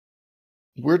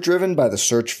We're driven by the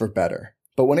search for better.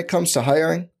 But when it comes to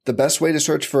hiring, the best way to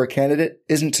search for a candidate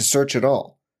isn't to search at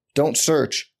all. Don't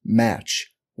search,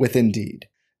 match with Indeed.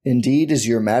 Indeed is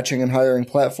your matching and hiring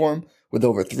platform with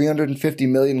over 350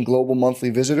 million global monthly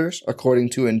visitors,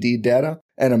 according to Indeed data,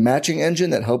 and a matching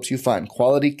engine that helps you find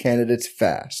quality candidates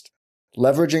fast.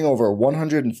 Leveraging over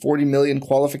 140 million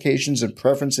qualifications and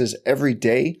preferences every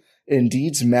day,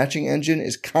 Indeed's matching engine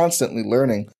is constantly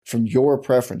learning from your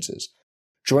preferences.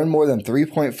 Join more than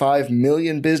 3.5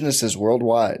 million businesses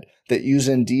worldwide that use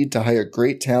Indeed to hire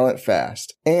great talent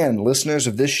fast. And listeners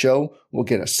of this show will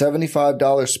get a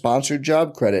 $75 sponsored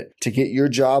job credit to get your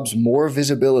jobs more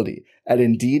visibility at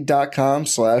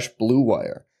Indeed.com/Blue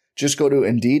Wire. Just go to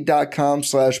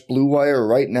Indeed.com/Blue Wire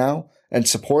right now and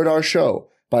support our show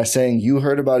by saying you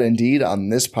heard about Indeed on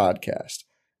this podcast.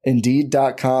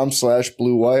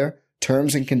 Indeed.com/Blue Wire.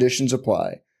 Terms and conditions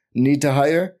apply. Need to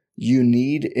hire? You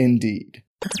need Indeed.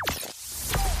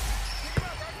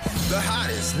 The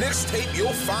hottest Knicks tape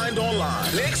you'll find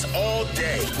online. Knicks all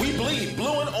day. We bleed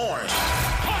blue and orange.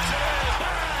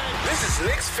 This is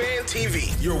Knicks Fan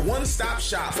TV, your one-stop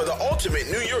shop for the ultimate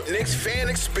New York Knicks fan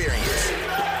experience.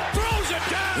 Throws it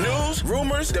down. News,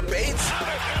 rumors, debates,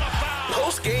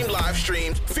 post-game live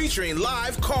streams featuring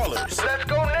live callers. Let's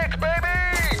go Knicks, baby!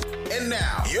 And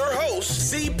now, your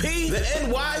host, CP, the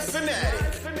NY Fanatic.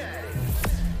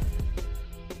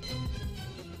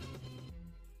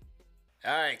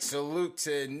 All right, salute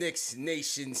to Knicks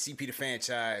Nation, CP the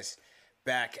franchise,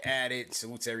 back at it.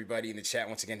 Salute to everybody in the chat.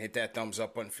 Once again, hit that thumbs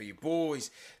up button for your boys.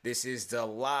 This is the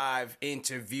live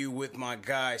interview with my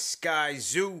guy,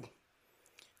 Skyzoo,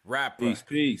 rapper,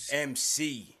 peace.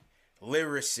 MC,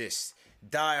 lyricist,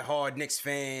 diehard Knicks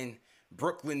fan,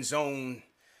 Brooklyn's own.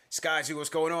 Skyzoo, what's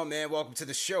going on, man? Welcome to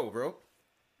the show, bro.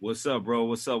 What's up, bro?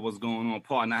 What's up? What's going on,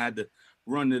 partner? I had to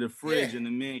run to the fridge in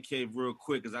the man cave real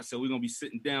quick because I said we're going to be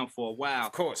sitting down for a while.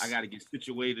 Of course. I got to get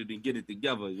situated and get it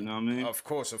together, you know what I mean? Of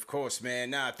course, man.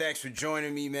 Nah, thanks for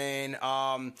joining me, man.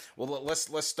 Well,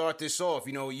 let's start this off.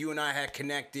 You know, you and I had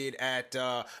connected at,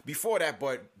 before that,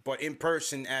 but in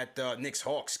person at Knicks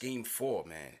Hawks Game 4,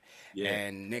 man. Yeah.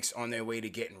 And Knicks on their way to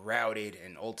getting routed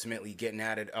and ultimately getting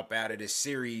out of this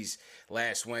series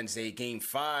last Wednesday, Game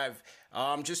 5.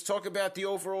 Just talk about the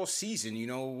overall season. You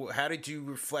know, how did you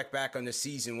reflect back on the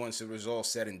season once it was all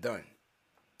said and done?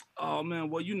 Oh, man.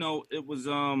 Well, you know, it was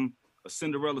a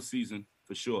Cinderella season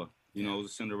for sure. You know, it was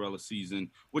a Cinderella season,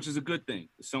 which is a good thing.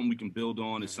 It's something we can build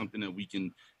on. It's something that we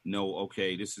can know,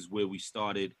 okay, this is where we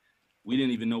started. We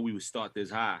didn't even know we would start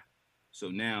this high. So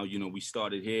now, you know, we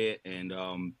started here and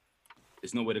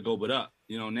there's nowhere to go but up.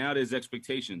 You know, now there's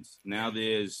expectations. Now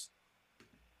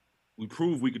we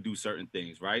prove we could do certain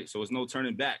things, right? So it's no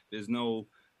turning back. There's no,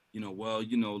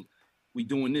 we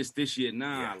doing this year.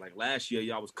 Nah, like last year,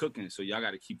 y'all was cooking, so y'all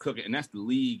got to keep cooking. And that's the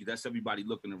league. That's everybody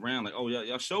looking around like, oh,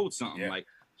 y'all showed something. Like,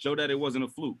 show that it wasn't a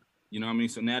fluke. You know what I mean?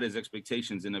 So now there's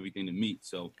expectations and everything to meet.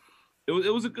 So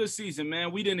it was a good season,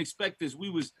 man. We didn't expect this. We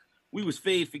was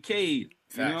fade for Cade.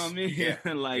 You know what I mean?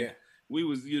 Yeah. We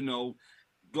was,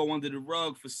 go under the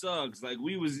rug for Suggs. Like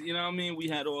we was, you know what I mean? We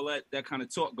had all that kind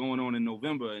of talk going on in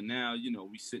November. And now,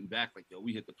 we sitting back like, yo,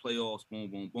 we hit the playoffs, boom,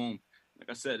 boom, boom. Like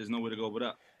I said, there's nowhere to go but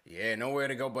up. Yeah, nowhere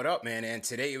to go but up, man. And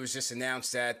today it was just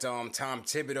announced that Tom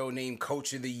Thibodeau named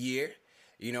Coach of the Year.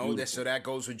 You know, so that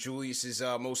goes with Julius's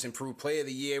most improved player of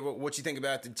the year. What you think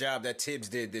about the job that Tibbs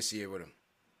did this year with him?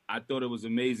 I thought it was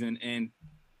amazing. And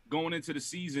going into the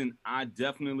season, I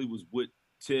definitely was with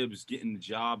Tibbs getting the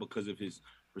job because of his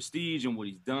prestige and what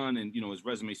he's done, and his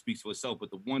resume speaks for itself.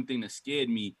 But the one thing that scared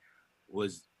me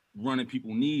was running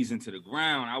people's knees into the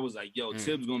ground. I was like, yo,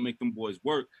 Tibbs gonna make them boys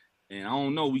work. And I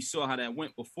don't know, we saw how that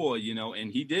went before,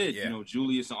 and he did.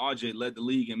 Julius and RJ led the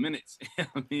league in minutes.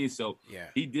 I mean, so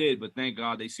he did, but thank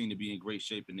God they seem to be in great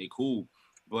shape and they cool.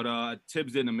 But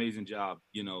Tibbs did an amazing job.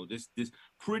 This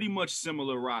pretty much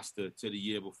similar roster to the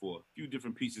year before. A few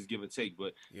different pieces, give or take,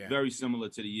 but very similar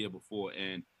to the year before.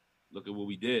 And look at what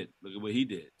we did. Look at what he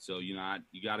did. So, you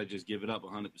got to just give it up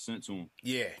 100% to him.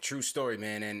 Yeah, true story,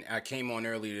 man. And I came on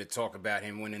earlier to talk about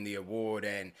him winning the award.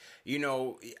 And,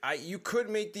 you could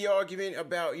make the argument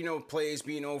about, players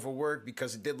being overworked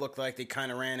because it did look like they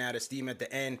kind of ran out of steam at the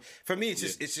end. For me,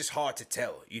 it's just hard to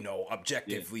tell,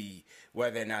 objectively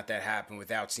whether or not that happened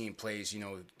without seeing players,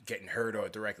 getting hurt or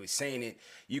directly saying it.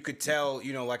 You could tell,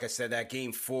 like I said, that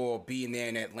Game 4, being there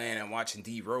in Atlanta and watching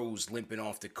D Rose limping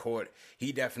off the court,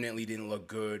 he definitely didn't look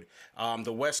good.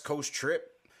 The West Coast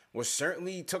trip was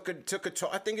certainly took a toll.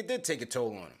 I think it did take a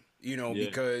toll on him,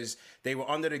 because they were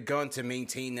under the gun to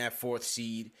maintain that 4th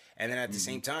seed. And then at the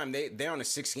same time, they're on a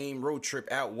 6-game road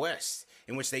trip out west.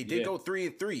 in which they did go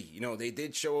 3-3. You know, they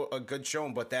did show a good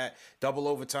showing, but that double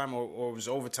overtime or was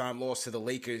overtime loss to the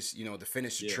Lakers, you know, to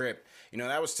finish the trip, you know,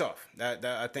 that was tough. That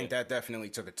I think that definitely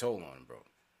took a toll on him, bro.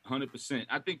 100%.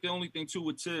 I think the only thing, too,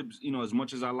 with Tibbs, you know, as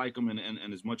much as I like him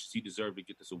and as much as he deserved to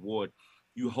get this award,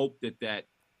 you hope that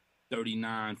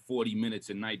 39, 40 minutes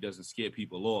a night doesn't scare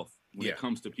people off when it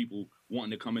comes to people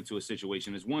wanting to come into a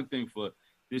situation. It's one thing for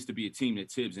this to be a team that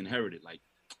Tibbs inherited. Like,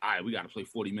 all right, we got to play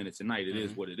 40 minutes a night. It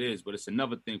is what it is. But it's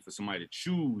another thing for somebody to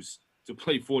choose to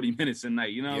play 40 minutes a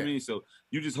night. You know what I mean? So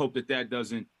you just hope that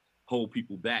doesn't hold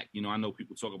people back. You know, I know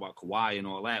people talk about Kawhi and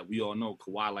all that. We all know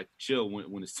Kawhi like to chill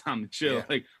when it's time to chill,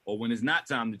 or when it's not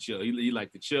time to chill. He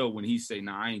like to chill when he say,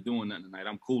 nah, I ain't doing nothing tonight.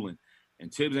 I'm cooling.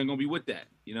 And Tibbs ain't going to be with that.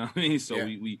 You know what I mean? So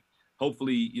we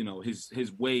hopefully, you know,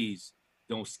 his ways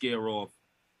don't scare off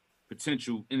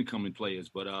potential incoming players.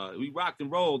 But we rocked and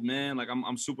rolled, man. Like,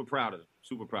 I'm super proud of him.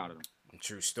 Super proud of him.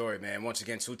 True story, man. Once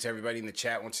again, salute to everybody in the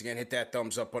chat. Once again, hit that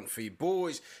thumbs up button for your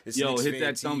boys. Hit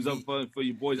that thumbs up button for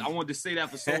your boys. I wanted to say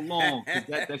that for so long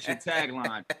because that's your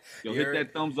tagline. Hit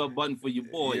that thumbs up button for your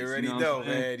boys. You already know,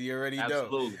 man. You already know.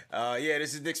 Absolutely.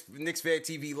 This is Knicks Fan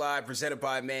TV Live, presented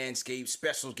by Manscaped.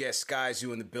 Special guest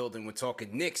Skyzoo in the building. We're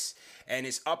talking Knicks and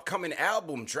his upcoming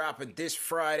album dropping this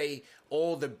Friday,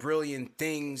 All the Brilliant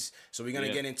Things. So we're going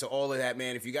to get into all of that,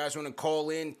 man. If you guys want to call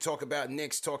in, talk about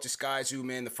Knicks, talk to Skyzoo,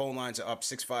 man. The phone lines are up,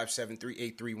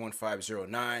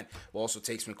 657-383-1509. We'll also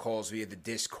take some calls via the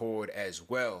Discord as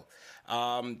well.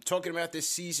 Talking about this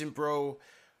season, bro,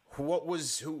 who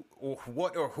was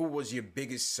your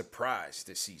biggest surprise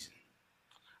this season?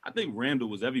 I think Randall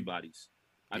was everybody's.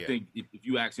 I think if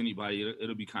you ask anybody,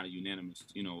 it'll be kind of unanimous.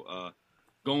 You know,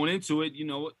 going into it, you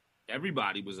know,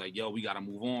 everybody was like, yo, we got to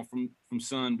move on from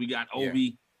Son. We got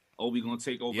Obi. Obi going to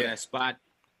take over that spot.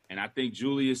 And I think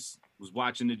Julius was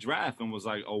watching the draft and was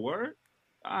like, oh, word?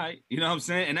 All right. You know what I'm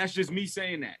saying? And that's just me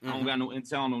saying that. I don't got no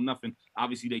intel, no nothing.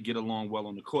 Obviously, they get along well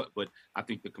on the court, but I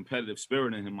think the competitive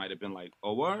spirit in him might have been like,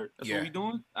 oh, word? That's what we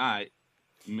doing? All right.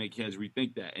 You make kids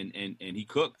rethink that. And he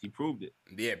cooked. He proved it.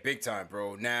 Yeah, big time,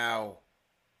 bro. Now,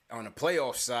 on the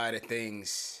playoff side of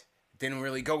things, didn't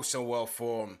really go so well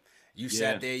for him. You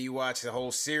sat there, you watched the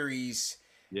whole series.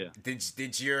 Yeah.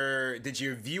 Did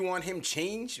your view on him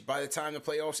change by the time the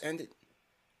playoffs ended?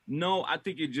 No, I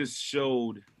think it just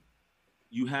showed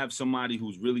you have somebody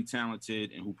who's really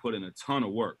talented and who put in a ton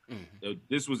of work.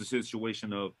 This was a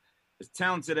situation of, as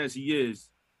talented as he is,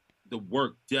 the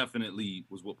work definitely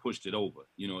was what pushed it over.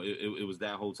 You know, it was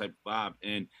that whole type of vibe.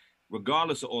 And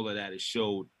regardless of all of that, it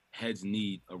showed heads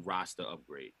need a roster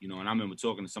upgrade. You know, and I remember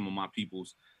talking to some of my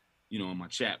peoples, you know, in my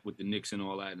chat with the Knicks and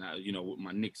all that, and you know, with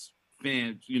my Knicks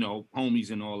fans, you know,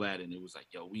 homies and all that, and it was like,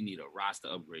 yo, we need a roster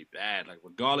upgrade bad. Like,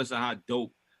 regardless of how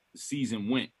dope the season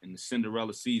went and the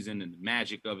Cinderella season and the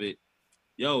magic of it,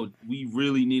 yo, we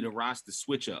really need a roster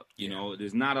switch up. You know,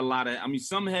 there's not a lot of, I mean,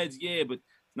 some heads, but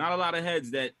not a lot of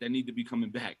heads that need to be coming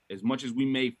back. As much as we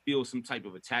may feel some type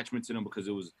of attachment to them because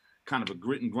it was kind of a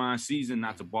grit and grind season,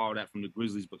 not to borrow that from the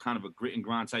Grizzlies, but kind of a grit and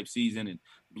grind type season and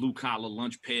blue collar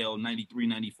lunch pail 93,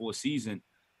 94 season.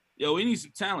 Yo, we need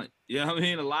some talent. You know what I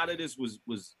mean? A lot of this was,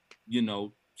 you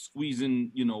know,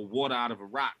 squeezing, you know, water out of a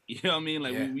rock. You know what I mean?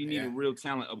 Like we need a real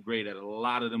talent upgrade at a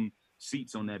lot of them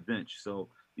seats on that bench. So,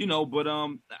 you know, but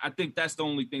I think that's the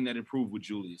only thing that improved with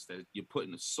Julius, that you're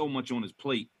putting so much on his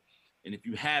plate. And if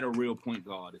you had a real point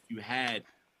guard, if you had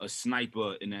a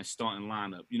sniper in that starting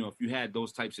lineup, you know, if you had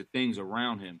those types of things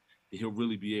around him, he'll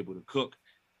really be able to cook.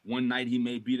 One night he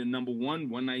may be the number one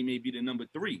night he may be the number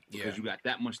three, because you got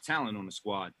that much talent on the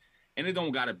squad. And it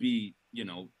don't got to be, you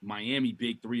know, Miami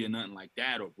big three or nothing like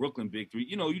that, or Brooklyn big three.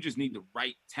 You know, you just need the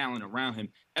right talent around him.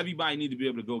 Everybody need to be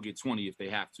able to go get 20 if they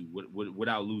have to,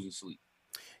 without losing sleep.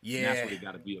 Yeah, and that's what it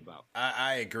got to be about.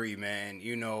 I agree, man.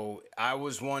 You know, I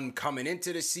was one coming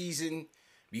into the season.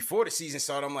 Before the season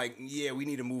started, I'm like, yeah, we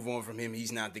need to move on from him.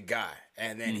 He's not the guy.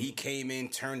 And then he came in,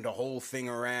 turned the whole thing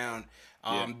around,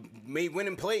 made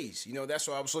winning plays. You know, that's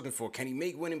what I was looking for. Can he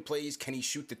make winning plays? Can he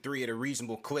shoot the three at a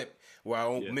reasonable clip where I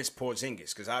won't miss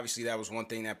Porzingis? Because obviously that was one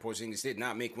thing that Porzingis did,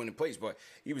 not make winning plays. But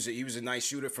he was a nice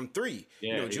shooter from three.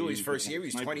 Yeah, you know, Julius' first year, he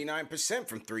was 29%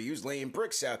 from three. He was laying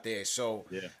bricks out there. So,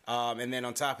 and then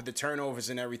on top of the turnovers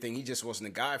and everything, he just wasn't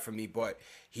a guy for me. But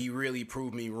he really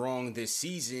proved me wrong this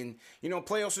season. You know,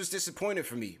 playoffs was disappointed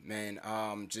for me, man.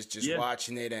 Just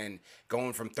watching it and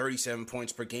going from 37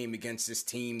 points per game against this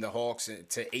team, the Hawks,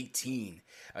 to 18.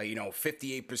 You know,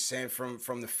 58%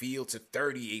 from the field to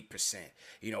 38%.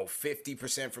 You know,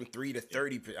 50% from three to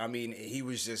 30%. I mean, he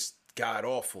was just god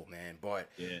awful, man. But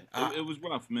it was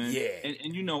rough, man. Yeah,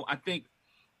 and you know, I think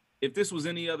if this was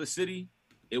any other city,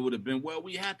 it would have been, well,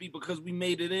 we happy because we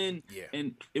made it in,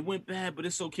 and it went bad, but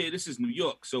it's okay. This is New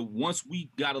York. So once we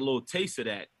got a little taste of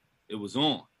that, it was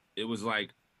on. It was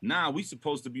like, nah, we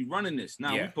supposed to be running this.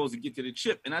 Nah, we supposed to get to the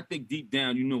chip. And I think deep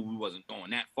down, you know, we wasn't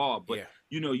going that far, but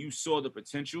you know, you saw the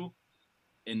potential,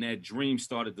 and that dream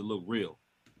started to look real.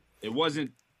 It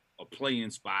wasn't a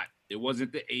play-in spot. It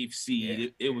wasn't the 8th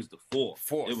seed. It was the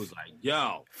 4th. It was like,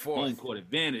 yo, home court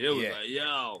advantage. It was like,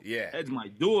 yo, Heads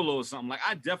might do a little something. Like,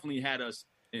 I definitely had us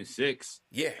in 6.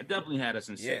 I definitely had us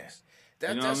in 6.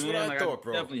 That's what I thought,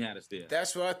 bro. Definitely had us there.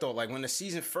 That's what I thought. Like, when the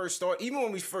season first started, even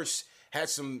when we first had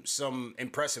some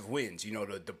impressive wins, you know,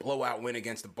 the blowout win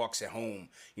against the Bucks at home,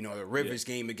 you know, the Rivers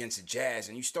game against the Jazz,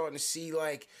 and you starting to see,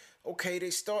 like, okay, they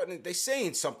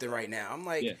saying something right now. I'm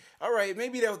like, all right,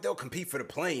 maybe they'll compete for the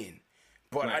play-in.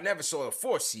 But I never saw the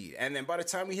 4th seed. And then by the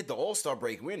time we hit the All-Star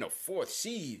break, we're in the 4th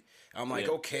seed. I'm like,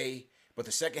 okay, but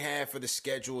the second half of the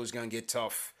schedule is going to get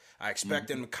tough. I expect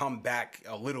them to come back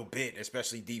a little bit,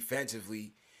 especially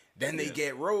defensively. Then they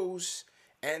get Rose,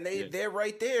 and they're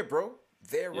right there, bro.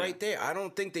 They're right there. I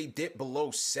don't think they dipped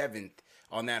below 7th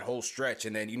on that whole stretch.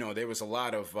 And then, you know, there was a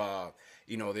lot of,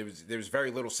 you know, there was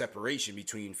very little separation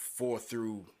between 4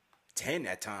 through 10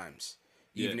 at times,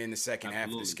 even in the second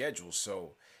half of the schedule.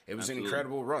 So it was an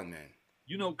incredible run, man.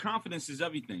 You know, confidence is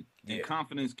everything. And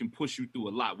confidence can push you through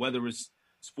a lot, whether it's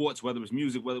sports, whether it's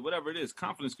music, whatever it is.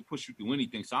 Confidence can push you through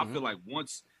anything. So I feel like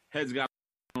once Heads got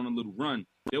on a little run,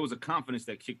 there was a confidence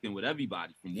that kicked in with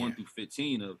everybody from 1 through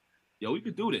 15 of, yo, we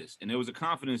could do this. And there was a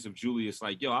confidence of Julius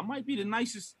like, yo, I might be the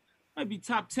nicest, might be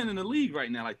top 10 in the league right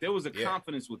now. Like, there was a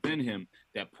confidence within him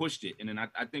that pushed it. And then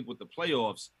I think with the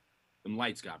playoffs, them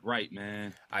lights got bright,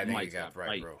 man. I think it got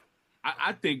bright, bro.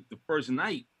 I think the first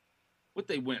night, what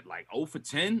they went like 0 for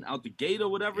 10 out the gate or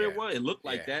whatever it was. It looked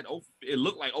like that. It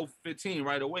looked like 0 for 15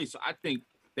 right away. So I think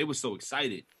they were so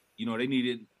excited. You know, they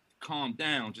needed to calm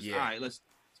down. Just, all right, let's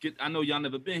get, I know y'all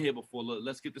never been here before.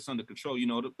 Let's get this under control. You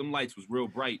know, them lights was real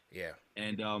bright. Yeah.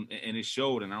 And it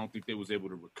showed, and I don't think they was able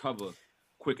to recover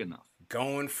quick enough.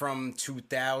 Going from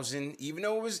 2000, even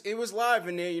though it was live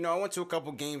in there, you know, I went to a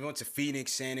couple games. I went to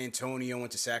Phoenix, San Antonio,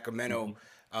 went to Sacramento.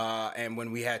 And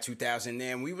when we had 2000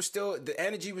 there, and we were still, the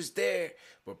energy was there.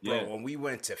 But, bro, when we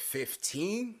went to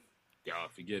 15, y'all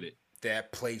forget it.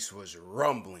 That place was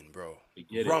rumbling, bro.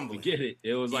 Forget it.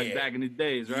 It was like back in the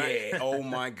days, right? Yeah. Oh,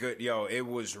 my good. Yo, it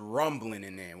was rumbling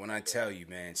in there when I tell you,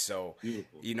 man. So,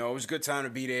 you know, it was a good time to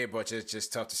be there, but it's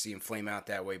just tough to see them flame out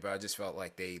that way. But I just felt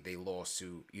like they lost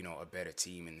to, you know, a better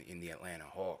team in the Atlanta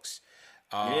Hawks.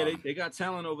 They got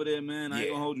talent over there, man. I ain't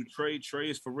gonna hold you. Trey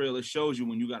is for real. It shows you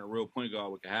when you got a real point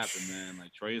guard what can happen, man.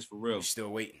 Like, Trey is for real. You're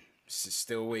still waiting.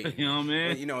 Still waiting. You know what I mean?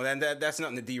 But, you know, that's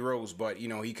nothing to D Rose, but, you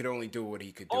know, he could only do what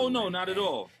he could do. Oh, no, not at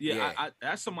all. Yeah.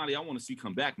 That's somebody I want to see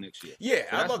come back next year. Yeah,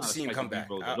 I'd love to see him come back.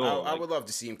 I would love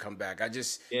to see him come back. I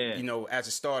just, you know, as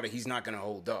a starter, he's not going to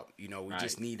hold up. You know, we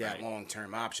just need that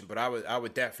long-term option. But I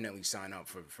would definitely sign up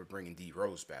for bringing D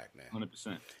Rose back, man.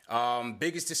 100%.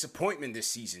 Biggest disappointment this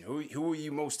season? Who are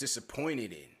you most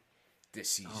disappointed in this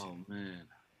season? Oh, man.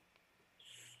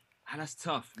 That's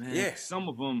tough, man. Yeah. Some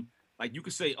of them, like, you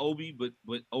could say Obi, but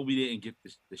Obi didn't get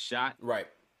the shot. Right.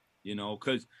 You know,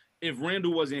 because if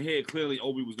Randall wasn't here, clearly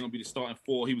Obi was going to be the starting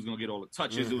 4. He was going to get all the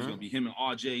touches. It was going to be him and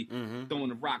RJ throwing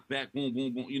the rock back, boom,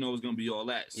 boom, boom. You know, it was going to be all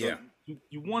that. So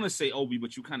you want to say Obi,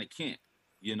 but you kind of can't,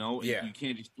 you know? You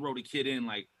can't just throw the kid in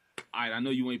like, all right, I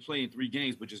know you ain't playing 3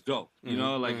 games, but just go. You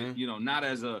know, like, you know, not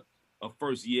as a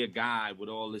first-year guy with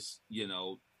all this, you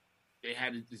know, they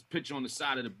had this picture on the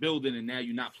side of the building, and now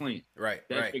you're not playing. Right,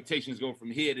 the expectations go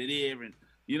from here to there, and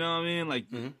you know what I mean? Like,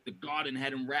 the garden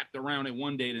had him wrapped around it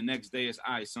one day. The next day, it's,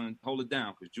 all right, son, hold it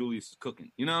down, because Julius is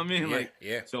cooking. You know what I mean?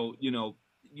 So, you know,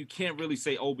 you can't really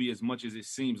say Obi as much as it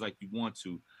seems like you want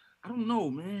to. I don't know,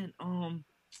 man.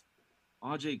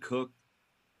 RJ cooked.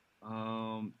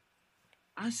 I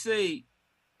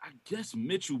guess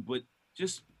Mitchell, but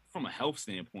just from a health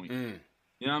standpoint.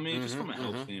 You know what I mean? Just from a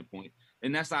health standpoint.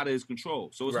 And that's out of his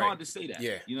control. So it's hard to say that.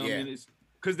 You know what I mean? It's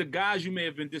because the guys you may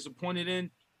have been disappointed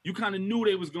in, you kind of knew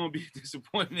they was going to be a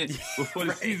disappointment before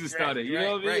the season started. You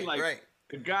know what I mean? Like,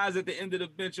 the guys at the end of the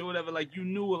bench or whatever, like, you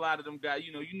knew a lot of them guys.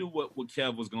 You know, you knew what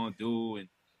Kev was going to do, and,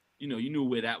 you know, you knew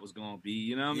where that was going to be.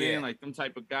 You know what I mean? Like, them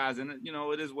type of guys. And, you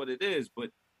know, it is what it is. But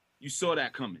you saw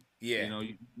that coming. You know,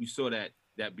 you saw that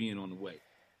being on the way.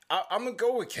 I'm going to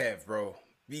go with Kev, bro.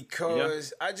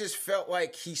 Because I just felt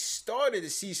like he started the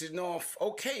season off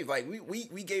okay. Like,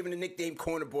 we gave him the nickname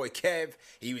Corner Boy Kev.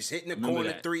 He was hitting the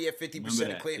corner 3 at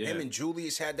 50% of clip. Him and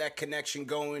Julius had that connection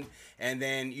going. And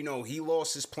then, you know, he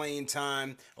lost his playing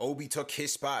time. Obi took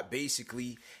his spot,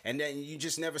 basically. And then you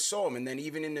just never saw him. And then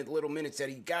even in the little minutes that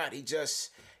he got, he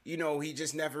just, he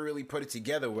just never really put it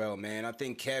together well, man. I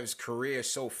think Kev's career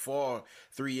so far,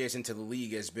 3 years into the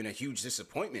league, has been a huge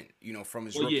disappointment, from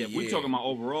his rookie year. We're talking about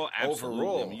overall. Absolutely.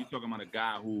 Overall. I mean, you're talking about a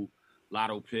guy who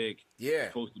lotto pick,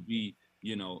 supposed to be,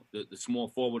 the small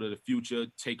forward of the future,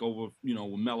 take over,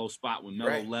 when Melo spot, when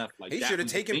Melo left. Like, he should have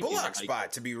taken Bullock's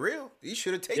spot, to be real. He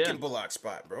should have taken Bullock's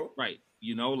spot, bro. Right.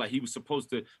 Like he was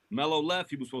supposed to, Melo left,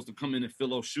 he was supposed to come in and fill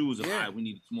those shoes of, all right, we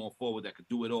need a small forward that could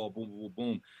do it all, boom, boom,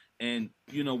 boom. And,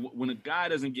 when a guy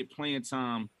doesn't get playing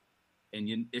time,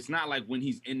 and it's not like when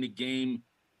he's in the game,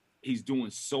 he's doing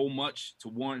so much to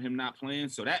warrant him not playing.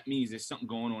 So that means there's something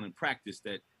going on in practice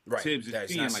that Tibbs is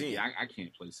seeing, like, I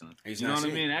can't play, son. You know what I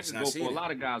mean? That could go for a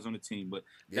lot of guys on the team, but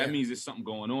that means there's something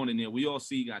going on in there. We all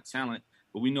see he got talent,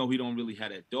 but we know he don't really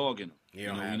have that dog in him. We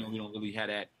know he don't really have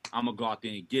that, I'm going to go out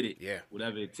there and get it,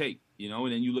 whatever it takes.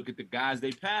 And then you look at the guys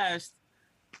they passed,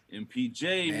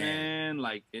 MPJ, man,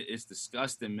 like, it's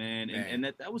disgusting, man. And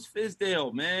that was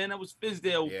Fizdale, man. That was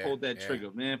Fizdale who pulled that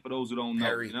trigger, man, for those who don't know.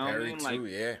 Perry, you know what I mean? Like,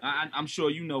 too, I'm sure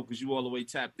you know because you all the way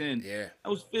tapped in. Yeah. That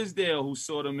was Fizdale who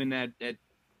saw them in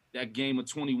that game of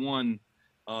 21,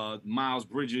 Miles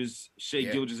Bridges, Shea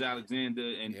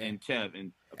Gilgeous-Alexander, and Kev.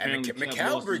 And apparently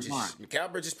Mikal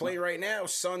Bridges playing right now.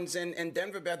 Suns and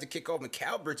Denver about to kick off.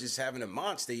 Mikal Bridges is having a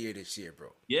monster year this year, bro.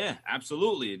 Yeah,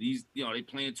 absolutely. These, they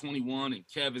playing 21, and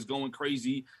Kev is going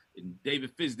crazy. And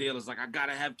David Fizdale is like, I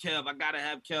gotta have Kev.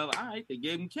 All right, they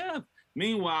gave him Kev.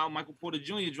 Meanwhile, Michael Porter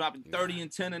Jr. dropping 30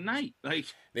 and 10 a night. Like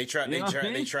they try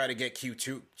to get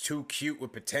too cute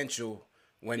with potential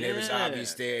when there was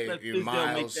obvious there.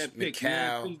 Miles,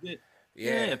 Mikal.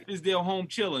 Fizdale home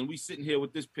chilling. We sitting here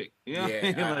with this pick.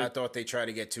 I thought they tried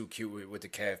to get too cute with the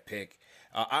Kev pick.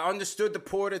 I understood the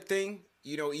Porter thing.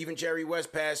 Even Jerry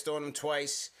West passed on him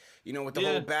twice. With the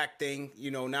whole back thing.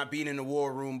 Not being in the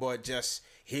war room, but just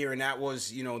hearing that was,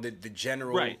 the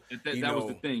general. Right. That was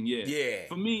the thing. Yeah. Yeah.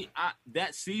 For me,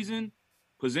 that season,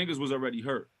 Porzingis was already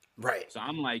hurt. Right. So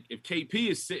I'm like, if KP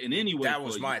is sitting anyway, that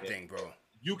was my thing, bro.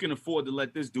 You can afford to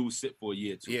let this dude sit for a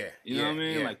year too. Yeah. You know what I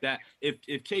mean? Like that. If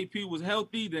KP was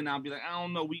healthy, then I'll be like, I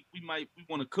don't know, we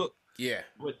want to cook. Yeah.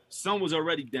 But Son was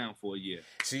already down for a year.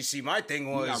 See, my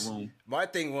thing was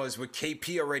with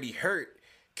KP already hurt,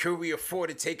 could we afford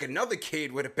to take another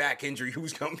kid with a back injury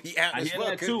who's going to be out as well? I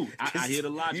hear that too. I hear the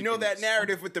logic. That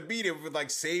narrative with the media with like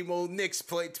same old Knicks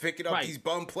picking up these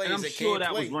bum players that can't play. I'm sure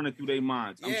that was running through their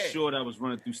minds. I'm sure that was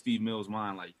running through Steve Mills'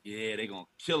 mind. Like, they're going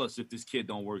to kill us if this kid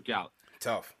don't work out.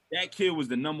 Tough. That kid was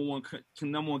the number one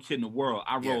kid in the world.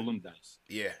 I roll them dice.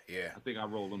 Yeah. I think I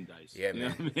roll them dice. Yeah, man. You know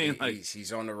what I mean? Like,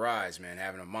 he's on the rise, man.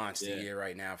 Having a monster year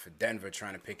right now for Denver,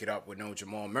 trying to pick it up with no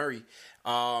Jamal Murray.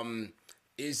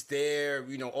 Is there,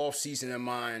 off season in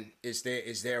mind? Is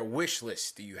there a wish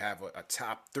list? Do you have a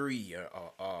top three?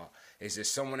 Is there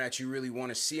someone that you really want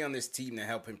to see on this team to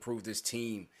help improve this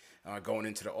team going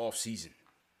into the off season?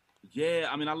 Yeah,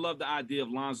 I mean, I love the idea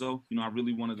of Lonzo. I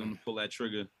really wanted them to pull that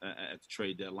trigger at the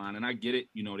trade deadline, and I get it.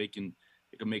 They can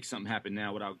make something happen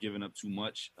now without giving up too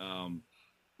much.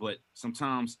 But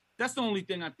sometimes that's the only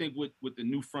thing I think with the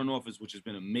new front office, which has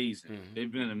been amazing. Mm-hmm.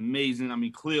 They've been amazing. I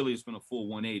mean, clearly it's been a full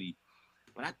 180.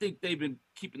 But I think they've been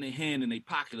keeping their hand in their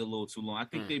pocket a little too long. I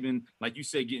think they've been, like you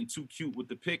said, getting too cute with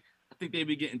the pick. I think they've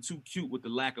been getting too cute with the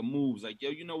lack of moves. Like,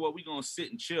 you know what? We're going to sit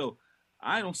and chill.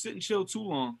 I don't sit and chill too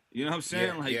long. You know what I'm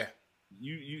saying?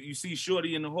 You see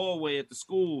Shorty in the hallway at the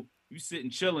school, you sitting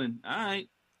chilling. All right.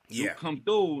 You come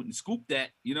through and scoop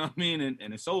that, you know what I mean?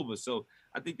 And it's over. So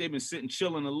I think they've been sitting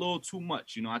chilling a little too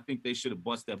much. I think they should have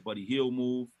bust that Buddy Hield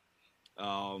move.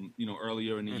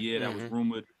 Earlier in the year that was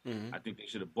rumored. I think they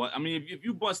should have bust. I mean, if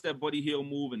you bust that Buddy Hield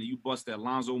move and then you bust that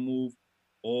Lonzo move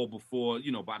all before,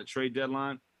 by the trade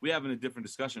deadline, we're having a different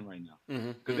discussion right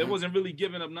now. Because they wasn't really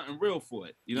giving up nothing real for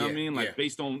it. You know what I mean? Like,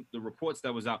 based on the reports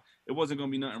that was out, it wasn't going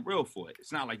to be nothing real for it.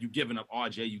 It's not like you giving up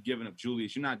RJ, you giving up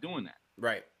Julius. You're not doing that.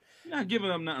 Right. You're not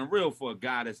giving up nothing real for a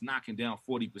guy that's knocking down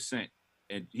 40%.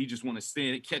 And he just want to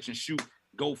stand, catch and shoot,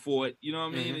 go for it. You know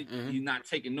what I mean? He's not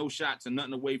taking no shots and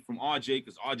nothing away from RJ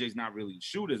because RJ's not really a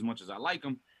shooter as much as I like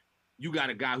him. You got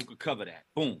a guy who could cover that.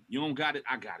 Boom. You don't got it?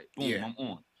 I got it. Boom. I'm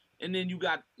on. And then you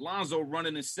got Lonzo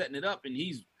running and setting it up, and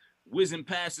he's whizzing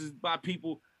passes by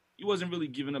people. He wasn't really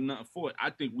giving up nothing for it.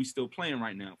 I think we still playing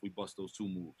right now if we bust those two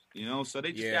moves. So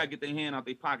they just got to get their hand out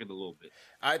their pocket a little bit.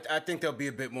 I think they'll be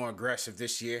a bit more aggressive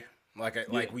this year.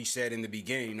 Like we said in the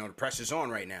beginning, the pressure's on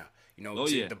right now.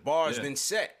 The bar's been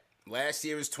set. Last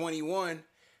year was 21.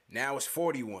 Now it's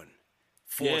 41.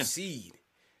 Seed.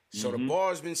 So the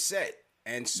bar's been set.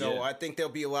 And so I think they'll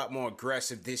be a lot more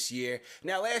aggressive this year.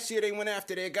 Now, last year they went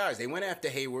after their guys. They went after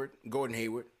Gordon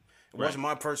Hayward. It wasn't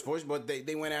my first choice, but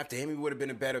they went after him. He would have been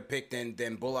a better pick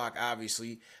than Bullock,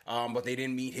 obviously. But they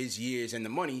didn't meet his years and the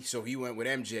money, so he went with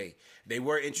MJ. They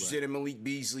were interested in Malik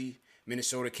Beasley.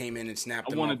 Minnesota came in and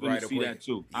snapped him up right away. That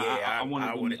too. Yeah, I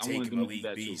would have taken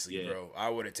Malik Beasley, bro. I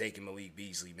would have taken Malik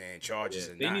Beasley, man. Chargers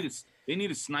and they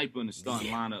need a sniper in the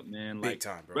starting lineup, man. Like, big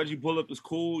time, bro. Reggie Bullock was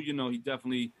cool. You know, he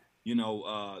definitely,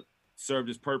 served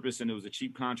his purpose, and it was a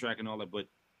cheap contract and all that. But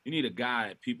you need a guy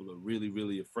that people are really,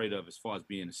 really afraid of as far as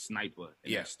being a sniper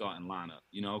in that starting lineup.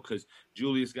 You know, because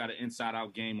Julius got an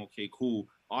inside-out game. Okay, cool.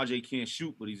 RJ can't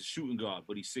shoot, but he's a shooting guard.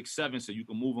 But he's 6'7", so you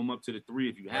can move him up to the 3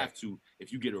 if you have to.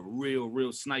 If you get a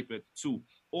real sniper at the 2,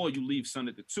 or you leave Son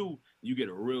at the 2, you get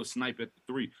a real sniper at the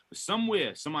 3. But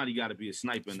somebody got to be a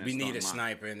sniper in that. We need a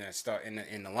sniper in that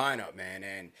in the lineup, man.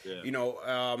 And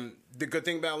the good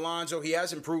thing about Lonzo, he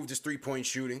has improved his 3-point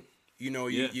shooting. You know,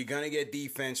 you're gonna get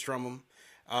defense from him.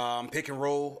 Pick and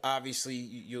roll, obviously,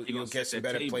 you'll get some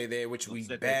better play there, which we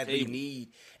badly need.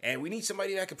 And we need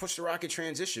somebody that can push the rock in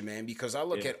transition, man, because I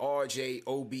look at RJ,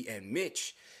 Obi, and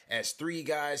Mitch as 3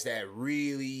 guys that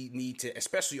really need to,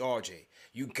 especially RJ.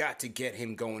 You got to get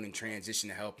him going in transition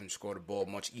to help him score the ball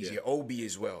much easier. Obi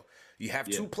as well. You have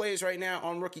 2 players right now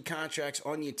on rookie contracts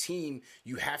on your team.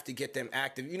 You have to get them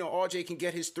active. You know, RJ can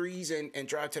get his threes and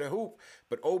drive to the hoop,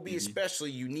 but Obi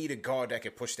especially, you need a guard that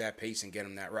can push that pace and get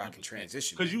him that rock in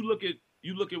transition. Because you look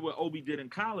at what Obi did in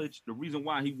college. The reason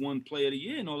why he won Player of the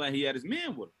Year and all that, he had his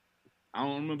man with him. I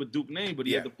don't remember Duke's name, but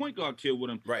he had the point guard kid with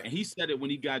him. Right. And he said it when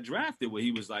he got drafted, where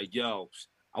he was like, "Yo,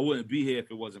 I wouldn't be here if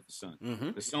it wasn't for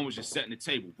Son. The Son was just setting the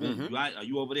table. Boom, are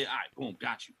you over there? All right, boom,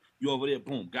 got you. You over there?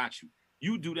 Boom, got you."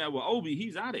 You do that with Obi,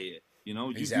 he's out of here. You know,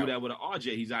 you do that with an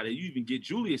RJ, he's out of here. You even get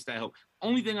Julius that help.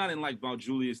 Only thing I didn't like about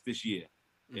Julius this year,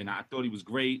 and I thought he was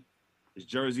great, his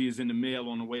jersey is in the mail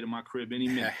on the way to my crib any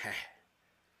minute.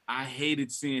 I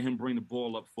hated seeing him bring the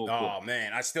ball up full court. Oh,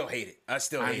 man, I still hate it.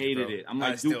 I hated it. I'm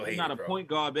like, dude, you're not a point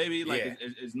guard, baby. Like,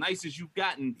 as nice as you've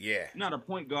gotten, you're not a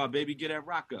point guard, baby. Get that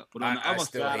rock up. But on the other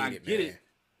side, I get it,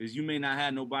 because you may not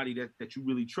have nobody that you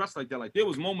really trust like that. Like, there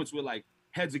was moments where, like,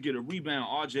 Heads would get a rebound,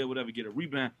 RJ or whatever get a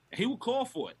rebound, and he would call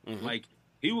for it. Like,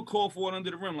 he would call for it under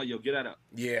the rim, like, yo, get that up.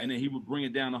 Yeah. And then he would bring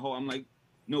it down the hole. I'm like,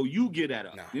 no, you get that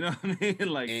up. No. You know what I mean?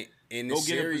 Like, in the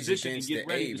series against and get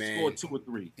ready to score 2 or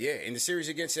 3. Yeah, in the series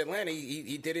against Atlanta,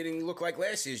 he did it and looked like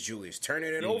last year's Julius,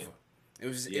 turning it over. It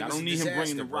was I don't need him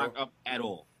bringing the rock up at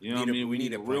all. You know what I mean? We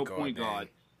need a real point guard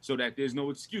so that there's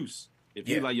no excuse. If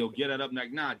he's like, yo, get that up,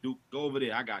 like, nah, Duke, go over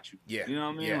there, I got you. Yeah. You know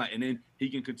what I mean? Yeah. Like, and then he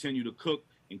can continue to cook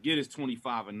and get his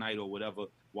 25 a night or whatever,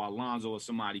 while Lonzo or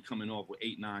somebody coming off with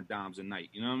 8-9 dimes a night.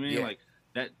 You know what I mean? Yeah. Like,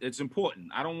 that. It's important.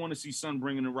 I don't want to see Son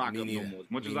bringing the rock up no more. As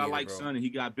much as I like Son and he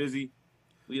got busy,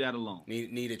 leave that alone.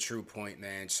 Need a true point,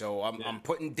 man. So I'm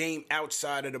putting Dame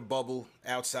outside of the bubble,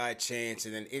 outside chance,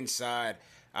 and then inside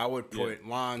I would put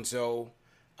Lonzo.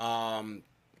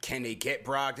 Can they get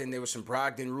Brogdon? There was some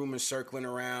Brogdon rumors circling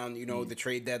around, the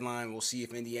trade deadline. We'll see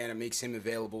if Indiana makes him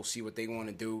available, see what they want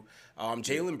to do.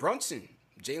 Jalen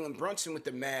Brunson with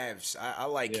the Mavs. I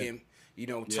like him.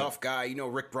 Tough guy.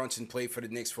 Rick Brunson played for the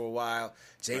Knicks for a while.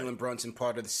 Jalen Brunson,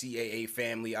 part of the CAA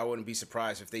family. I wouldn't be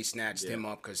surprised if they snatched him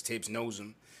up because Tibbs knows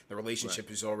him. The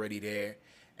relationship is already there.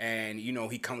 And,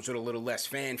 he comes with a little less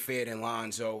fanfare than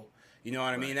Lonzo. You know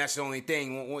what I mean? That's the only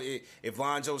thing. If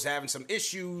Lonzo's having some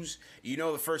issues,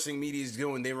 the first thing media is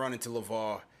doing, they run into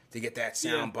LeVar to get that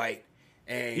sound bite.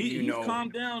 And he's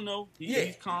calmed down though.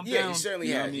 He's calmed down. Yeah, he certainly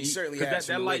has. He certainly has.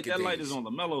 That light is on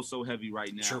LaMelo so heavy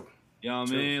right now. True. You know what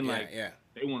I mean? Like,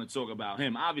 they want to talk about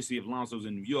him. Obviously, if Lonzo's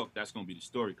in New York, that's going to be the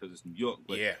story because it's New York.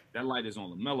 But that light is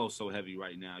on LaMelo so heavy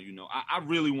right now. I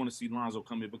really want to see Lonzo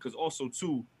come in because also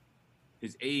too,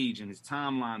 his age and his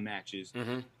timeline matches.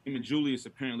 Him and Julius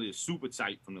apparently are super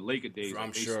tight from the Laker days. I'm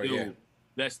like sure, still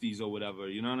besties or whatever.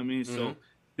 You know what I mean? So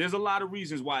there's a lot of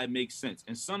reasons why it makes sense.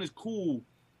 And Son is cool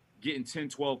getting 10,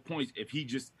 12 points if he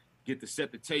just get to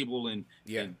set the table and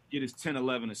get his 10,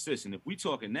 11 assists. And if we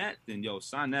talking that, then,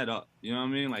 sign that up. You know what I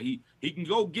mean? Like, he can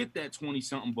go get that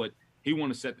 20-something, but he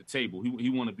want to set the table.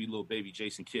 He want to be little baby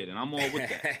Jason Kidd, and I'm all with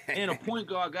that. And a point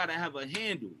guard got to have a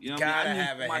handle. You know what I mean?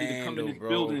 I need somebody to come in this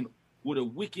building with a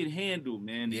wicked handle,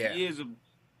 man. The years of,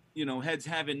 heads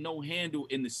having no handle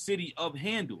in the city of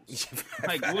handles.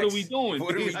 Like, what are we doing?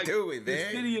 What are we doing, man?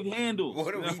 The city of handles.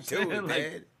 What are we doing, man?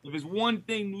 Like, if it's one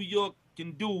thing New York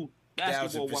can do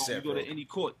basketball-wise, you go to any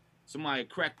court, somebody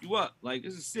crack you up. Like,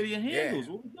 it's a city of handles.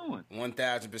 What are we doing?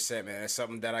 1,000%, man. That's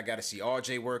something that I got to see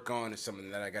RJ work on. It's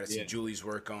something that I got to see Julius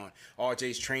work on.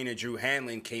 RJ's trainer, Drew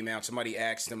Hanlon, came out. Somebody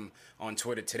asked him on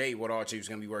Twitter today what RJ was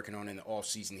going to be working on in the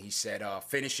offseason. He said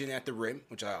finishing at the rim,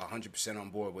 which I'm 100%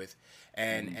 on board with,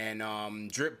 and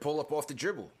pull up off the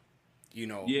dribble.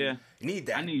 Yeah, need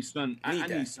that. I need Son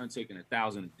taking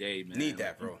 1,000 a day, man. Need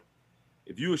that, bro.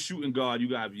 If you're a shooting guard, you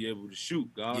gotta be able to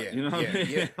shoot, God. Yeah, You know what I mean?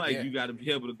 yeah. You gotta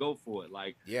be able to go for it.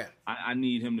 Like, yeah, I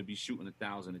need him to be shooting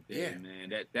 1,000 a day,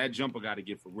 man. That jumper got to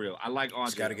get for real. I like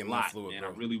RJ a lot, fluid, man.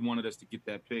 bro. I really wanted us to get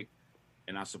that pick,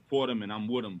 and I support him and I'm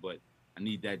with him, but I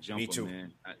need that jumper, Me too.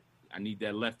 man. I need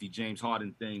that lefty James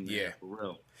Harden thing, man, for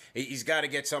real. He's got to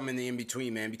get something in the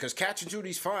in-between, man, because catch and shoot,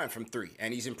 he's fine from three,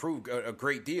 and he's improved a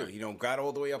great deal. Got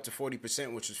all the way up to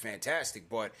 40%, which was fantastic.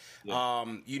 But,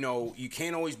 you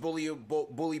can't always bully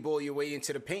your way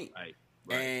into the paint. Right.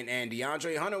 And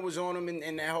DeAndre Hunter was on him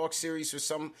in that Hawks series for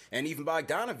some, and even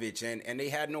Bogdanovich, and they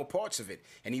had no parts of it.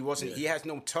 And he has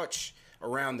no touch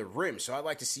around the rim. So I'd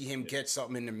like to see him get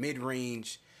something in the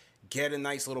mid-range, get a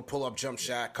nice little pull-up jump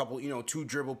shot, couple, 2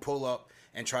 dribble pull-up,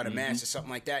 and try to master something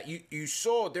like that. You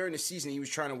saw during the season he was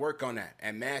trying to work on that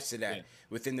and master that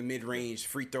within the mid-range,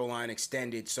 free throw line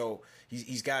extended. So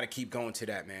he's got to keep going to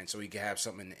that, man, so he can have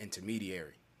something in the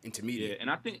intermediate. Yeah, and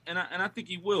I think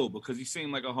he will, because he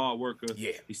seemed like a hard worker.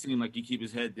 Yeah. He seemed like he keep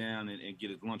his head down and get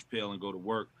his lunch pail and go to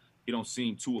work. He don't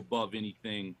seem too above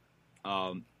anything.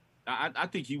 I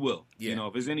think he will. Yeah.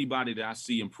 If there's anybody that I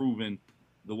see improving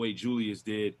the way Julius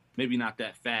did, maybe not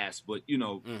that fast, but,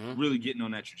 really getting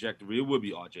on that trajectory, it would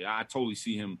be RJ. I totally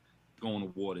see him going to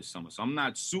war this summer. So I'm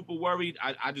not super worried.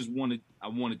 I just wanted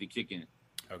to kick in.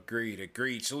 Agreed.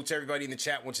 Salute to everybody in the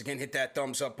chat. Once again, hit that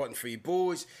thumbs up button for you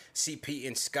boys. CP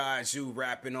and Skyzoo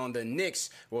rapping on the Knicks.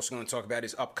 We're also going to talk about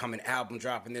his upcoming album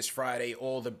dropping this Friday,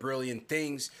 All the Brilliant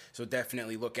Things. So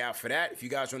definitely look out for that. If you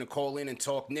guys want to call in and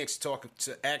talk Knicks,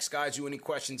 ask Skyzoo any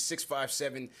questions,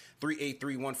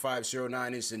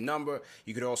 657-383-1509 is the number.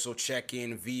 You could also check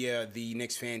in via the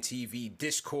Knicks Fan TV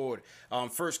Discord.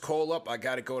 First call up, I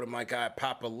got to go to my guy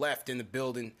Papa Left in the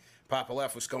building. Papa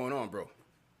Left, what's going on, bro?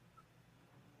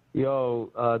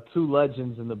 Yo, 2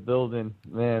 legends in the building,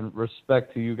 man.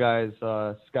 Respect to you guys.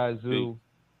 Skyzoo,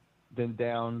 been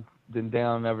down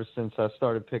ever since I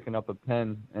started picking up a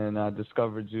pen, and I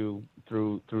discovered you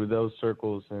through those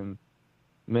circles. And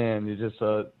man, you're just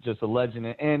a legend,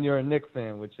 and you're a Knicks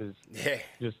fan, which is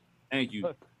just. Thank you,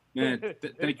 man.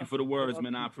 Thank you for the words,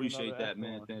 man. I appreciate that,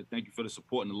 man. Thank you for the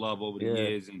support and the love over the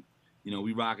years, and.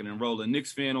 We rocking and rolling.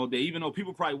 Knicks fan all day. Even though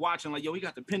people probably watching like, yo, he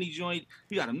got the Penny joint.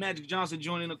 He got a Magic Johnson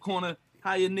joint in the corner.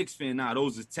 How you a Knicks fan? Nah,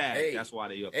 those is tags. Hey, that's why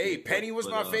they up. Hey, Penny was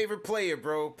my favorite player,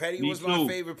 bro. Penny was my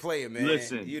favorite player, man.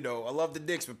 Listen. I love the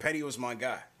Knicks, but Penny was my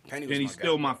guy. Penny's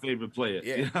still my favorite player.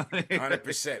 Yeah,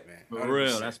 100%, man. 100%. For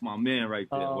real, that's my man right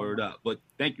there. Word up. But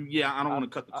thank you. Yeah, I don't want to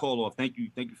cut the call off. Thank you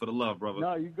for the love, brother.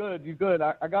 No, you good.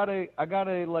 I got a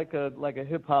like a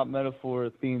hip hop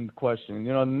metaphor themed question.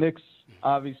 The Knicks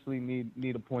obviously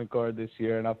need a point guard this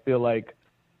year, and I feel like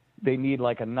they need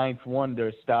like a Ninth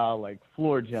Wonder style, like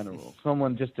floor general,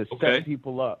 someone just to set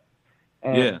people up.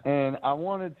 And I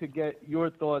wanted to get your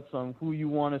thoughts on who you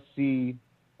want to see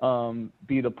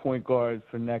be the point guard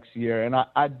for next year. And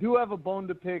I do have a bone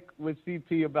to pick with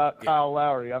CP about Kyle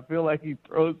Lowry. I feel like he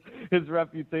throws his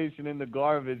reputation in the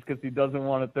garbage because he doesn't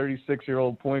want a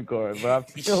 36-year-old point guard. But I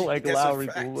feel like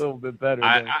Lowry's a little bit better.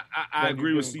 I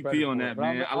agree with CP on that,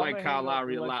 man. I like Kyle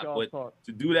Lowry a lot. But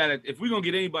to do that, if we're going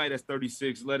to get anybody that's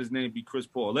 36, let his name be Chris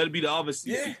Paul. Let it be the other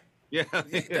CP. Yeah.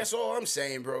 That's all I'm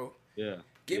saying, bro. Yeah.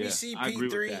 Give me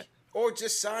CP3 or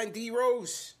just sign D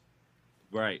Rose.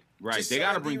 Right. They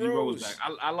got to bring D Rose back.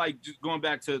 I like just going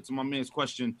back to my man's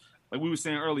question. Like we were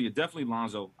saying earlier, definitely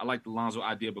Lonzo. I like the Lonzo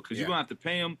idea because you're going to have to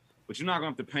pay him, but you're not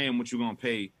going to have to pay him what you're going to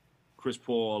pay Chris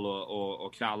Paul or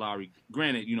Kyle Lowry.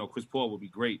 Granted, Chris Paul would be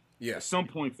great. Yeah. At some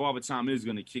point, Father Time is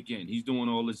going to kick in. He's doing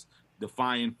all this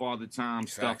defying Father Time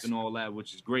stuff and all that,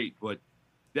 which is great. But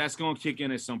that's going to kick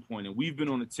in at some point. And we've been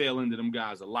on the tail end of them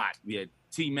guys a lot. We had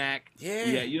T-Mac.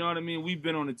 Yeah. You know what I mean? We've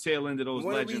been on the tail end of those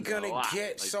legends. When are we going to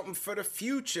get something for the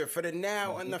future, for the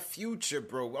now and the future,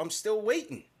 bro? I'm still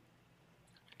waiting.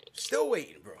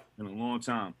 Bro. In a long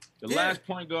time. The last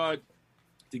point guard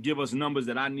to give us numbers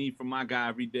that I need from my guy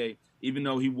every day, even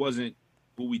though he wasn't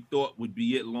who we thought would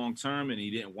be it long term and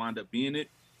he didn't wind up being it,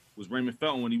 was Raymond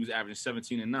Felton when he was averaging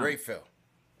 17 and 9. Great Phil.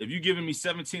 If you're giving me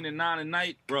 17 and 9 a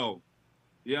night, bro,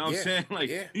 you know what I'm saying? Like,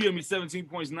 you give me 17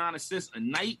 points, 9 assists a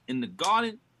night in the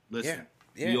Garden. Listen,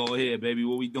 we all here, baby.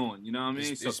 What we doing? You know what I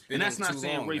mean? And that's not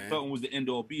saying Ray Felton was the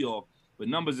end-all, be-all, but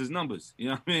numbers is numbers. You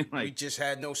know what I mean? Like, we just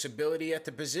had no stability at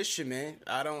the position, man.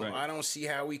 I don't see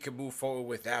how we could move forward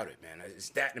without it, man. It's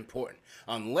that important.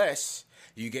 Unless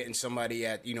you're getting somebody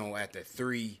at the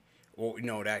 3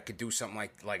 or that could do something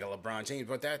like a LeBron James.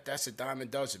 But that's a dime a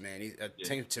dozen, man.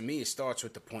 To me, it starts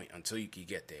with the point until you can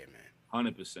get there, man.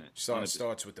 100%.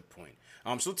 Starts with the point.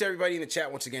 Salute to everybody in the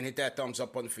chat. Once again, hit that thumbs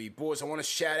up button for you boys. I want to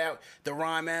shout out the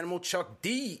rhyme animal, Chuck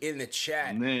D, in the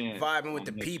chat. Man, vibing with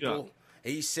the people. Chuck.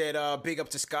 He said, big up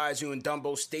to Skyzoo and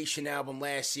Dumbo's Station album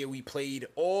last year. We played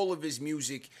all of his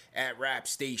music at Rap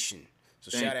Station. So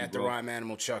shout out to rhyme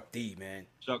animal, Chuck D, man.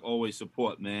 Chuck, always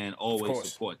support, man.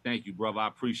 Always support. Thank you, brother. I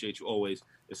appreciate you always.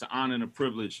 It's an honor and a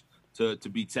privilege to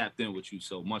be tapped in with you.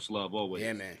 So much love always.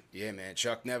 Yeah, man.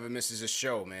 Chuck never misses a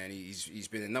show, man. He's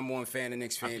been the number one fan of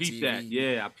Knicks Fan I peeped TV. that.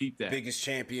 Yeah, I peeped that. Biggest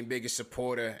champion, biggest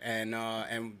supporter, and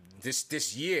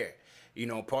this year, you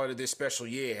know, part of this special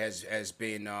year has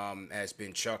been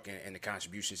Chuck and the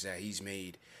contributions that he's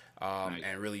made. Nice.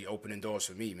 And really opening doors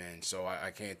for me, man. So I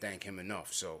can't thank him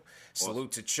enough. So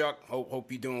salute to Chuck.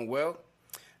 Hope you're doing well.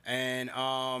 And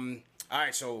all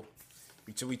right, so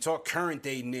we talk current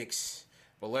day Knicks,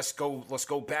 but let's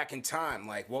go back in time.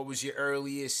 Like, what was your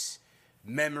earliest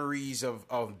memories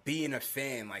of being a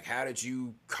fan? Like, how did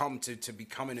you come to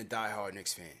becoming a diehard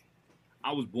Knicks fan?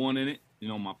 I was born in it. You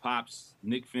know, my pops,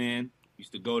 Knicks fan,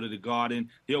 used to go to the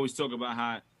Garden. He always talk about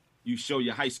how you show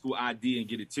your high school ID and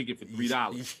get a ticket for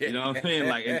 $3. Yeah. You know what I'm saying?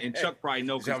 Like, and Chuck probably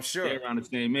knows because I'm sure they're around the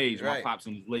same age. Right. My pops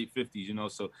in his late 50s, you know.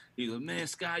 So he's like, man,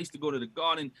 Sky used to go to the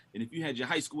Garden, and if you had your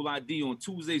high school ID on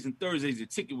Tuesdays and Thursdays, your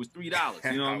ticket was $3.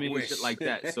 You know what I mean? wish. Shit like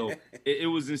that. So it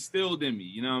was instilled in me.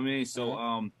 You know what I mean?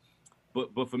 So,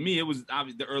 but for me, it was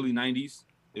obviously the early 90s.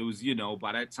 It was, you know,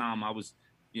 by that time I was,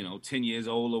 you know, 10 years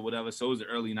old or whatever. So it was the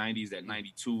early 90s, that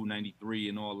 92, 93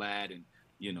 and all that. And,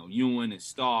 you know, Ewing and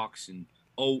Starks and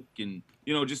Oak and,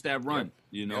 you know, just that run,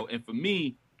 you know. And for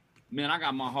me, man, I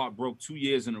got my heart broke 2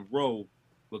 years in a row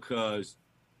because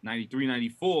 93,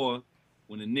 94,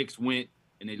 when the Knicks went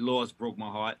and they lost, broke my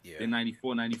heart. Yeah. Then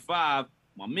 94, 95,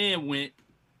 my man went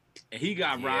and he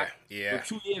got rocked. Yeah.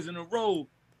 For 2 years in a row,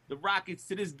 the Rockets,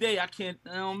 to this day, I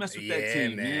don't mess with that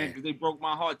team, man, because they broke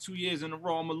my heart 2 years in a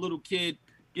row. I'm a little kid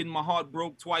getting my heart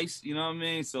broke twice, you know what I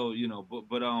mean? So, you know,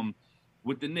 but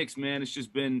with the Knicks, man, it's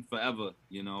just been forever,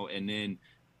 you know. And then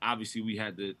obviously we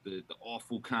had the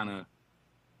awful kind of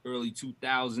early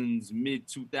 2000s, mid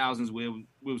 2000s where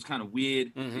it was kind of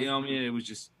weird, you know what I mean? It was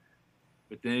just,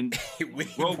 but then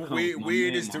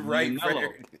weird is the right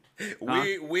word.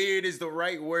 Weird is the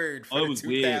right word for it was the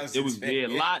 2000s. Weird. It was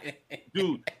weird. A lot,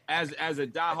 dude. As a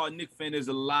diehard Knicks fan, there's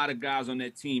a lot of guys on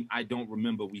that team I don't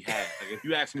remember we had. Like, if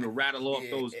you ask me to rattle off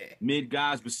those mid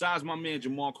guys, besides my man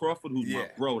Jamal Crawford, who's my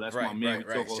bro, that's my man.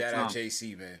 We talk all the time. Shout out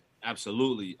JC, man.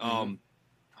 Absolutely. I don't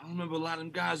remember a lot of them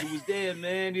guys who was there,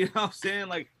 man. You know what I'm saying?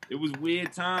 Like, it was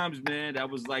weird times, man. That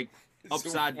was like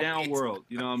upside down world.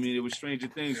 You know what I mean? It was Stranger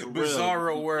Things for real.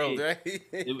 Bizarro world, right?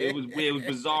 It was weird. It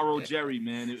was Bizarro Jerry,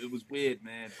 man. It was weird,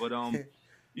 man. But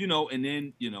you know, and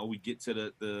then, you know, we get to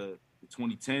the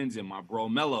 2010s and my bro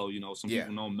Mello, you know, some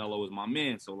people know Mello is my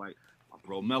man. So like my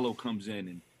bro Mello comes in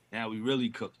and now we really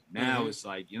cooking. Now it's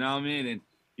like, you know what I mean? And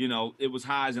you know, it was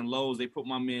highs and lows. They put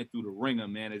my man through the ringer,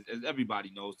 man. As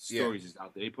everybody knows, the stories is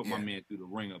out there. They put my man through the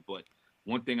ringer. But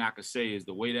one thing I could say is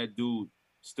the way that dude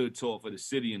stood tall for the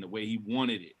city and the way he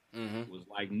wanted it was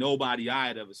like nobody I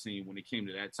had ever seen when it came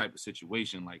to that type of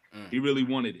situation. Like, he really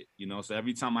wanted it, you know? So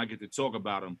every time I get to talk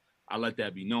about him, I let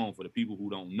that be known for the people who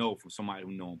don't know, from somebody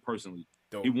who know him personally.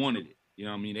 Dope. He wanted it. You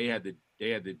know what I mean? They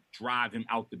had to drive him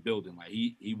out the building. Like,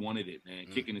 he wanted it, man.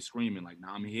 Kicking and screaming. Like,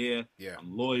 nah, I'm here. Yeah.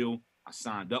 I'm loyal. I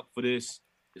signed up for this.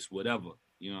 It's whatever.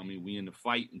 You know what I mean? We in the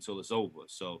fight until it's over.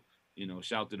 So, you know,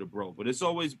 shout to the bro. But it's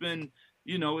always been,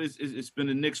 you know, it's been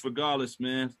the Knicks regardless,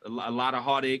 man. A lot of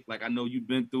heartache, like I know you've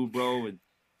been through, bro. And,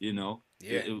 you know,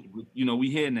 you know,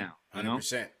 we here now.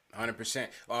 100%. 100%.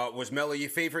 Was Melo your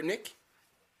favorite Knick?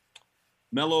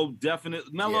 Melo,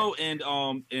 definitely. Melo and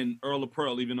Earl of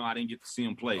Pearl, even though I didn't get to see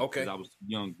him play because I was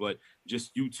young. But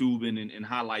just YouTube and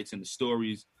highlights and the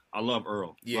stories. I love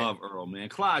Earl. Yeah. Love Earl, man.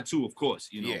 Clyde, too, of course,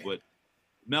 you know. But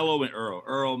Melo and Earl.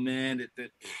 Earl, man,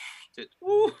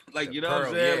 like, you know what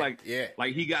I'm saying?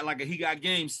 Like he got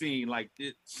game scene. Like,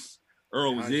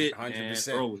 Earl was 100%. Man.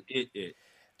 Earl was it.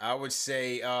 I would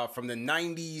say from the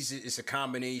 90s, it's a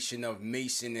combination of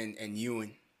Mason and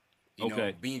Ewing. You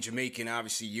know, being Jamaican,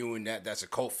 obviously Ewing, that's a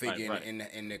cult figure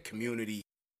in the community.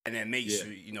 And then Mace,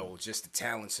 you know, just the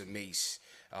talents of Mace.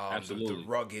 The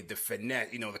rugged, the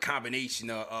finesse, you know, the combination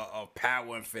of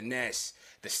power and finesse,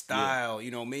 the style, you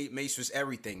know, Mace was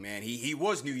everything, man. He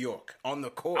was New York on the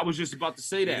court. I was just about to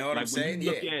say that. You know what I'm saying?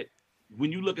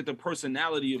 When you look at the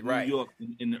personality of New York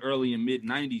in the early and mid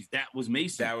 90s, that was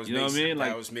Mason. That was you know Mason. What I mean? Like,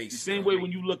 that was Mason. The same way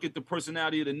when you look at the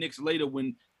personality of the Knicks later,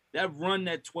 when that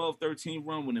 12-13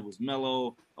 run, when it was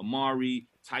Melo, Amari,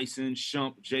 Tyson,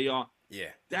 Shump, JR.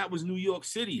 Yeah, that was New York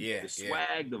City. Yeah, the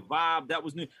swag, the vibe, that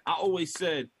was new. I always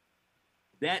said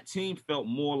that team felt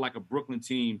more like a Brooklyn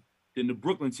team than the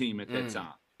Brooklyn team at that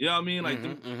time. You know what I mean? Like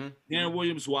Darren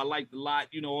Williams, who I liked a lot,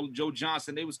 Joe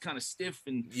Johnson, they was kind of stiff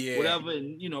and whatever,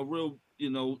 and real,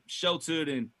 sheltered.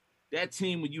 And that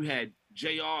team when you had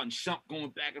JR and Shump going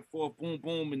back and forth, boom,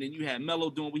 boom, and then you had Melo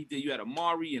doing what he did. You had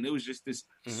Amari, and it was just this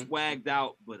swagged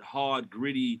out but hard,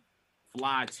 gritty,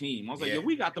 fly team. I was like,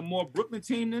 we got the more Brooklyn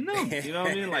team than them. You know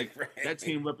what I mean? Like that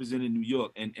team represented New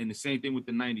York, and the same thing with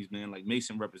the '90s, man. Like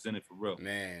Mason represented for real.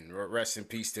 Man, rest in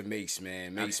peace to Mace,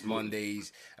 man. Mace Absolutely.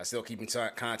 Mondays. I still keep in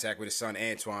contact with his son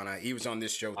Antoine. He was on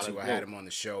this show too. I had him on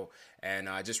the show, and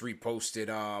I just reposted.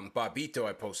 Bobito,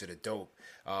 I posted a dope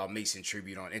Mason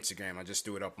tribute on Instagram. I just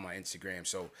threw it up on my Instagram.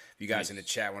 So if you guys in the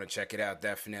chat want to check it out,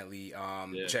 definitely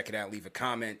check it out. Leave a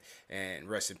comment, and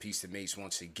rest in peace to Mace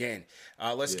once again.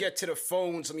 Let's get to the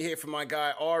phones. Let me hear from my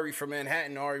guy Ari from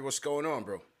Manhattan. Ari, what's going on,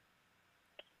 bro?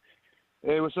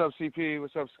 Hey, what's up, CP?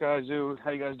 What's up, Skyzoo? How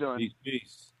you guys doing?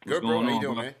 Peace. Good, bro. How you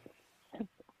doing, man?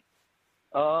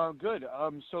 Good.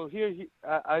 So here,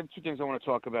 I have two things I want to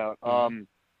talk about.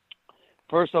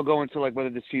 First, I'll go into like whether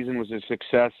the season was a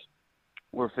success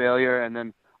or failure, and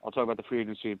then I'll talk about the free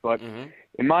agency. But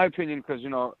in my opinion, because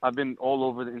I've been all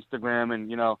over the Instagram,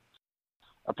 and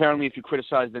apparently, if you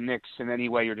criticize the Knicks in any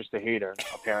way, you're just a hater.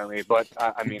 Apparently, but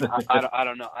I mean, I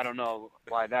don't know. I don't know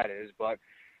why that is. But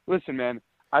listen, man.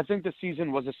 I think the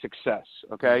season was a success,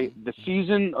 okay? The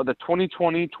season of the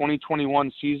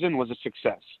 2020-2021 season was a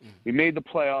success. We made the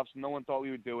playoffs. No one thought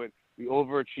we would do it. We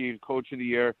overachieved. Coach of the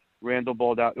year, Randall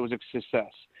balled out. It was a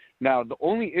success. Now, the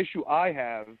only issue I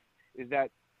have is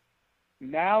that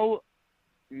now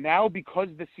because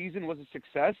the season was a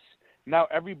success, now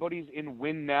everybody's in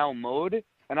win-now mode,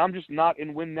 and I'm just not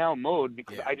in win-now mode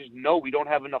because I just know we don't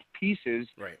have enough pieces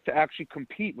to actually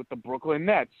compete with the Brooklyn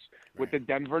Nets, with the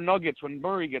Denver Nuggets when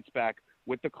Murray gets back,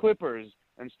 with the Clippers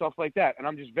and stuff like that. And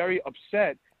I'm just very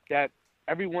upset that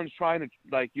everyone's trying to,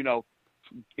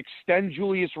 extend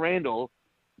Julius Randle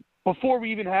before we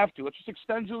even have to. Let's just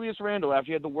extend Julius Randle after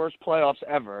he had the worst playoffs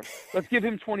ever. Let's give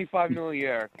him $25 million a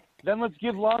year. Then let's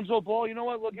give Lonzo Ball, you know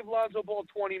what? We'll give Lonzo Ball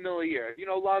 $20 million a year.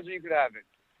 Lonzo, you could have it.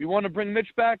 You want to bring Mitch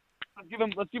back? Let's give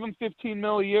him $15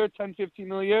 million a year, $10, $15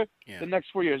 million a year. The next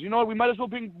 4 years. You know what? We might as well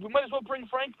bring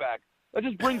Frank back. Let's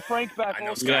just bring Frank back. I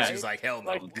know Skyzoo's like hell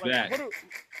no.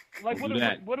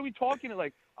 What are we talking?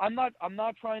 Like I'm not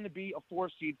trying to be a 4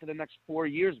 seed for the next 4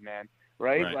 years, man.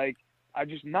 Right? Like I'm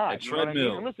just not. That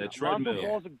treadmill. Listen, that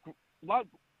treadmill.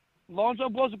 Lonzo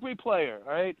Ball's a great player.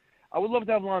 All right. I would love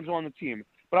to have Lonzo on the team,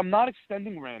 but I'm not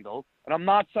extending Randall, and I'm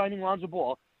not signing Lonzo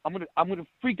Ball. I'm gonna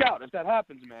freak out if that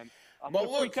happens, man. I'm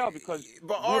gonna freak out because.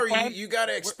 But Ari, you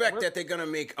gotta expect that they're gonna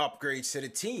make upgrades to the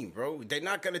team, bro. They're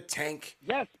not gonna tank.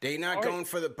 Yes. They're not going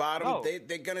for the bottom. No.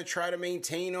 They're gonna try to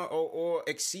maintain or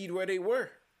exceed where they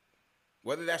were.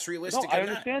 Whether that's realistic or not. I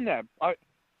understand that.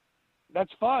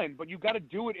 That's fine, but you got to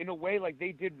do it in a way like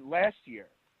they did last year,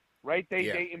 right?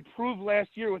 They improved last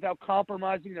year without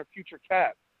compromising their future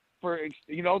cap.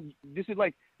 This is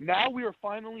like now we are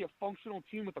finally a functional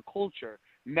team with a culture.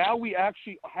 Now we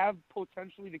actually have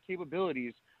potentially the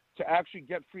capabilities to actually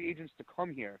get free agents to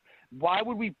come here. Why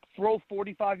would we throw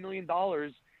 $45 million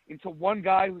into one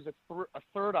guy who's a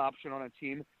third option on a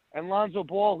team and Lonzo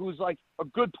Ball, who's like a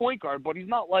good point guard, but he's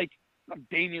not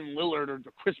Damian Lillard or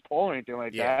Chris Paul or anything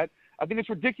like that. I think it's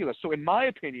ridiculous. So in my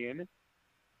opinion,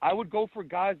 I would go for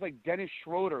guys like Dennis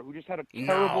Schroeder, who just had a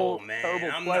terrible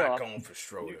playoff. I'm not going for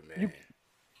Schroeder, man.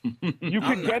 You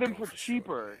could get him for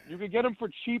cheaper. You could get him for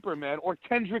cheaper, man. Or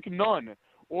Kendrick Nunn.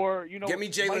 Or, get me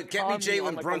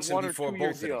Jalen Brunson before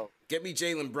both of them. Get me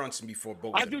Jalen Brunson before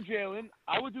both of them.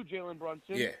 I would do Jalen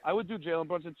Brunson. Yeah. I would do Jalen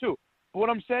Brunson too. But what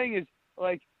I'm saying is,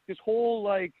 this whole,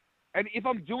 and if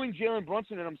I'm doing Jalen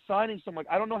Brunson and I'm signing someone,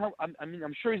 I don't know how.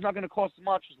 I'm sure he's not going to cost as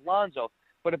much as Lonzo.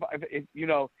 But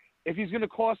if he's going to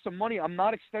cost some money, I'm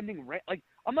not extending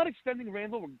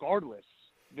Randall regardless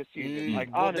this season.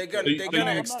 Honestly, they're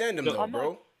gonna extend him though,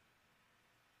 bro.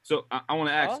 So I want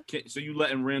to ask. So you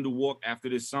letting Randall walk after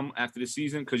this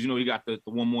season? Because he got the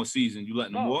one more season. You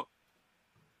letting him walk?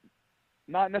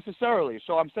 Not necessarily.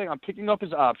 So I'm saying I'm picking up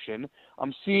his option.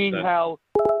 I'm seeing how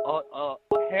a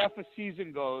half a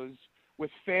season goes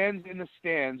with fans in the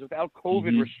stands without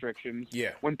COVID restrictions.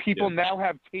 Yeah. When people now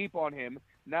have tape on him,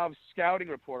 now have scouting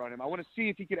report on him. I want to see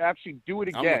if he could actually do it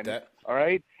again. I'm with that. All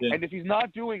right. Yeah. And if he's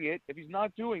not doing it,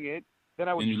 then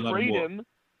I would trade him.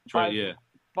 I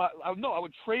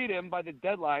would trade him by the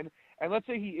deadline. And let's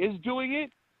say he is doing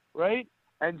it, right?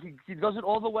 And he does it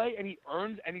all the way, and he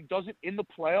earns, and he does it in the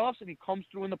playoffs, and he comes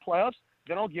through in the playoffs.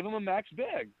 Then I'll give him a max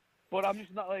bag. But I'm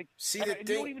just not you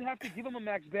don't even have to give him a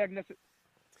max bag necessarily.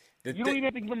 You don't even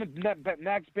have to give him a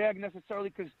max bag necessarily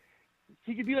because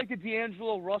he could be like the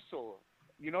D'Angelo Russell.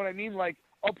 You know what I mean? Like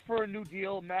up for a new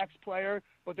deal, max player,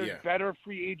 but there's better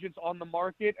free agents on the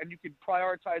market, and you could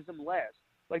prioritize them last.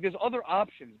 Like there's other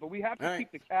options, but we have to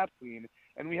keep the cap clean,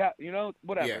 and we have,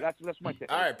 whatever. Yeah. That's my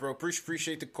take. All right, bro.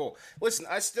 Appreciate the call. Listen,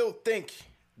 I still think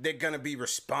they're gonna be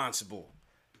responsible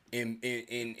in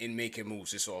making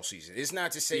moves this all season. It's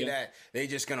not to say that they're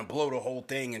just gonna blow the whole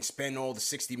thing and spend all the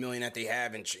 $60 million that they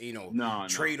have and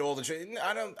trade all the.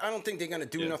 I don't think they're gonna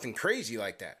do nothing crazy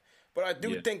like that. But I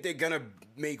do think they're gonna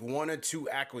make one or two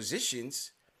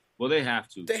acquisitions. Well, they have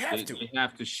to. They have to. They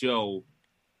have to show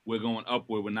we're going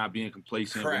upward. We're not being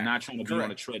complacent. Correct. We're not trying to be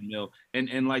on a treadmill.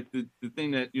 And like the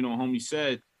thing that, homie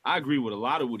said, I agree with a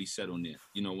lot of what he said on there.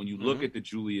 When you look at the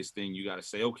Julius thing, you got to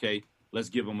say, okay, let's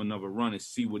give him another run and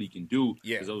see what he can do.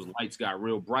 Yeah. Because those lights got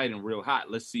real bright and real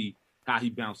hot. Let's see how he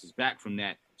bounces back from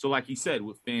that. So like he said,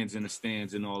 with fans in the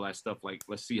stands and all that stuff, like,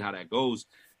 let's see how that goes.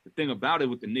 The thing about it,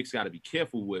 what the Knicks got to be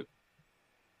careful with,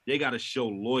 they got to show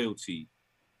loyalty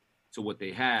to what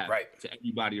they have, to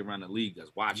everybody around the league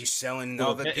that's watching. You're selling to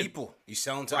other people. You're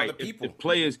selling to other people.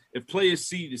 If players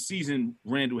see the season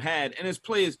Randall had, and as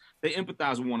players, they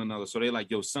empathize with one another. So they're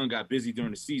like, yo, son got busy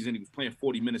during the season. He was playing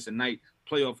 40 minutes a night.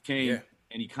 Playoff came,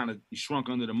 and he shrunk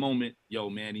under the moment. Yo,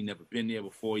 man, he never been there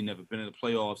before. He never been in the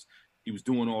playoffs. He was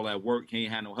doing all that work. He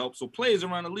ain't had no help. So players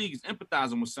around the league is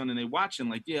empathizing with son, and they watching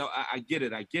like, yeah, I get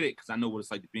it, because I know what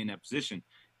it's like to be in that position.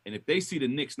 And if they see the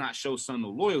Knicks not show son no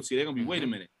loyalty, they're going to be, wait a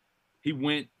minute. He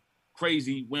went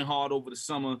crazy, went hard over the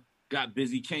summer, got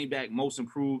busy, came back, most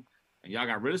improved, and y'all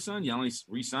got rid of son? Y'all only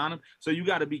re-sign him? So you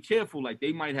got to be careful. Like,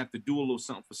 they might have to do a little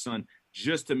something for son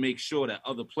just to make sure that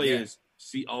other players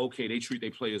see, okay, they treat their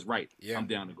players right. Yeah. I'm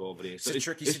down to go over there. So it's a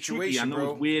tricky situation, tricky. I know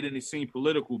bro. It's weird and it seems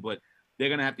political, but they're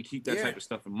going to have to keep that type of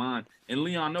stuff in mind. And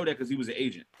Leon know that because he was an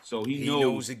agent. So he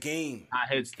knows the game. How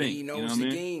heads think. He knows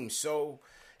the game. So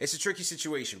it's a tricky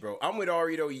situation, bro. I'm with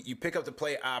Ari, though. You pick up the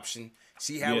player option.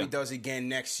 See how he does again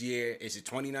next year. Is it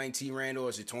 2019 Randall or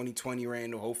is it 2020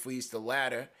 Randall? Hopefully it's the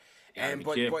latter.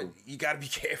 But you got to be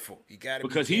careful. You got to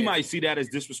because he might see that as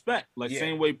disrespect. Like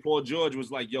same way Paul George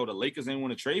was like, yo, the Lakers ain't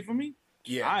want to trade for me.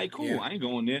 Yeah. All right, cool. Yeah. I ain't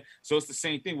going there. So it's the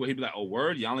same thing where he'd be like, oh,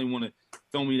 word, y'all ain't want to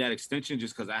throw me that extension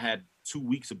just because I had 2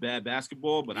 weeks of bad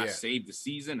basketball, but I saved the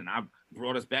season and I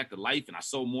brought us back to life and I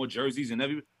sold more jerseys and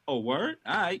everything. Oh, word?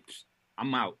 All right.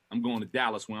 I'm out. I'm going to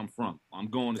Dallas, where I'm from. I'm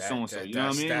going to so-and-so. You know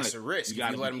what I mean? That's a risk. If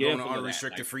you let him go on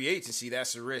unrestricted free agency,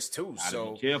 that's a risk too.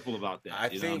 So be careful about that. I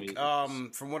think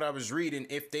from what I was reading,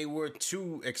 if they were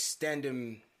to extend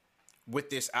him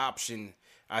with this option,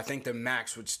 I think the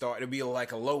max would start. It'd be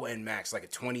like a low-end max, like a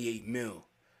 28 mil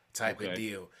type of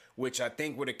deal, which I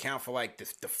think would account for like the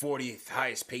 40th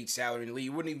highest paid salary in the league.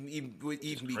 It wouldn't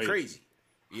even be crazy.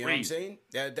 You know what I'm saying?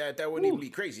 That wouldn't even be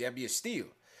crazy. That'd be a steal.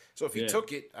 So if he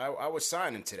took it, I would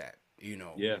sign him to that,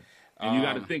 Yeah. And you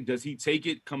got to think, does he take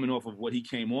it coming off of what he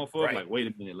came off of? Right. Like, wait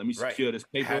a minute, let me secure this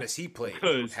paper. How does he play?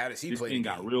 Because this thing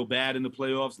got real bad in the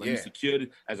playoffs. Let me secure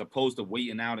it as opposed to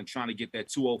waiting out and trying to get that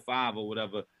 205 or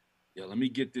whatever. Yeah, let me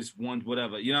get this one,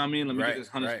 whatever. You know what I mean? Let me get this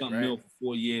 100-something mil for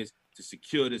 4 years to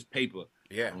secure this paper.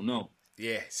 Yeah. I don't know.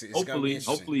 Yeah,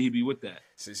 hopefully he be with that.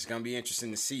 So it's gonna be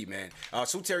interesting to see, man.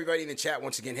 So to everybody in the chat,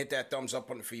 once again, hit that thumbs up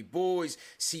on the free boys.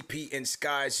 CP and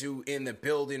Skyzoo in the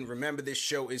building. Remember, this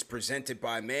show is presented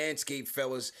by Manscaped,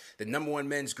 fellas, the #1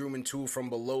 men's grooming tool from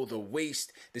below the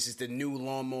waist. This is the new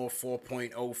Lawnmower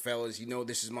 4.0, fellas. You know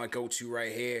this is my go-to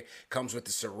right here. Comes with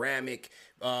the ceramic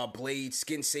blade,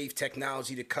 skin-safe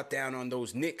technology to cut down on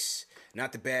those nicks.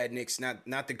 Not the bad nicks, not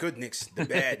the good nicks, the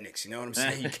bad nicks. You know what I'm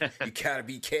saying? You gotta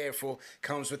be careful.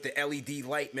 Comes with the LED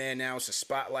light, man. Now it's a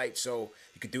spotlight, so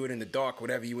you could do it in the dark,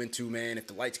 whatever you into, man. If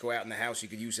the lights go out in the house, you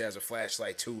could use it as a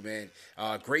flashlight too, man.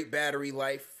 Great battery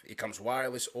life. It comes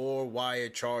wireless or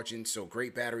wired charging, so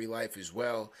great battery life as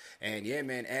well. And yeah,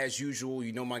 man, as usual,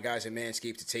 you know my guys at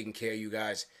Manscaped are taking care of you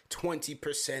guys.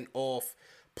 20% off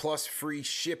plus free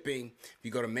shipping. If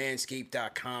you go to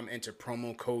manscaped.com, enter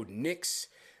promo code Knicks.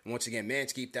 And once again,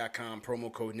 manscaped.com,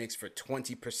 promo code Knicks for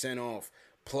 20% off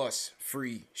plus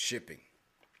free shipping.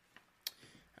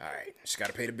 All right. Just got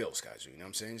to pay the bills, guys. You know what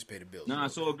I'm saying? Just pay the bills. Nah,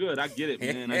 it's all good. I get it,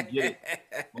 man. I get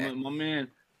it.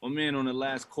 My man on the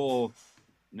last call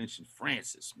mentioned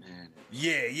Francis, man.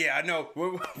 Yeah, I know.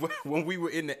 When we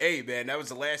were in the A, man, that was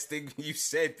the last thing you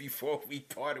said before we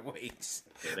parted ways.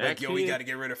 Yeah, we got to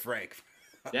get rid of Frank.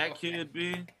 That kid,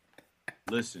 B.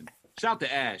 Listen. Shout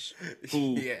to Ash,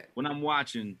 who, when I'm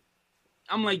watching,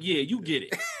 I'm like, yeah, you get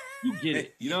it. You get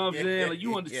it. You know what I'm saying? Like,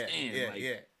 you understand.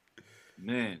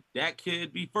 Man, that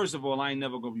kid, B, first of all, I ain't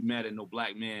never going to be mad at no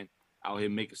black man out here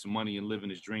making some money and living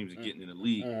his dreams and getting in the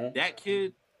league. That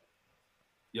kid,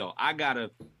 yo, I got to,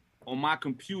 on my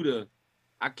computer,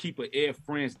 I keep an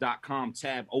airfrance.com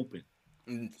tab open.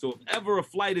 So if ever a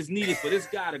flight is needed for this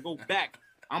guy to go back,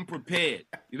 I'm prepared.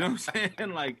 You know what I'm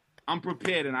saying? Like, I'm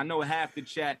prepared, and I know half the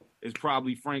chat is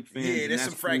probably Frank fans. Yeah, there's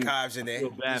some Frank cool. hives in there. I feel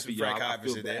bad for y'all. I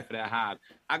feel bad for that hive.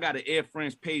 I got an Air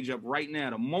France page up right now.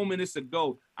 The moment it's a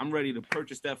go, I'm ready to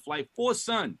purchase that flight for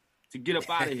son to get up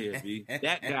out of here, B.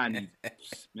 That guy needs,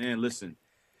 man, listen,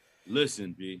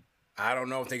 B. I don't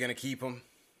know if they're going to keep him.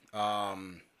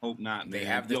 Hope not, man. They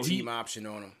have the team option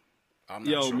on him. I'm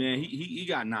not sure. Man, he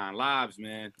got 9 lives,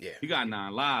 man. Yeah. He got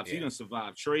 9 lives. Yeah. He gonna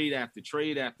survive trade after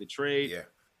trade after trade. Yeah.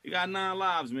 He got 9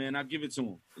 lives, man. I'll give it to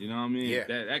him. You know what I mean? Yeah.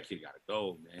 That kid gotta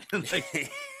go, man.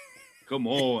 Like, come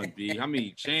on, B. How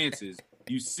many chances?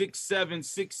 You 6'7",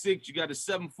 6'6", you got a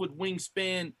 7-foot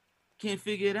wingspan. Can't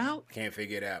figure it out. Can't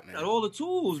figure it out, man. Got all the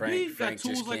tools, B. Frank Got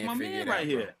tools like my man out, right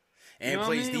bro. here. And you know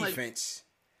plays what I mean? defense.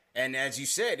 And as you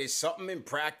said, it's something in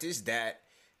practice that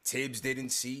Tibbs didn't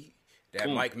see, that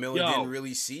Mike Miller didn't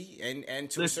really see, and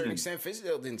to a certain extent,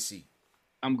 Fizdale didn't see.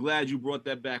 I'm glad you brought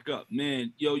that back up.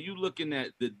 Man, you looking at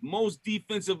the most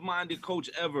defensive-minded coach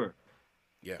ever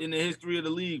in the history of the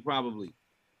league, probably.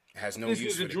 Has no this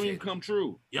use is for a the dream kid. come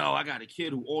true. I got a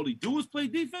kid who all he do is play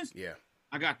defense. Yeah.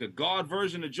 I got the guard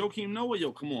version of Joakim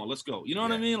Noah. Come on, let's go. You know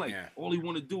what I mean? Like, all he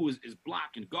want to do is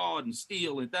block and guard and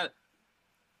steal and that.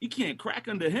 You can't crack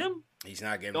under him. He's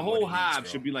not getting the whole hive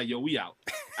should be like, we out.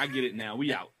 I get it now.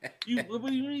 We out. What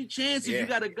do you need chances? You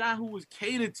got a guy who was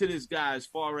catered to this guy as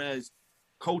far as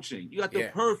coaching. You got the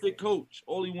perfect coach.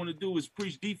 All he want to do is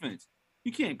preach defense.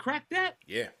 You can't crack that?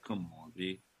 Yeah. Come on,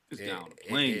 B. Just down the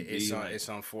plane, B. It's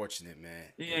unfortunate, man.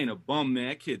 He ain't a bum, man.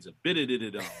 That kid's a bit of it.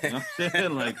 You know what I'm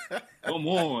saying? Like, come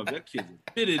on. That kid's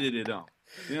a bit of it. You know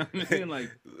what I mean? Like,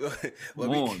 come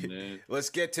on, man. Let's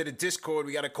get to the Discord.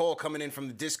 We got a call coming in from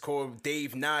the Discord.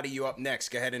 Dave Noddy, you up next.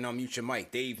 Go ahead and unmute your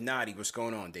mic. Dave Noddy, what's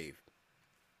going on, Dave?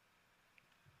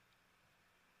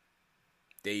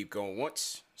 Dave going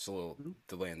once. It's a little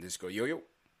delay in Discord. Yo.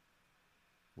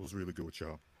 What's really good with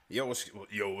y'all? Yo,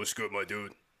 what's good, my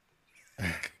dude?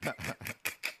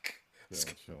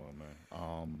 Chilling,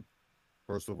 man.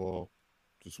 First of all,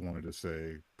 just wanted to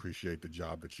say appreciate the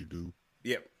job that you do.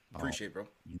 Yep, appreciate, bro.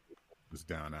 You was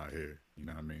down out here, you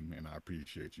know what I mean, and I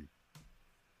appreciate you.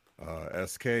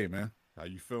 SK, man, how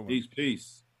you feeling?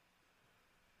 Peace.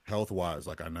 Health wise,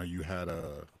 like I know you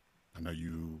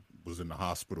was in the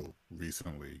hospital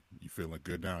recently. You feeling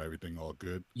good now? Everything all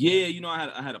good? Yeah,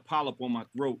 I had a polyp on my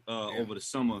throat over the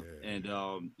summer, and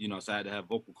so I had to have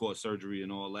vocal cord surgery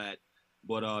and all that.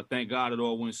 But thank God it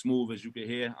all went smooth, as you can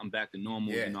hear. I'm back to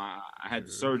normal. Yeah. I had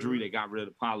the surgery. They got rid of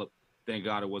the polyp. Thank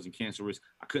God it wasn't cancerous.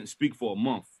 I couldn't speak for a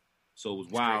month. So it was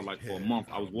wild. Like for a month,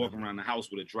 I was walking around the house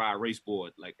with a dry erase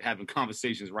board, like having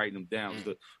conversations, writing them down. It was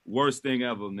the worst thing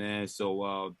ever, man.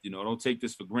 So, don't take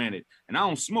this for granted. And I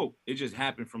don't smoke. It just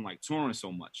happened from like touring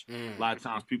so much. A lot of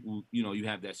times people, you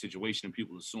have that situation and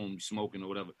people assume you're smoking or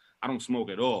whatever. I don't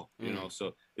smoke at all,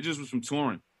 so it just was from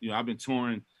touring. I've been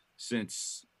touring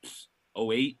since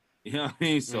 2008, you know what I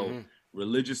mean? So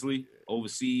religiously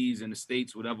overseas in the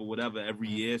States, whatever, every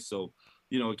year. So,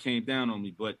 it came down on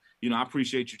me. But, I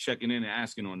appreciate you checking in and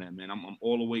asking on that, man. I'm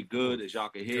all the way good, as y'all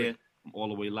can hear. I'm all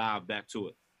the way live back to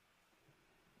it.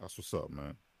 That's what's up,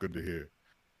 man. Good to hear.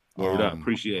 Word up.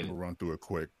 Appreciate it. I'm going to run through it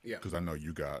quick because I know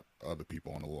you got other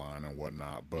people on the line and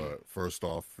whatnot. But first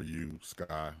off, for you,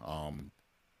 Sky,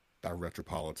 that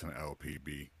Retropolitan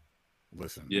LPB,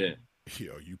 listen. Yeah.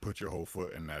 You put your whole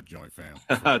foot in that joint, fam.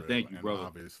 Thank you, brother.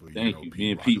 Obviously, Thank you.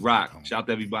 Me and Pete Rock. Shout out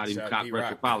to everybody who copped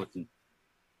Retropolitan.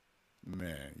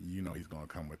 Man, he's going to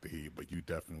come with the heat, but you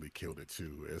definitely killed it,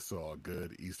 too. It's all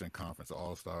good. Eastern Conference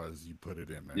All-Stars, you put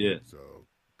it in, man. Yeah. So,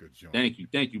 good job. Thank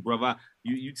you, brother.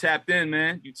 You tapped in,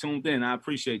 man. You tuned in. I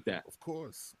appreciate that. Of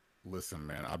course. Listen,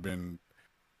 man, I've been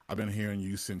hearing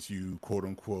you since you, quote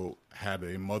unquote, had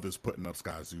a mother's putting up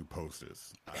Skyzoo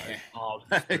posters.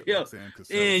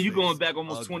 You going back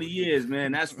almost 20 years,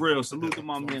 man. That's real. Salute to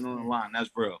my man on the line. That's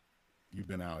real. You've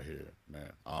been out here,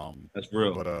 man. That's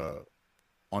real. But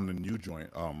on the new joint,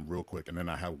 real quick, and then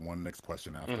I have one next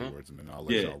question afterwards, and then I'll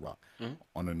let y'all rock.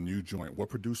 On the new joint, what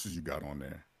producers you got on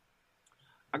there?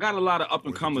 I got a lot of up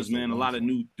and comers, man. A lot of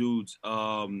new dudes.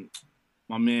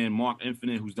 My man Mark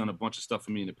Infinite, who's done a bunch of stuff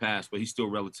for me in the past, but he's still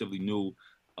relatively new.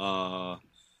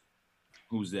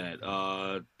 Who's that?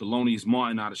 Thelonious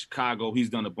Martin out of Chicago. He's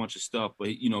done a bunch of stuff, but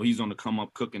he's on the come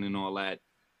up cooking and all that.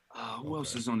 Who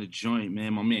else is on the joint,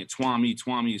 man? My man Twami.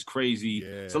 Twami is crazy.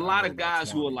 Yeah, it's a lot of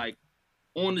guys who are like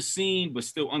on the scene, but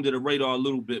still under the radar a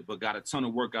little bit, but got a ton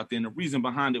of work out there. And the reason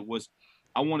behind it was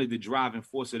I wanted the driving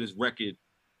force of this record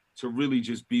to really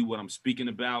just be what I'm speaking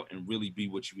about and really be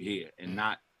what you hear and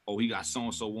not oh, he got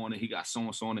so-and-so on it, he got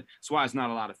so-and-so on it. That's why it's not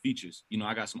a lot of features. You know,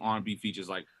 I got some R&B features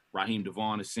like Raheem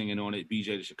DeVaughn is singing on it,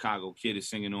 BJ the Chicago Kid is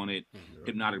singing on it,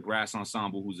 Hypnotic Brass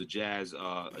Ensemble, who's a jazz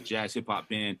hip-hop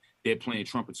band, they're playing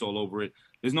trumpets all over it.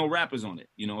 There's no rappers on it.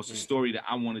 You know, it's a story that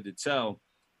I wanted to tell,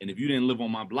 and if you didn't live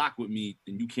on my block with me,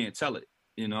 then you can't tell it.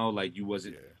 You know, like you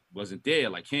wasn't there,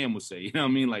 like Cam would say. You know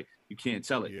what I mean? Like you can't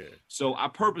tell it. Yeah. So I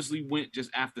purposely went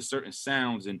just after certain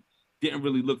sounds and didn't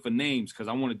really look for names because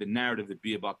I wanted the narrative to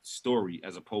be about the story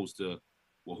as opposed to,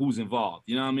 well, who's involved.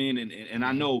 You know what I mean? And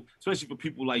I know, especially for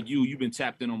people like you've been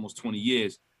tapped in almost 20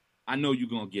 years. I know you're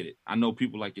gonna get it. I know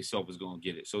people like yourself is gonna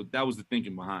get it. So that was the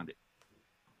thinking behind it.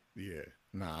 Yeah,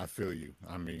 nah, I feel you.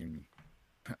 I mean,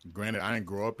 granted, I didn't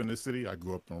grow up in this city. I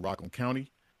grew up in Rockland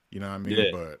County. You know what I mean?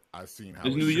 Yeah. But I've seen how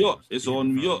it's New York. It's all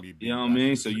New York. You know what I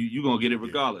mean? So you're going to get it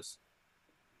regardless.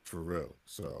 For real.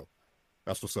 So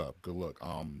that's what's up. Good luck.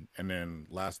 And then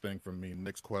last thing from me,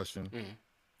 next question.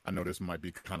 I know this might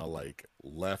be kind of like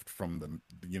left from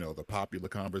the popular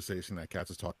conversation that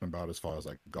Cats is talking about as far as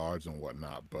like guards and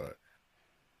whatnot. But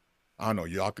I don't know.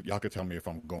 Y'all could tell me if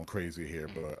I'm going crazy here,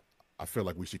 but I feel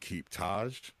like we should keep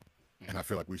Taj and I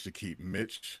feel like we should keep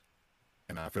Mitch.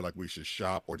 And I feel like we should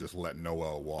shop or just let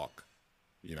Noel walk.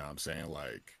 You know what I'm saying?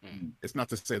 Like, it's not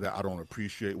to say that I don't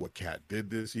appreciate what Cat did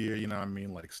this year, you know what I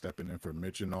mean? Like, stepping in for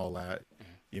Mitch and all that,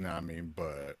 you know what I mean?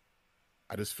 But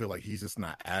I just feel like he's just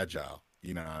not agile,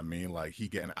 you know what I mean? Like, he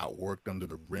getting outworked under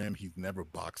the rim. He's never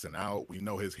boxing out. We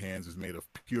know his hands is made of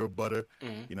pure butter,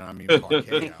 you know what I mean?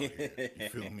 Parquet out here. You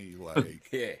feel me?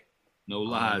 Like, no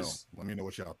lies. Let me know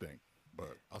what y'all think.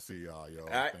 But I'll see y'all, yo.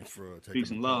 Right. Thanks for taking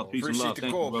Peace and love. Peace and love. Appreciate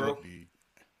the call, bro.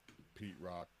 Pete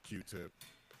Rock, Q-Tip.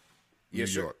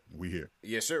 Yes, New York, we here.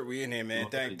 Yes, sir. We in here, man.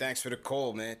 Thanks for the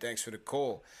call, man. Thanks for the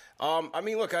call. I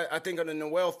mean, look, I think on the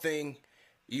Noel thing,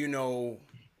 you know,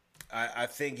 I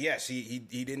think yes,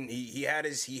 he had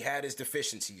his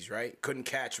deficiencies, right? Couldn't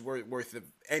catch worth of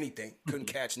anything. Couldn't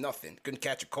catch nothing. Couldn't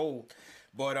catch a cold.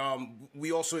 But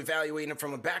we also evaluate him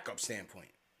from a backup standpoint.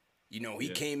 You know, he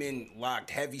came in,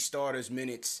 locked heavy starters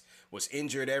minutes, was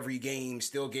injured every game,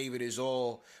 still gave it his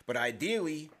all. But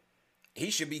ideally, he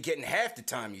should be getting half the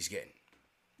time he's getting.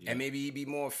 And maybe he'd be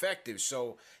more effective.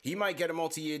 So he might get a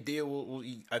multi-year deal.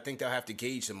 I think they'll have to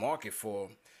gauge the market for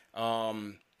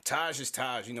him. Taj is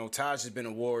Taj. You know, Taj has been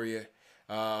a warrior.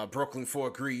 Brooklyn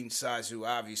Fort Greene, Skyzoo,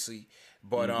 obviously.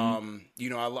 But, you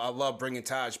know, I love bringing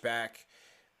Taj back.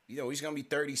 You know, he's going to be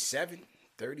 37,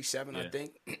 I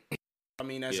think. I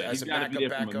mean, as a backup.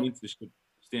 From a mentorship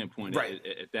standpoint, right?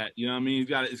 At that, you know what I mean?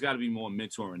 It's got to be more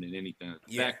mentoring than anything.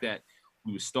 The fact that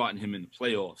we were starting him in the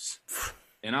playoffs,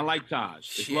 and I like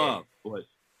Taj. It's love, but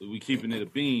we keeping it a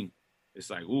beam. It's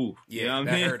like, ooh, you know what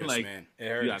I mean? Hurt us, like, man. It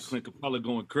hurt you got us. Clint Capella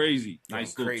going crazy.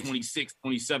 Nice little 26,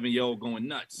 27-year-old going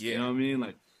nuts. You know what I mean?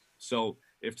 Like, so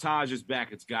if Taj is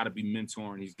back, it's got to be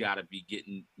mentoring. He's got to be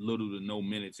getting little to no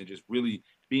minutes and just really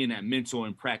being that mentor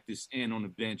in practice and on the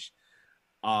bench.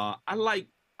 I like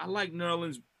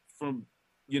Nerlens from,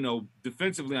 you know,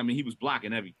 defensively. I mean, he was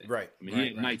blocking everything. Right. I mean, he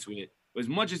had nights with it. But as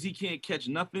much as he can't catch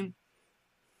nothing,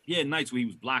 he had nights where he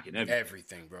was blocking everything.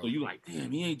 Everything, bro. So you like,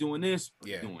 damn, he ain't doing this, but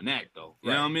he's doing that, though.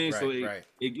 You know what I mean? So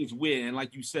it gets weird. And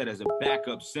like you said, as a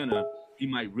backup center, he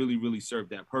might really, really serve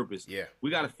that purpose. Yeah.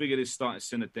 We got to figure this starting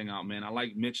center thing out, man. I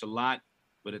like Mitch a lot,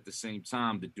 but at the same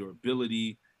time, the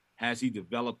durability, has he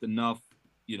developed enough?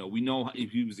 You know, we know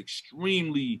if he was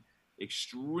extremely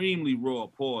raw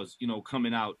pause, you know,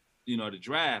 coming out, you know, the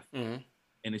draft.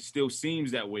 And it still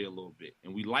seems that way a little bit.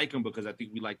 And we like him because I think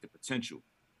we like the potential,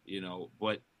 you know,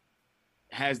 but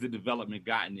has the development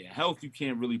gotten there? Health, you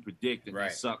can't really predict, and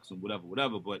that sucks and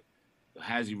whatever, but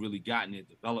has he really gotten it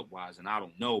developed-wise? And I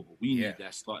don't know, but we need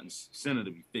that starting center to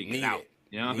be figured out.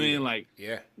 You know what I mean? Like,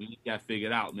 we need that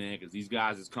figured out, man, because these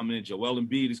guys is coming in. Joel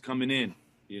Embiid is coming in,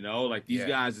 you know? Like, these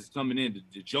guys is coming in.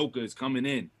 The Joker is coming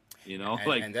in, you know?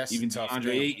 And that's even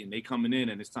DeAndre Ayton, they coming in,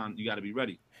 and it's time. You got to be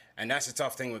ready. And that's the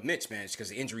tough thing with Mitch, man. It's because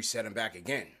the injury set him back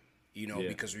again, you know,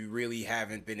 because we really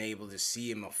haven't been able to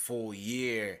see him a full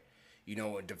year, you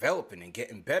know, developing and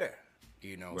getting better,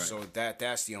 you know. So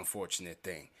that's the unfortunate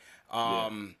thing.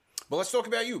 But let's talk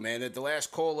about you, man. The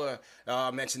last caller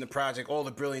mentioned the project, all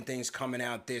the brilliant things coming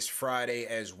out this Friday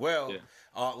as well.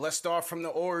 Let's start from the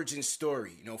origin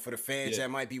story, you know, for the fans that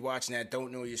might be watching that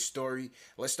don't know your story.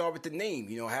 Let's start with the name.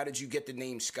 You know, how did you get the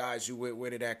name Skyzoo? Where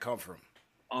did that come from?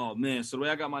 Oh, man. So the way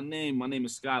I got my name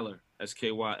is Skyler,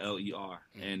 Skyler.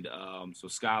 And so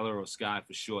Skyler, or Sky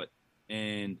for short.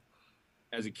 And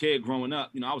as a kid growing up,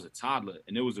 you know, I was a toddler,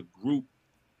 and there was a group,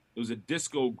 it was a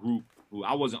disco group who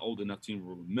I wasn't old enough to even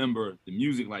remember the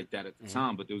music like that at the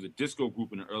time, but there was a disco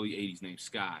group in the early 80s named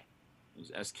Sky. It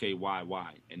was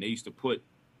SKYY. And they used to put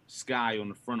Sky on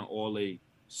the front of all their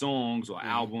songs or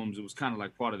albums. It was kind of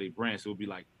like part of their brand. So it would be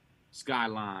like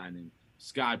Skyline and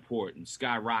Skyport and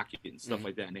Skyrocket and stuff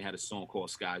like that. And they had a song called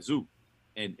Skyzoo.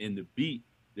 And in the beat,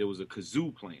 there was a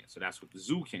kazoo playing. So that's what the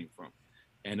zoo came from.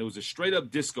 And it was a straight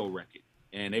up disco record.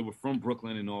 And they were from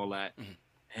Brooklyn and all that.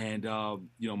 And,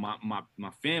 you know,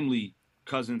 my family,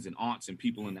 cousins and aunts and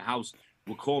people in the house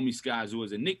would call me Skyzoo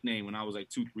as a nickname when I was like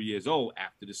 2-3 years old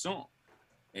after the song.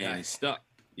 And it stuck,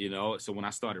 you know. So when I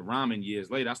started rhyming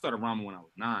years later, I started rhyming when I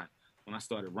was 9. When I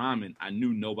started rhyming, I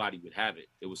knew nobody would have it.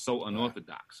 It was so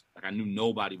unorthodox. Like I knew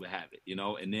nobody would have it, you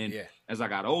know. And then as I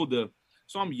got older,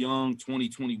 so I'm young, 20,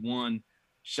 21,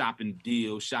 shopping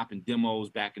deals, shopping demos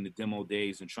back in the demo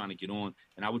days and trying to get on.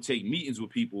 And I would take meetings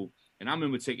with people. And I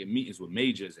remember taking meetings with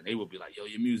majors and they would be like, yo,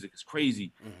 your music is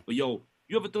crazy. But yo,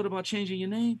 you ever thought about changing your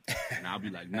name? And I'll be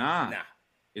like, nah. And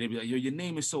they'd be like, yo, your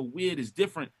name is so weird. It's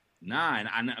different. Nah.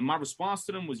 And my response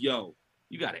to them was, yo,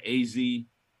 you got an AZ, you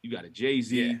got a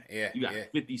Jay-Z, you got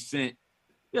 50 Cent.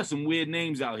 There's some weird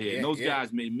names out here. And those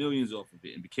guys made millions off of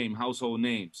it and became household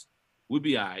names. We'd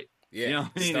be all right. You know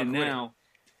what I mean? And now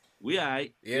we all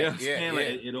right. You know what I'm saying?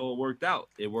 Like, it all worked out.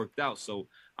 It worked out. So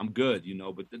I'm good, you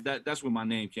know. But that's where my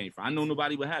name came from. I know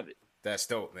nobody would have it. That's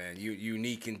dope, man.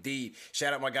 Unique indeed.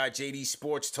 Shout out my guy JD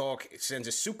Sports Talk. Sends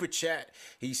a super chat.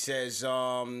 He says,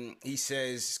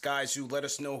 Skyzoo, let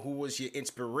us know who was your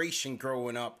inspiration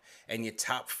growing up and your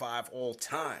top 5 all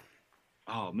time.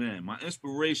 Oh man, my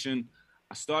inspiration.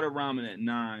 I started rhyming at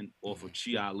 9 off of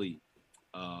Chi Ali.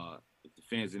 If the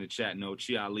fans in the chat know,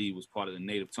 Chi Ali was part of the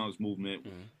Native Tongues movement,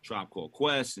 Tribe Called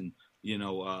Quest, and you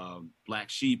know, Black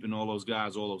Sheep and all those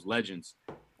guys, all those legends.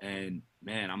 And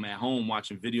man, I'm at home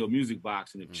watching Video Music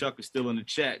Box, and if Chuck is still in the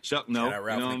chat, Chuck, no, you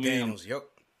know what I mean? Yep.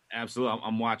 Absolutely.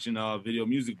 I'm watching Video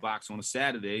Music Box on a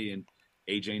Saturday, and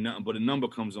AJ Nothing But a Number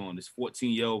comes on. This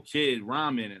 14-year-old kid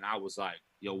rhyming, and I was like,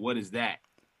 yo, what is that?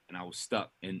 And I was stuck.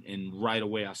 And right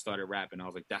away, I started rapping. I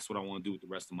was like, that's what I want to do with the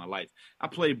rest of my life. I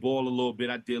played ball a little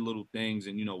bit. I did little things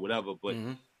and, you know, whatever, but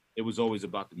it was always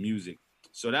about the music.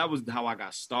 So that was how I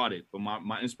got started. But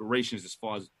my inspirations as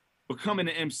far as becoming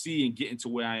an MC and getting to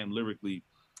where I am lyrically,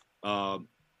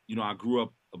 you know, I grew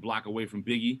up a block away from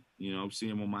Biggie. You know, I'm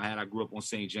seeing him on my hat. I grew up on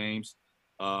St. James.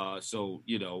 So,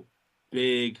 you know,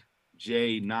 Big,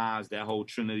 Jay, Nas, that whole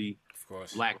trinity. Of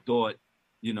course. Black Thought,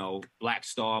 you know, Black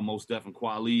Star, Mos Def and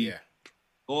Kweli. Yeah.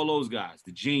 All those guys.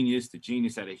 The Genius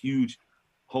had a huge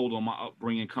hold on my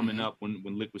upbringing coming up when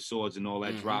Liquid Swords and all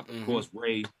that dropped. Of course,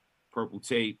 Ray, Purple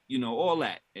Tape, you know, all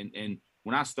that. And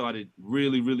when I started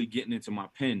really, really getting into my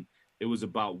pen, it was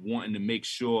about wanting to make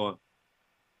sure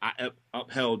I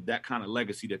upheld that kind of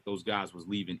legacy that those guys was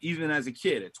leaving. Even as a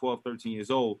kid at 12, 13 years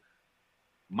old,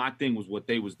 my thing was what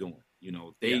they was doing. You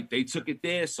know, they took it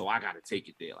there, so I got to take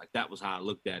it there. Like, that was how I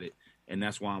looked at it, and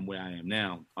that's why I'm where I am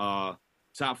now.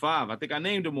 Top 5, I think I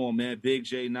named them all, man. Big,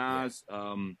 J, Nas,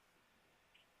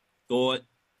 Thought,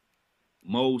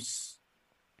 Mos,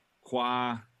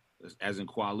 Qua, as in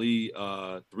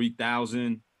Kweli,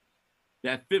 3000.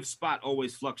 That 5th spot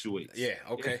always fluctuates. Yeah,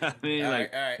 okay. You know I mean, all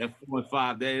like right. that 4 and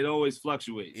 5, it always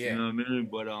fluctuates. Yeah. You know what I mean?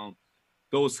 But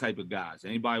those type of guys.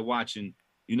 Anybody watching,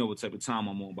 you know what type of time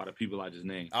I'm on by the people I just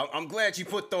named. I'm glad you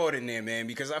put Thought in there, man,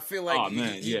 because I feel like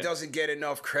he doesn't get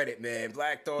enough credit, man.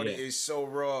 Black Thought is so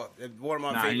raw. One of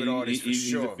my favorite artists for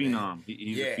sure. He's a phenom.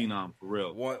 He's a phenom for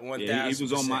real. 1,000%. He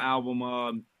was on my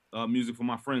album Music for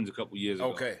My Friends a couple years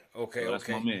ago. Okay. So that's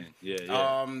my man.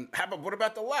 Yeah. What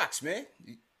about the Locks, man?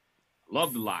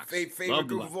 Love the Locks. Favorite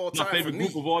group of all time. My favorite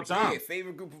group of all time. Yeah,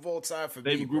 favorite group of all time for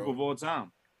me. Favorite group of all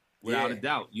time. Without a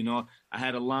doubt. You know, I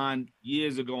had a line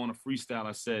years ago on a freestyle.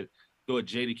 I said, thought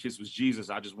Jadakiss was Jesus.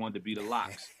 I just wanted to be the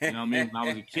Locks. You know what I mean? When I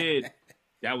was a kid,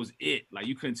 that was it. Like,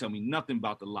 you couldn't tell me nothing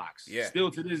about the Locks. Yeah.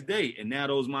 Still to this day. And now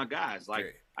those my guys.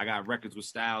 Like, I got records with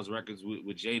Styles, records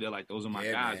with Jada. Like, those are my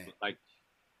guys. Man. But, like,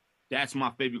 that's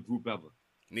my favorite group ever.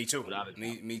 Me too.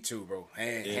 Me too, bro.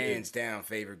 Hands down,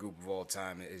 favorite group of all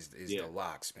time is the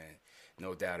Locks, man.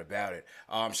 No doubt about it.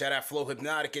 Shout out Flo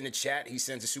Hypnotic in the chat. He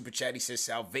sends a super chat. He says,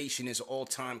 Salvation is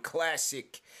all-time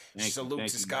classic. Salute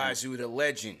to Skyzoo, the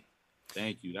legend.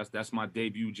 Thank you. That's my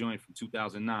debut joint from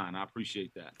 2009. I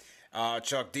appreciate that.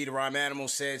 Chuck D. The Rhyme Animal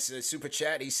says, super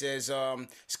chat. He says,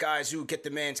 Skyzoo, get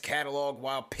the man's catalog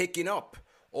while picking up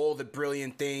all the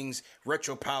brilliant things.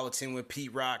 Retropolitan with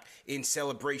Pete Rock, In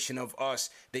Celebration of Us,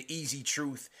 The Easy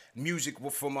Truth, Music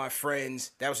for My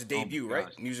Friends. That was the debut, right?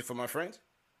 Music for My Friends?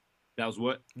 That was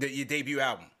what? Your debut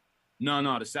album.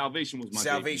 No, the Salvation was my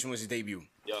Salvation was his debut.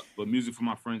 Yeah, but Music for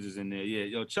My Friends is in there. Yeah,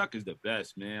 yo, Chuck is the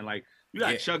best, man. Like, You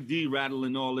got Chuck D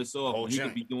rattling all this off. Whole He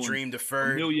could be doing Dream a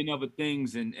Deferred, million other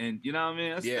things, and you know what I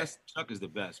mean? That's Chuck is the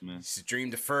best, man. It's Dream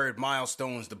Deferred,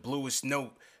 Milestones, The Bluest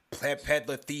Note,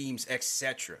 Peddler Themes,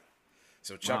 etc.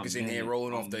 So Chuck is in here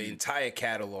rolling off the entire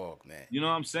catalog, man. You know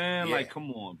what I'm saying? Yeah. Like, come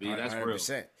on, B. That's 100%. Real.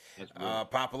 That's real.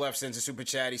 Papa Left sends a super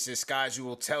chat. He says, Skyzoo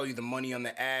will tell you the money on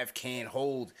the Ave can't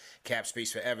hold cap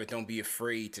space forever. Don't be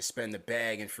afraid to spend the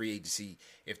bag in free agency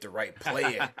if the right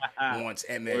player wants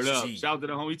MSG. Shout out to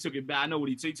the homie. He took it back. I know what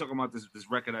he's talking about. This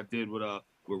record I did with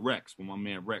Rex, with my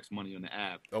man Rex, Money on the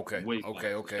Ave. Okay.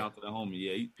 Shout out to the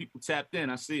homie. Yeah, people tapped in.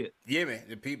 I see it. Yeah, man.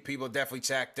 The people definitely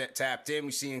tapped in.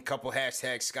 We seen a couple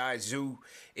hashtag Skyzoo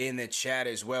in the chat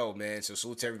as well, man. So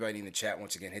salute to everybody in the chat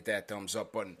once again. Hit that thumbs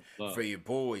up button for your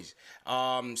boys.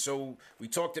 So we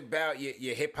talked about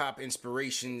your hip hop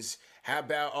inspirations. How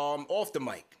about off the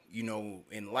mic? You know,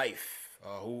 in life,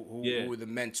 who were the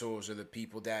mentors or the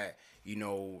people that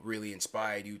really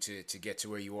inspired you to get to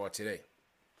where you are today?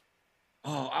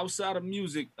 Oh, outside of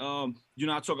music, I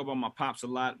talk about my pops a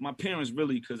lot. My parents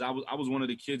really, because I was one of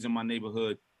the kids in my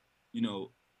neighborhood.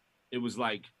 It was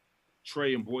like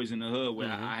Trey and Boys in the Hood where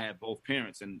I had both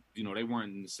parents, and they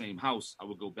weren't in the same house. I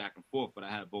would go back and forth, but I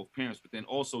had both parents. But then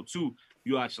also too,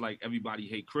 you watch like Everybody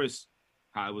Hate Chris.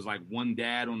 How it was like one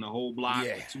dad on the whole block,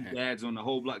 or two dads on the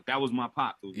whole block. That was my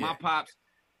pops. It was my pops,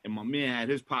 and my man had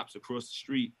his pops across the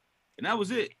street, and that was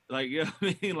it. Like, you know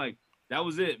what I mean? Like, that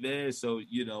was it, man. So,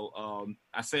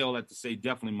 I say all that to say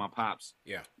definitely my pops.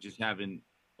 Yeah. Just having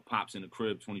pops in the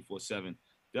crib 24/7.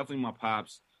 Definitely my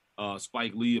pops.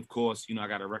 Spike Lee, of course. I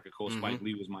got a record called Spike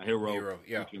Lee was my hero.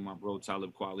 Yeah. My bro,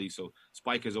 Talib Kweli. So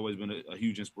Spike has always been a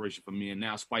huge inspiration for me. And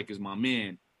now Spike is my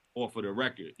man off of the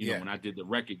record. When I did the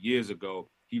record years ago,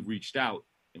 he reached out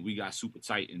and we got super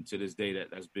tight. And to this day,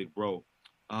 that's big bro.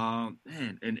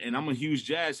 Man, and I'm a huge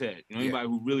jazz head. Anybody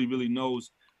who really, really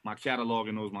knows my catalog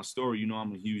and knows my story,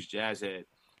 I'm a huge jazz head.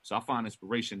 So I find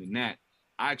inspiration in that.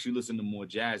 I actually listen to more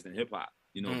jazz than hip hop.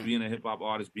 Being a hip hop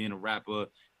artist, being a rapper,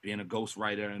 being a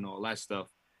ghostwriter and all that stuff,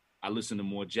 I listen to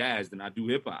more jazz than I do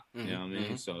hip hop. You know what I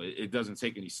mean? So it doesn't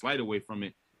take any slight away from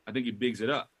it. I think it bigs it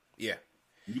up. Yeah.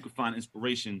 You can find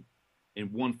inspiration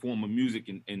in one form of music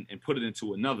and put it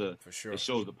into another. For sure. It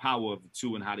shows the power of the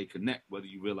two and how they connect, whether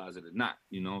you realize it or not,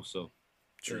 so.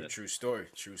 True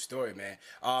story, man.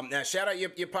 Now shout out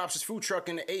your pops' food truck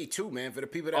in the A too, man, for the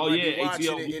people that might be watching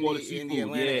ATL, it in the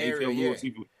Atlanta area.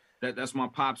 Seafood. That's my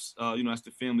pops. That's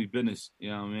the family business. You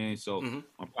know what I mean? So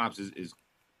my pops is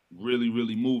really,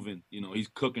 really moving. He's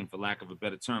cooking, for lack of a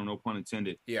better term, no pun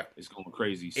intended. Yeah, it's going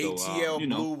crazy. So ATL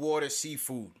Blue Water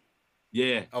Seafood.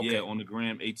 Yeah, on the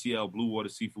gram, ATL Blue Water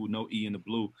Seafood, no E in the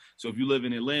blue. So if you live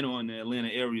in Atlanta or in the Atlanta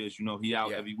areas, he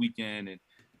out every weekend and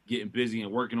getting busy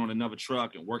and working on another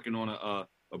truck and working on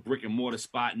a brick and mortar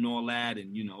spot and all that.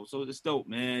 And, so it's dope,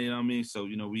 man. You know what I mean? So,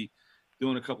 we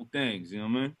doing a couple things, you know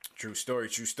what I mean? True story,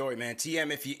 man.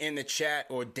 TM, if you're in the chat,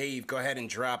 or Dave, go ahead and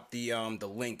drop the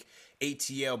link.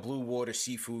 ATL Blue Water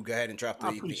Seafood. Go ahead and drop the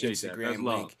Instagram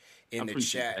link in the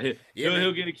chat.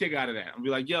 He'll get a kick out of that. I'll be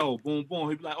like, yo, boom, boom.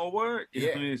 He'll be like, oh, word? You know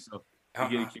what I mean? So he'll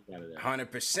get a kick out of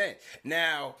that. 100%.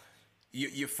 Now,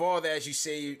 your father, as you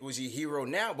say, was your hero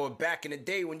now, but back in the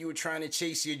day when you were trying to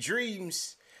chase your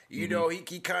dreams, he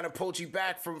kind of pulled you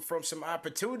back from some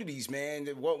opportunities, man.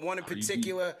 One in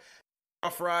particular,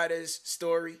 Rough Riders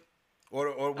story,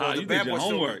 or the Bad Boy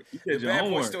story. The Bad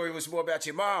Boy story was more about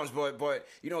your moms, but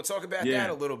talk about that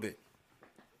a little bit.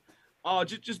 Oh,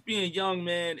 just being young,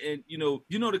 man, and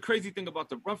the crazy thing about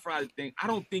the Rough Rider thing, I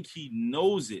don't think he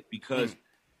knows it because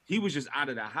he was just out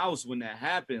of the house when that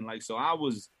happened. Like, so I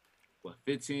was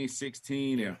 15,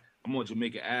 16, and I'm on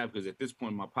Jamaica Ave because at this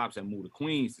point my pops had moved to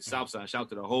Queens, the South Side. Shout out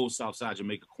to the whole South Side,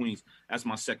 Jamaica, Queens. That's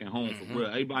my second home for real.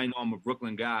 Everybody know I'm a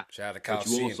Brooklyn guy. Shout out to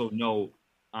Coliseum. But you also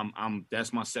know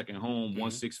that's my second home.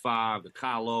 165, the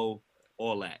Colo,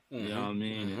 all that. You know what I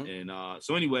mean? And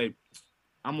so anyway,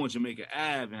 I'm on Jamaica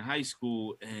Ave in high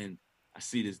school, and I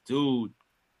see this dude,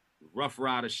 Rough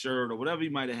Rider shirt or whatever he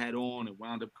might have had on, and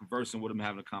wound up conversing with him,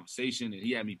 having a conversation, and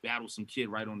he had me battle some kid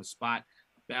right on the spot.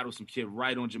 Battled some kid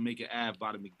right on Jamaica Ave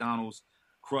by the McDonald's,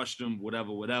 crushed him,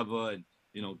 whatever. And,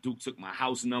 Duke took my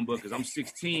house number because I'm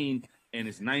 16 and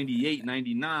it's 98,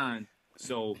 99.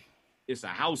 So it's a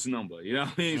house number, you know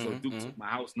what I mean? So Duke took my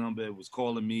house number, was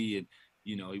calling me, and,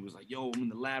 he was like, yo, I'm in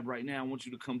the lab right now. I want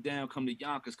you to come down, come to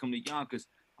Yonkers.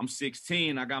 I'm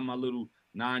 16. I got my little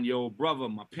 9-year-old brother.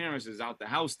 My parents is out the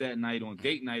house that night on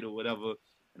date night or whatever.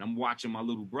 And I'm watching my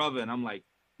little brother, and I'm like,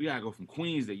 we gotta go from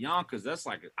Queens to Yonkers. That's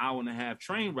like an hour and a half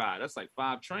train ride. That's like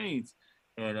 5 trains.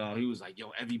 And he was like, yo,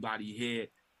 everybody here.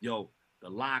 Yo, the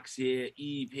Locks here,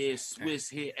 Eve here, Swiss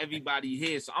here, everybody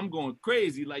here. So I'm going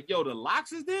crazy. Like, yo, the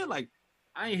Locks is there? Like,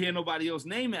 I ain't hear nobody else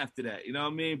name after that. You know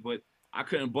what I mean? But I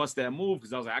couldn't bust that move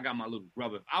because I was like, I got my little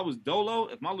brother. If I was Dolo,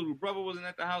 if my little brother wasn't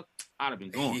at the house, I'd have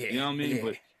been gone. You know what I mean?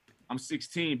 But I'm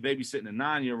 16, babysitting a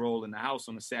 9-year-old in the house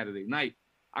on a Saturday night.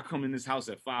 I come in this house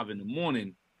at 5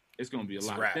 a.m. It's gonna be a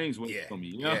lot of things waiting for me.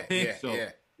 You know what I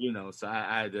mean? So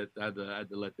I had to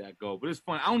let that go. But it's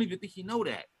funny. I don't even think he know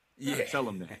that. Yeah, tell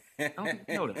him that. I don't think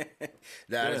he know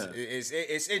that.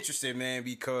 It's interesting, man,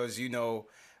 because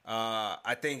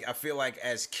I feel like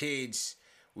as kids,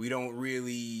 we don't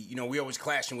really, we always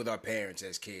clashing with our parents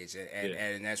as kids.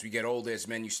 And as we get older as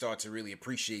men, you start to really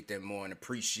appreciate them more and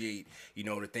appreciate,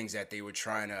 the things that they were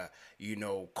trying to,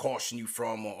 caution you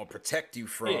from or protect you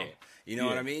from. Yeah. You know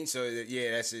what I mean? So,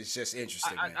 it's just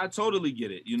interesting, man. I totally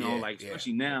get it.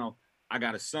 Especially now, I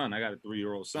got a son. I got a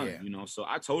 3-year-old son, so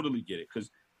I totally get it.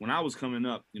 Because when I was coming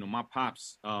up, my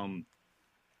pops,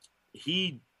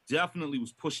 he definitely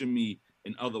was pushing me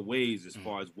in other ways as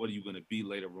far as what are you going to be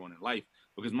later on in life.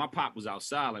 Because my pop was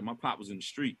outside, like my pop was in the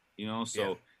street,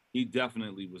 so he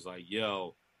definitely was like,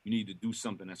 yo, you need to do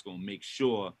something that's going to make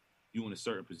sure you're in a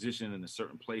certain position in a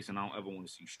certain place, and I don't ever want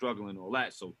to see you struggling and all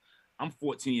that. So I'm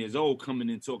 14 years old coming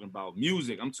in talking about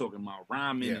music. I'm talking about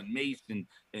rhyming and Mace and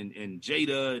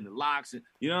Jada and the Locks, and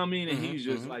you know what I mean? And he's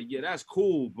just like, yeah, that's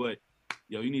cool, but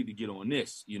yo, you need to get on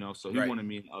this, so he wanted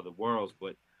me in other worlds,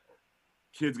 but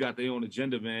kids got their own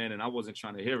agenda, man, and I wasn't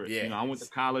trying to hear it. Yeah. I went to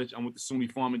college. I went to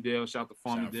SUNY Farmingdale. Shout out to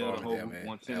Farmingdale, the whole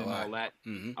 110 and all that.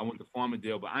 Mm-hmm. I went to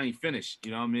Farmingdale, but I ain't finished.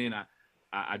 You know what I mean?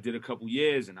 I did a couple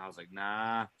years, and I was like,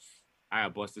 nah, I gotta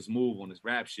bust this move on this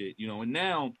rap shit. And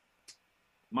now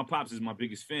my pops is my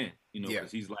biggest fan,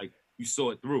 because he's like, you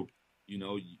saw it through.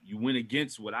 You went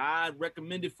against what I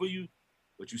recommended for you,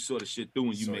 but you saw the shit through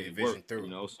and you made it work. Through.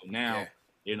 So now,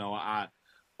 I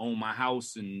own my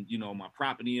house and, my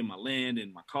property and my land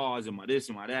and my cars and my this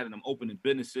and my that. And I'm opening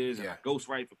businesses and I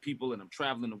ghostwrite for people and I'm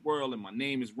traveling the world and my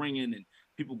name is ringing and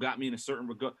people got me in a certain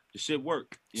regard. The shit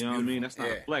worked. You know what I mean? That's not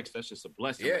a flex. That's just a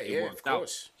blessing. It worked out.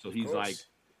 So he's like,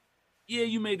 yeah,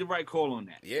 you made the right call on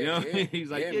that. Yeah, He's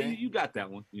like, you got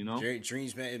that one,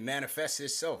 Dreams, man, it manifests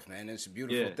itself, man. It's a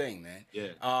beautiful thing, man.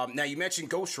 Yeah. Now, you mentioned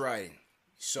ghostwriting.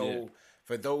 So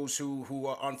for those who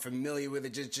are unfamiliar with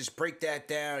it, just break that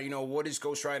down. What is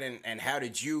ghostwriting and how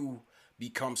did you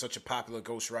become such a popular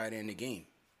ghostwriter in the game?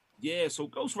 Yeah, so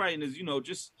ghostwriting is,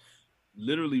 just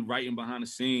literally writing behind the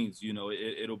scenes.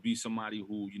 It'll be somebody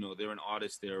who, they're an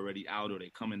artist, they're already out or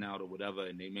they coming out or whatever,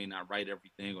 and they may not write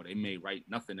everything or they may write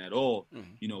nothing at all,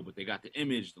 but they got the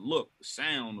image, the look, the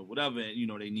sound or whatever,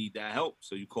 and, they need that help.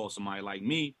 So you call somebody like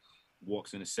me,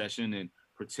 walks in a session and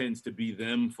pretends to be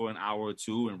them for an hour or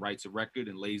two and writes a record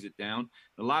and lays it down.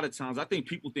 A lot of times, I think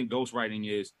people think ghostwriting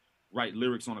is write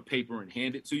lyrics on a paper and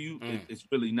hand it to you. It's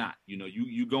really not.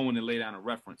 You go in and lay down a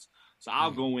reference. So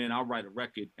I'll go in, I'll write a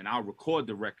record, and I'll record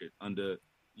the record under,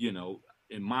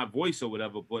 in my voice or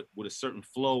whatever, but with a certain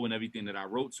flow and everything that I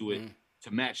wrote to it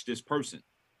to match this person.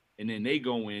 And then they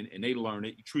go in and they learn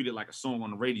it. You treat it like a song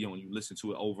on the radio and you listen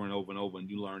to it over and over and over and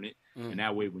you learn it. And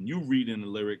that way, when you read in the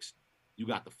lyrics, you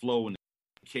got the flow and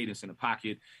cadence in the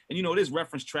pocket. And there's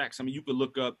reference tracks. I mean, you could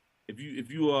look up if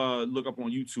you look up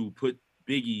on YouTube, put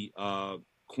Biggie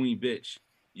Queen Bitch,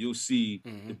 you'll see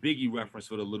the Biggie reference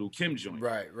for the Little Kim joint.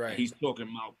 Right. And he's talking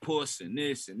about puss and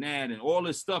this and that and all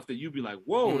this stuff that you'd be like,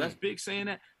 whoa, that's Big saying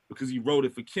that, because he wrote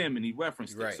it for Kim and he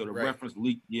referenced it. So the reference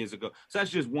leaked years ago. So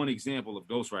that's just one example of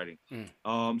ghostwriting.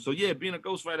 So yeah, being a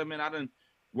ghostwriter, man, I done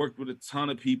worked with a ton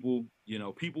of people,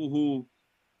 people who,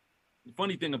 the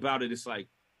funny thing about it, it's like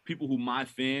people who my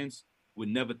fans would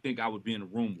never think I would be in a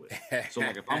room with. So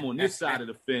like if I'm on this side of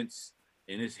the fence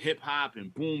and it's hip hop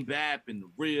and boom bap and the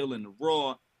real and the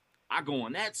raw, I go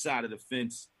on that side of the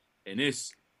fence and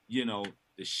it's,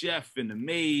 the chef and the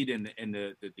maid and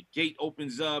the gate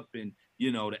opens up and,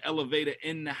 the elevator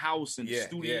in the house and the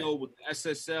studio with the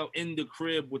SSL in the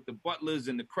crib with the butlers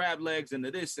and the crab legs and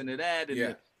the this and the that and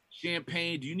the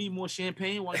champagne. Do you need more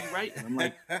champagne while you write? And I'm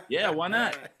like, yeah, why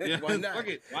not? Why not? Fuck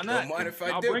it. Why not?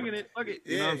 I'll bring it. Fuck it.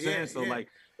 You know what I'm saying? So like,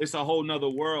 it's a whole nother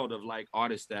world of like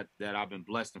artists that I've been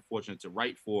blessed and fortunate to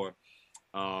write for,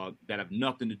 that have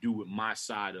nothing to do with my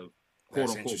side of quote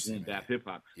unquote boom bap hip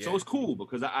hop. So it's cool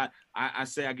because I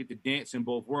say I get to dance in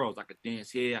both worlds. I could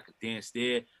dance here, I could dance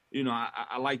there.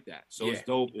 I like that. So it's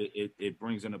dope. It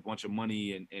brings in a bunch of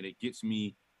money and it gets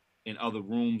me in other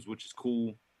rooms, which is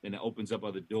cool. And it opens up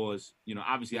other doors.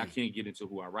 Obviously I can't get into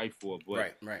who I write for,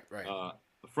 but right.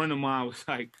 A friend of mine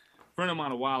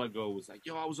a while ago was like,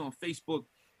 yo, I was on Facebook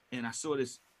and I saw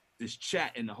this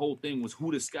chat and the whole thing was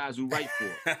who the Skyzoo write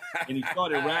for. And he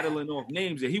started rattling off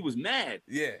names and he was mad.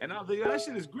 Yeah. And I was like, yo, that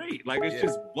shit is great. Like, it's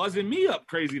just buzzing me up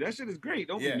crazy. That shit is great.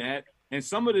 Don't be mad. And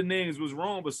some of the names was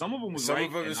wrong, but some of them was right.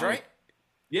 Some of it was right?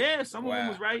 Yeah, some of them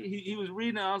was right. He was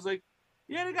reading it. I was like,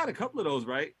 yeah, they got a couple of those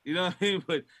right. You know what I mean?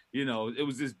 But, it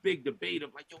was this big debate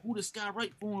of like, yo, who this guy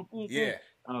right? Boom, boom, yeah. boom.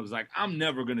 And I was like, I'm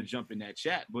never going to jump in that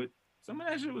chat. But some of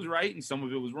that shit was right and some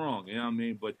of it was wrong. You know what I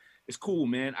mean? But it's cool,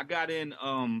 man. I got in,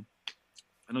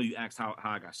 I know you asked how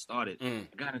I got started. I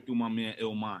got in through my man,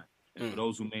 Illmind. And for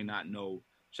those who may not know,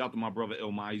 shout out to my brother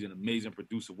Illmind. He's an amazing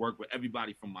producer. Worked with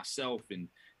everybody from myself and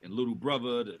Little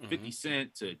Brother to 50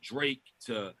 Cent to Drake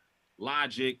to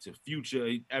Logic to Future,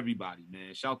 everybody,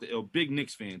 man. Shout out to Ill, big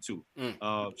Knicks fan too.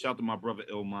 Shout out to my brother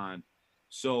Illmind.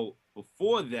 So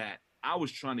before that, I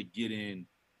was trying to get in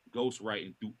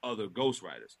ghostwriting through other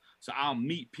ghostwriters. So I'll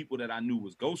meet people that I knew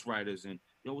was ghostwriters and,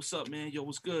 yo, what's up, man? Yo,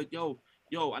 what's good? Yo,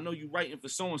 I know you writing for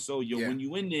so-and-so. Yo, when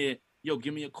you in there, yo,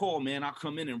 give me a call, man. I'll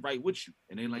come in and write with you.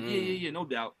 And they're like, yeah, no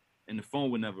doubt. And the phone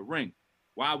would never ring.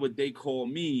 Why would they call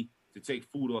me to take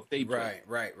food off their plate?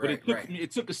 Right. But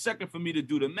it took a second for me to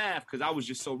do the math because I was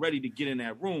just so ready to get in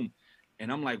that room.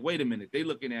 And I'm like, wait a minute. They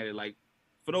looking at it like,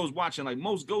 for those watching, like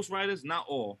most ghostwriters, not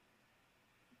all,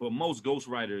 but most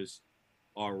ghostwriters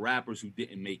are rappers who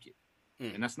didn't make it.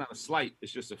 And that's not a slight.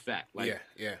 It's just a fact. Like,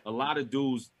 a lot of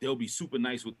dudes, they'll be super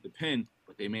nice with the pen,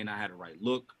 but they may not have the right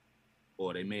look,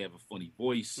 or they may have a funny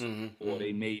voice, or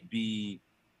they may be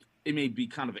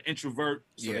kind of an introvert,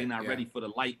 so they're not ready for the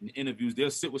light in interviews. They'll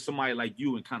sit with somebody like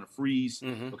you and kind of freeze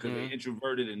because they're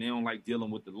introverted and they don't like dealing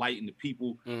with the light and the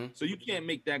people. So you can't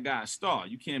make that guy a star.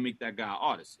 You can't make that guy an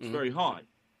artist. It's very hard.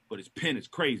 But his pen is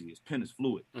crazy. His pen is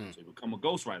fluid. So you become a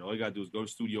ghostwriter. All you got to do is go to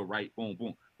the studio, write, boom,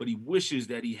 boom. But he wishes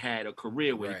that he had a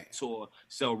career where he could tour,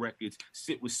 sell records,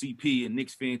 sit with CP and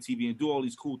Knicks Fan TV and do all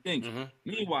these cool things.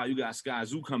 Meanwhile, you got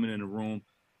Skyzoo coming in the room.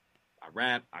 I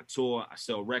rap, I tour, I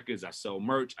sell records, I sell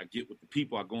merch, I get with the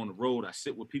people, I go on the road, I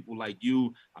sit with people like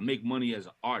you, I make money as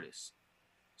an artist.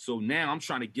 So now I'm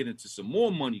trying to get into some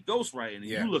more money ghostwriting, and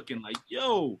you looking like,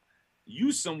 yo,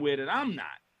 you somewhere that I'm not.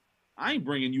 I ain't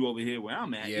bringing you over here where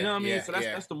I'm at. You know what I mean? So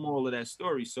that's the moral of that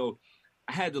story. So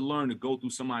I had to learn to go through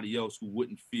somebody else who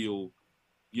wouldn't feel,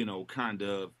 kind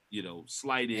of,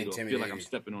 slighted or feel like I'm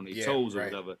stepping on their toes or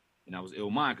whatever. And that was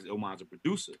Illmind because Illmind's a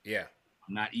producer. Yeah.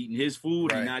 I'm not eating his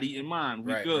food. He's not eating mine.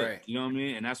 We good. You know what I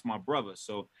mean? And that's my brother.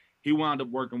 So he wound up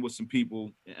working with some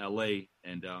people in L.A.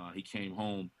 and he came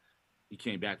home. He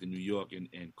came back to New York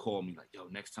and called me like, yo,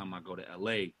 next time I go to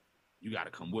L.A., you got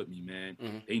to come with me, man.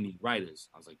 They need writers.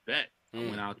 I was like, bet. I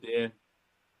went out there,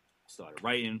 started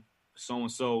writing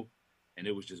so-and-so, and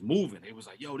it was just moving. It was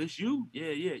like, yo, this you? Yeah.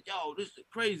 Yo, this is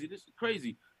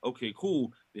crazy. Okay,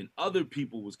 cool. Then other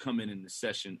people was coming in the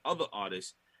session, other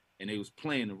artists, and they was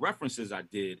playing the references I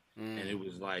did, and it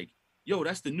was like, yo,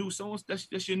 that's the new so-and-so?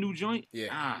 That's your new joint?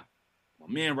 Yeah. My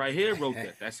man right here wrote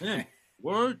that. That's him.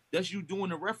 Word? That's you doing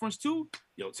the reference too?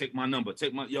 Yo, take my number.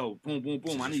 Boom, boom,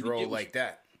 boom. I need to roll get like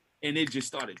that. And it just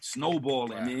started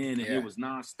snowballing, man, and it was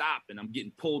nonstop. And I'm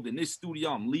getting pulled in this studio.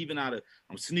 I'm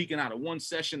sneaking out of one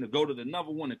session to go to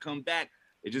another one and come back.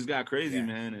 It just got crazy,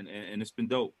 man, and it's been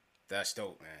dope. That's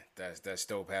dope, man. That's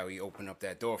dope how he opened up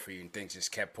that door for you and things just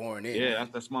kept pouring in. Yeah,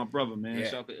 that's my brother, man.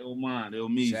 Shout out to Illmind,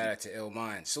 Illmeezy. Shout out to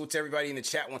Illmind. So to everybody in the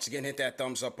chat, once again, hit that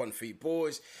thumbs up on Feed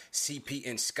Boys. CP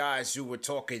and Skyzoo, we're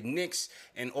talking Knicks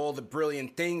and all the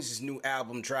brilliant things. His new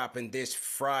album dropping this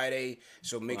Friday.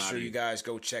 So make sure you guys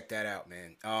go check that out,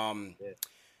 man.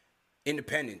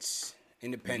 Independence.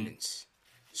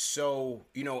 So,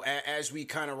 as we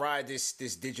kind of ride this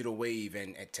digital wave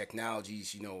and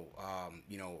technologies,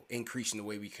 increasing the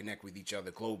way we connect with each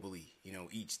other globally,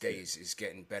 each day is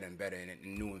getting better and better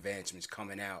and new advancements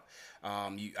coming out.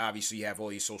 You have all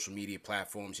your social media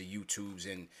platforms, your YouTubes,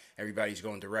 and everybody's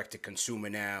going direct to consumer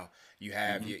now. You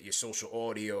have your social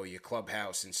audio, your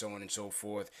Clubhouse, and so on and so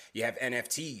forth. You have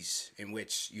NFTs in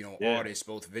which, artists,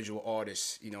 both visual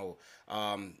artists,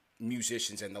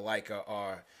 musicians and the like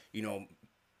are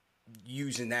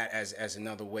using that as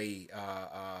another way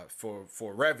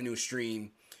for revenue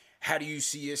stream. How do you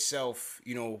see yourself,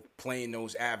 playing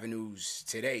those avenues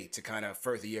today to kind of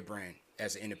further your brand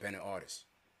as an independent artist?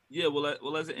 Yeah,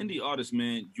 well, as an indie artist,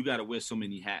 man, you got to wear so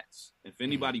many hats. If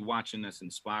anybody watching that's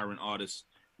inspiring artists,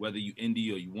 whether you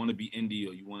indie or you want to be indie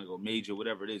or you want to go major,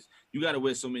 whatever it is, you got to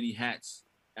wear so many hats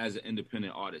as an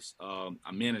independent artist.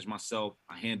 I manage myself.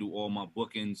 I handle all my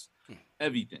bookings,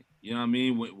 everything. You know what I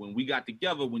mean? When we got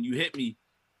together, when you hit me,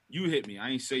 I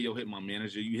ain't say, yo, hit my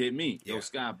manager. You hit me. Yo,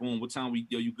 Sky, boom, what time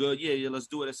you good? Yeah, let's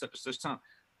do it at such and such time.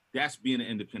 That's being an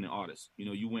independent artist.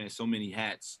 You wearing so many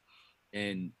hats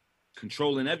and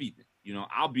controlling everything.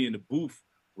 I'll be in the booth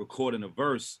recording a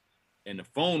verse and the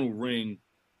phone will ring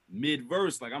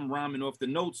mid-verse. Like I'm rhyming off the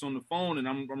notes on the phone and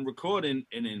I'm recording,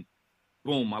 and then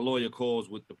boom, my lawyer calls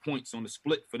with the points on the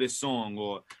split for this song,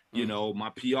 or, you know, my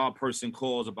PR person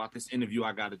calls about this interview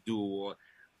I got to do, or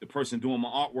the person doing my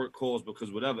artwork calls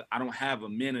because whatever. I don't have a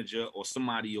manager or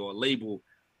somebody or a label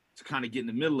to kind of get in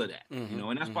the middle of that, you know,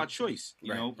 and that's by choice.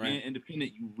 You know, being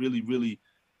independent, you really, really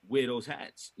wear those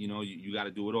hats. You know, you got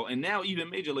to do it all. And now even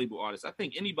major label artists, I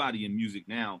think anybody in music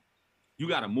now, you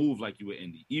got to move like you were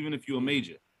indie. Even if you're a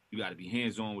major, you got to be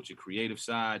hands-on with your creative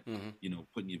side, you know,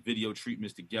 putting your video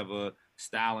treatments together,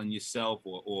 styling yourself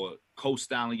or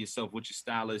co-styling yourself with your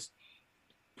stylist,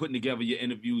 putting together your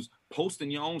interviews,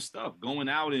 posting your own stuff, going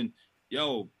out and,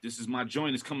 yo, this is my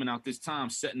joint, it's coming out this time,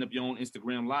 setting up your own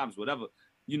Instagram lives, whatever.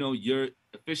 You know, you're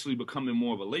officially becoming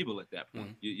more of a label at that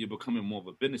point. You're becoming more of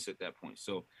a business at that point.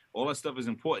 So all that stuff is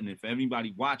important. And for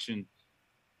everybody watching,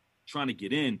 trying to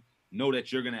get in, know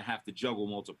that you're going to have to juggle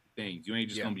multiple things. You ain't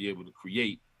just going to be able to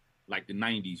create like the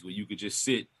 90s where you could just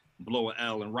sit, blow an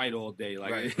L, and write all day.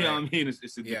 Like, you know what I mean?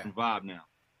 It's a different vibe now.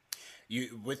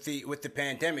 You with the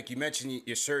pandemic, you mentioned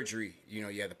your surgery. You know,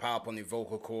 you had the pop on the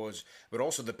vocal cords, but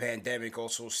also the pandemic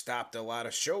also stopped a lot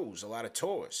of shows, a lot of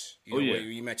tours.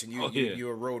 You mentioned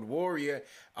you're a road warrior.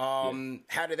 How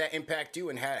did that impact you,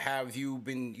 and how have you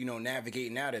been, you know,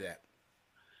 navigating out of that?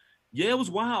 Yeah, it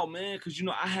was wild, man, because, you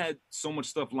know, I had so much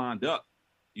stuff lined up.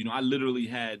 You know, I literally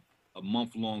had a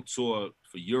month-long tour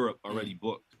for Europe already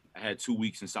booked. I had 2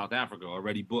 weeks in South Africa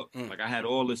already booked. Like, I had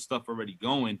all this stuff already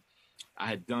going. I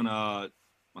had done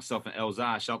myself and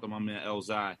Elzai, shout out to my man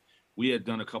Elzai. We had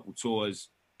done a couple tours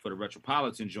for the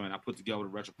Retropolitan joint. I put together the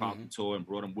Retropolitan tour and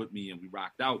brought him with me, and we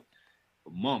rocked out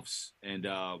for months. And,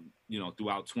 you know,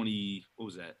 throughout So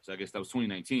I guess that was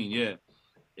 2019, yeah.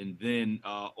 And then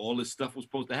all this stuff was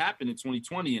supposed to happen in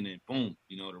 2020, and then boom,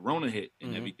 you know, the Rona hit,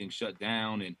 and everything shut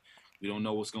down, and we don't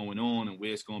know what's going on and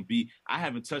where it's going to be. I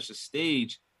haven't touched a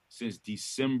stage since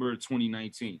December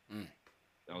 2019.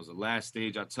 That was the last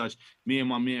stage I touched. Me and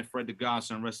my man Fred the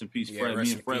Godson, rest in peace, Fred.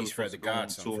 Me and Fred was Fred the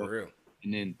Godson, for real.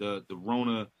 And then the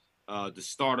Rona, the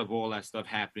start of all that stuff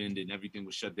happened, and everything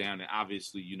was shut down. And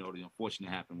obviously, you know, the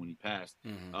unfortunate happened when he passed.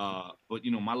 But,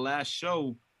 you know, my last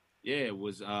show, it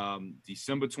was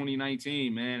December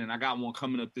 2019, man. And I got one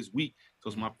coming up this week. So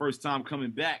it's my first time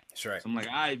coming back. That's right. So I'm like,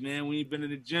 all right, man, we ain't been in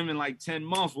the gym in like 10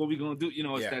 months. What we going to do? You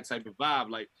know, it's that type of vibe.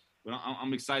 Like, but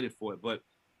I'm excited for it. But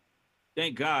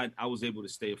thank God I was able to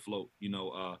stay afloat. You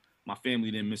know, my family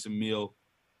didn't miss a meal.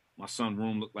 My son's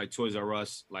room looked like Toys R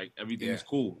Us. Like, everything is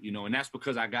cool, you know, and that's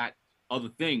because I got other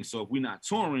things. So if we're not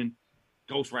touring,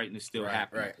 ghostwriting is still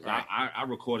happening. Right. I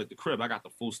record at the crib. I got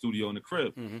the full studio in the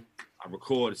crib. I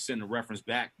record, send the reference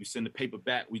back. We send the paper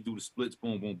back. We do the splits,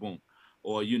 boom, boom, boom.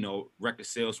 Or, you know, record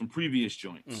sales from previous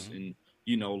joints and,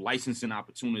 you know, licensing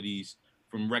opportunities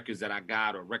from records that I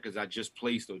got or records I just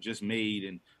placed or just made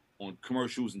and on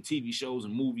commercials and TV shows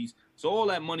and movies. So all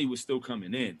that money was still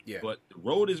coming in. Yeah. But the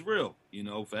road is real. You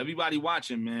know, for everybody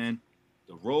watching, man,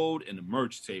 the road and the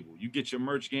merch table. You get your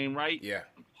merch game right. Yeah.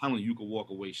 I'm telling you, you can walk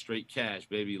away straight cash,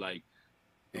 baby. Like,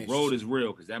 the road is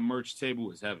real because that merch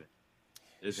table is heaven.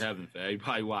 It's heaven for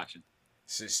everybody watching.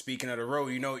 So speaking of the road,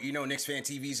 you know, Knicks Fan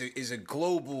TV is a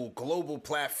global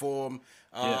platform.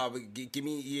 Give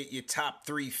me your top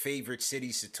 3 favorite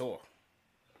cities to tour.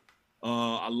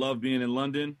 I love being in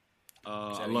London.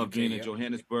 I love being in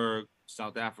Johannesburg,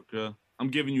 South Africa. I'm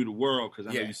giving you the world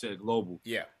because I know you said global.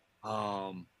 Yeah.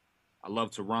 I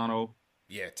love Toronto.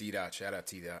 Yeah, T-Dot. Shout out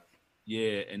T-Dot.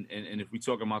 Yeah, and if we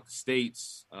talk about the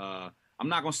States, I'm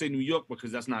not going to say New York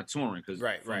because that's not touring.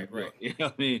 Right. You know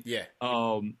what I mean? Yeah.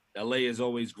 LA is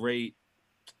always great.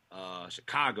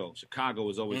 Chicago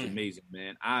is always amazing,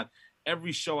 man.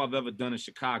 Every show I've ever done in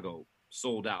Chicago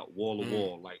sold out, wall to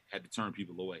wall, like had to turn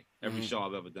people away. Every show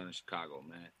I've ever done in Chicago,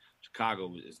 man.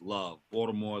 Chicago is love.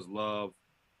 Baltimore is love.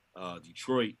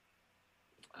 Detroit,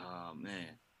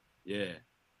 man, yeah.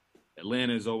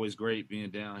 Atlanta is always great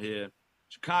being down here.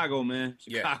 Chicago, man.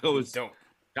 Chicago is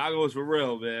for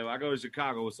real, man. When I go to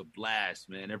Chicago, it's a blast,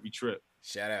 man. Every trip.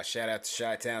 Shout out to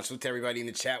Chi-Town. Salute to everybody in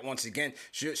the chat once again.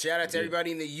 Shout out to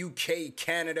everybody in the UK,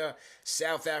 Canada,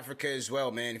 South Africa as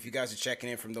well, man. If you guys are checking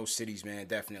in from those cities, man,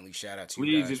 definitely shout out to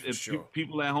you guys. Please, if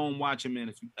people at home watching, man,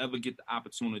 if you ever get the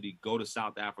opportunity, go to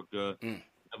South Africa.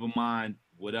 Never mind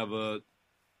whatever,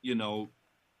 you know,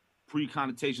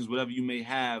 pre-connotations, whatever you may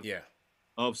have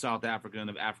of South Africa and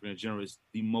of Africa in general. It's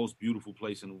the most beautiful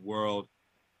place in the world.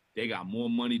 They got more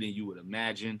money than you would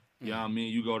imagine. You know what I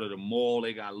mean? You go to the mall,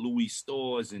 they got Louis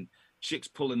stores and chicks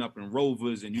pulling up in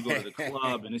Rovers, and you go to the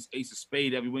club and it's Ace of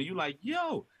Spade everywhere. You like,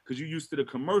 yo, because you're used to the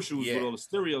commercials with all the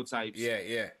stereotypes.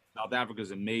 South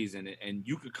Africa's amazing. And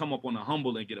you could come up on a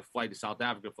humble and get a flight to South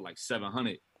Africa for like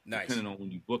 $700. Nice. Depending on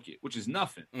when you book it, which is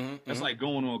nothing. That's mm-hmm. like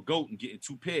going on GOAT and getting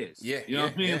 2 pairs. Yeah, you know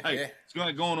what I mean? Yeah, like yeah. it's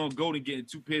like going on GOAT and getting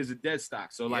 2 pairs of dead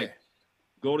stock. So like,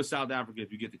 go to South Africa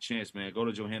if you get the chance, man. Go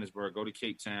to Johannesburg, go to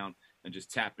Cape Town, and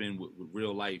just tap in with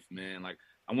real life, man. Like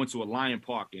I went to a lion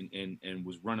park and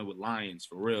was running with lions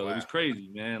for real. Wow. It was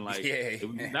crazy, man. Like yeah.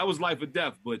 that was life or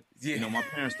death. But you know, my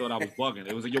parents thought I was bugging.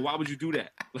 It was like, yo, why would you do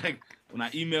that? Like when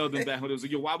I emailed them back, it was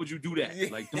like, yo, why would you do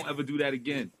that? Like, don't ever do that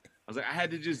again. I was like, I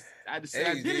had to say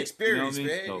I did the it. experience, you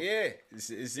know man.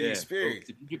 So, it's the experience.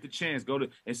 So if you get the chance, go to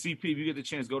and CP. If you get the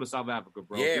chance, go to South Africa,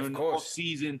 bro. Yeah, During of course. The off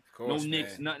season, no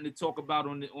Knicks, nothing to talk about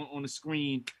on the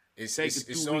screen. It's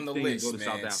on the list,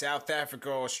 man. South Africa,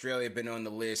 Australia been on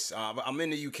the list. I'm in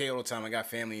the UK all the time. I got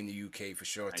family in the UK for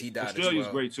sure. T-Dot Australia's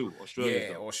as well. great too.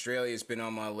 Australia's been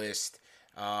on my list.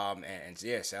 And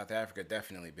South Africa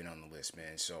definitely been on the list,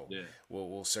 man. So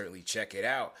we'll certainly check it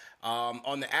out.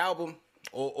 On the album,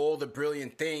 all the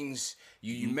brilliant things.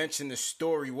 You mentioned the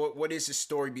story. What is the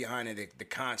story behind it? The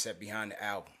concept behind the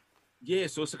album? Yeah,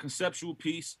 so it's a conceptual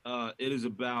piece. It is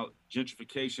about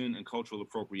gentrification and cultural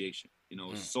appropriation. You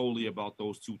know, it's solely about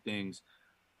those two things,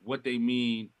 what they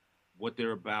mean, what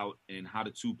they're about, and how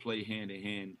the two play hand in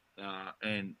hand.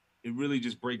 And it really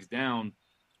just breaks down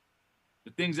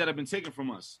the things that have been taken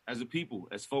from us as a people,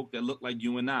 as folk that look like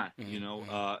you and I. You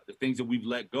know, the things that we've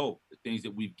let go, the things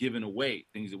that we've given away,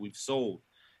 things that we've sold,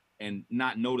 and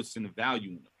not noticing the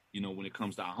value in them. You know, when it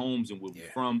comes to our homes and where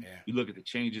we're from, you look at the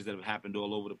changes that have happened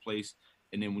all over the place.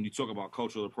 And then when you talk about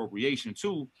cultural appropriation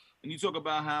too, and you talk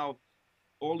about how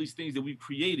all these things that we've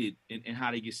created and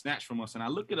how they get snatched from us. And I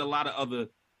look at a lot of other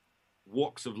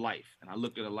walks of life, and I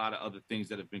look at a lot of other things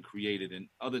that have been created and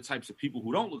other types of people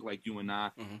who don't look like you and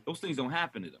I. Those things don't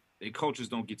happen to them. Their cultures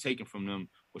don't get taken from them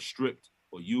or stripped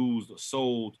or used or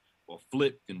sold or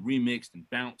flipped and remixed and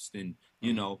bounced. And,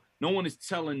 you know, no one is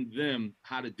telling them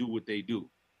how to do what they do.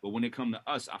 But when it comes to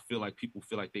us, I feel like people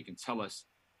feel like they can tell us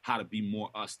how to be more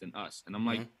us than us. And I'm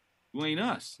like, you ain't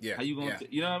us. Yeah. How you going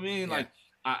to, you know what I mean? Yeah. Like,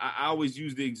 I always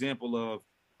use the example of,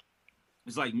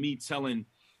 it's like me telling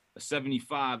a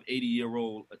 75,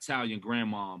 80-year-old Italian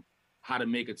grandmom how to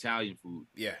make Italian food.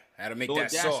 Yeah, how to make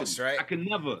that sauce, right? I can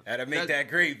never. How to make that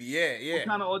gravy, yeah. What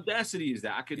kind of audacity is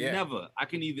that? I could never. I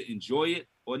can either enjoy it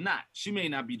or not. She may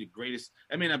not be the greatest.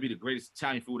 That may not be the greatest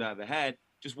Italian food I ever had.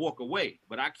 Just walk away.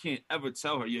 But I can't ever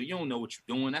tell her, yo, you don't know what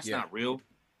you're doing. That's not real.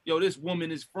 Yo, this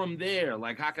woman is from there.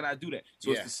 Like, how can I do that? So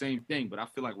it's the same thing. But I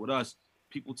feel like with us,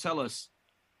 people tell us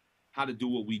how to do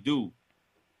what we do,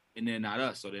 and they're not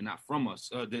us, or they're not from us.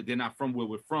 They're not from where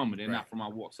we're from, and they're not from our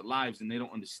walks of lives, and they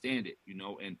don't understand it, you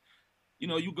know. And, you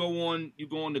know, you go on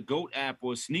the GOAT app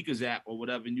or Sneakers app or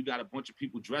whatever, and you got a bunch of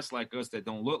people dressed like us that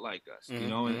don't look like us, you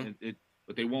know, and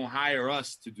but they won't hire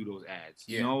us to do those ads,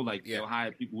 you know, like they'll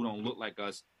hire people who don't look like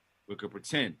us, but could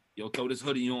pretend. Yo, throw this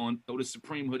hoodie on, throw this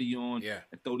Supreme hoodie on,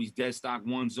 and throw these dead stock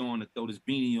ones on, and throw this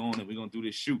beanie on, and we're going to do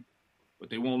this shoot. But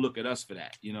they won't look at us for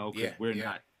that, you know, because we're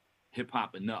not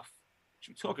hip-hop enough. What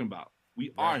you talking about?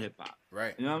 We are hip-hop.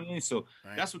 Right. You know what I mean? So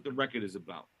that's what the record is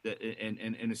about. And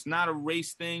it's not a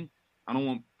race thing. I don't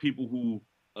want people who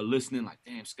are listening like,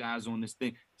 damn, Sky's on this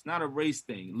thing. It's not a race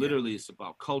thing. Literally, it's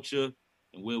about culture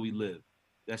and where we live.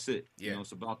 That's it. You know,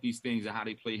 it's about these things and how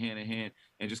they play hand in hand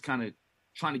and just kind of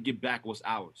trying to get back what's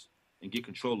ours and get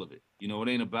control of it. You know, it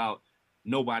ain't about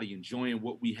nobody enjoying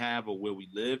what we have or where we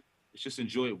live. It's just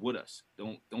enjoy it with us.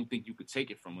 Don't think you could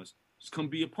take it from us. Just come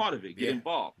be a part of it. Get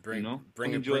involved. Bring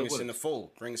us in the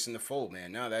fold. Bring us in the fold,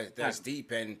 man. No, that's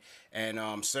deep and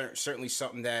certainly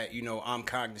something that, you know, I'm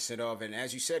cognizant of. And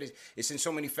as you said, it's in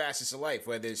so many facets of life,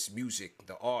 whether it's music,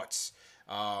 the arts,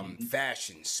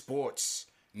 fashion, sports,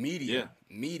 media,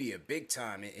 big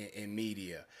time in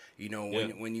media. You know,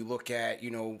 when you look at,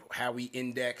 you know, how we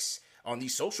index on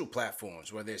these social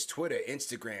platforms, whether it's Twitter,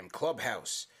 Instagram,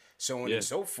 Clubhouse, so on and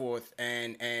so forth,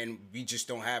 and we just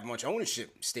don't have much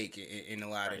ownership stake in a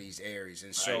lot of these areas.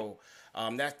 And so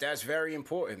that's very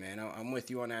important, man. I'm with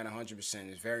you on that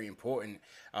 100%. It's very important.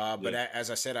 But as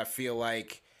I said, I feel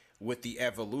like with the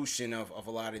evolution of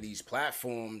a lot of these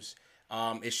platforms,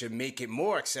 it should make it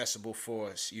more accessible for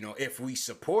us, you know, if we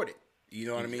support it. You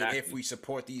know what I mean? If we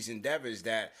support these endeavors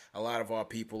that a lot of our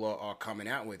people are coming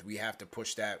out with, we have to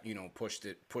push that, you know, push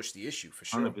the issue for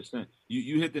sure. 100%.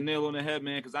 You hit the nail on the head,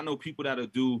 man. Because I know people that'll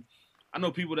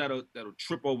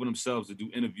trip over themselves to do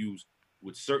interviews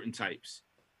with certain types,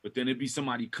 but then it'd be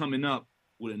somebody coming up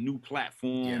with a new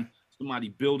platform, somebody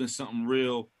building something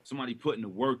real, somebody putting the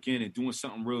work in and doing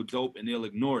something real dope, and they'll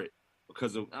ignore it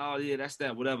because of, oh yeah, that's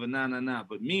that, whatever, nah.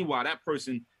 But meanwhile, that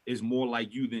person is more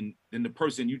like you than the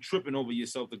person you tripping over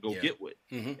yourself to go get with.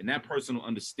 And that person will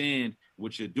understand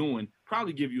what you're doing,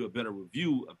 probably give you a better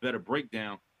review, a better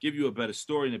breakdown, give you a better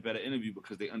story and a better interview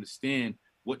because they understand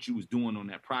what you was doing on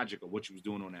that project or what you was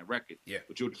doing on that record. Yeah.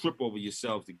 But you'll trip over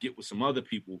yourself to get with some other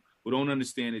people who don't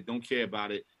understand it, don't care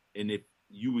about it. And if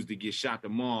you was to get shot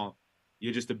tomorrow,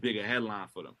 you're just a bigger headline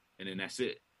for them. And then that's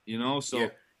it. You know? So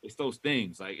it's those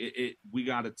things. Like we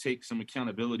got to take some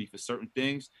accountability for certain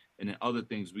things. And then other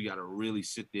things, we got to really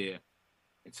sit there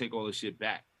and take all this shit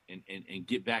back and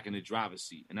get back in the driver's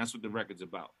seat. And that's what the record's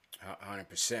about.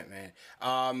 100%,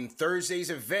 man. Thursday's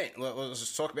event.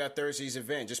 Let's talk about Thursday's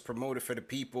event. Just promote it for the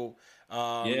people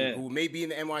who may be in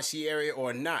the NYC area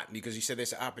or not, because you said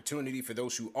there's an opportunity for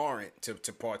those who aren't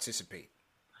to participate.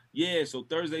 Yeah, so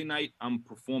Thursday night, I'm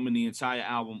performing the entire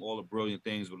album, All the Brilliant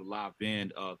Things, with a live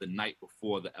band the night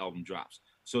before the album drops.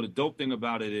 So the dope thing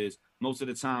about it is most of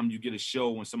the time you get a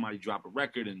show when somebody drop a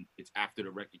record and it's after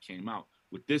the record came out.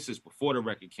 With this, it's before the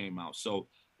record came out. So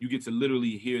you get to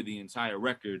literally hear the entire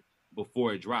record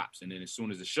before it drops. And then as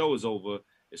soon as the show is over,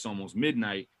 it's almost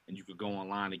midnight, and you could go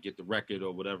online and get the record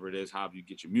or whatever it is, however you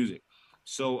get your music.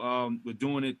 So we're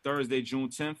doing it Thursday, June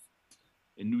 10th.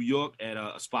 In New York at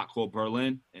a spot called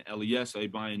Berlin and LES. So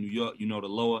everybody in New York, you know the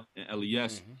lower and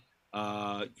LES.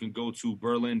 You can go to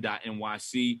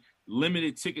berlin.nyc.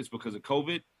 Limited tickets because of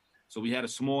COVID. So we had a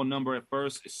small number at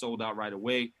first. It sold out right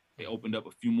away. They opened up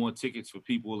a few more tickets for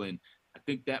people, and I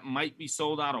think that might be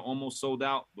sold out or almost sold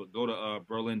out. But go to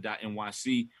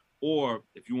berlin.nyc, or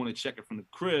if you want to check it from the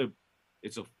crib,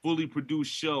 it's a fully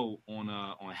produced show on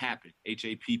Happn, Happin.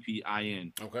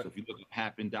 Okay. So if you look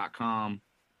at happn.com,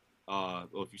 or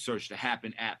if you search the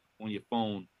Happn app on your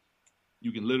phone,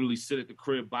 you can literally sit at the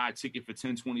crib, buy a ticket for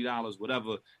 $10, $20,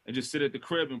 whatever, and just sit at the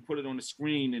crib and put it on the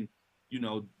screen and, you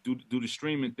know, do the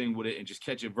streaming thing with it and just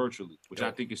catch it virtually, which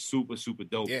I think is super, super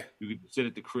dope. Yeah. You can sit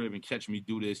at the crib and catch me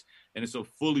do this, and it's a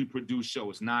fully produced show.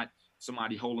 It's not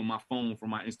somebody holding my phone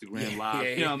from my Instagram live.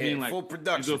 You know what I mean? Like, full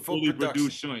production, it's a fully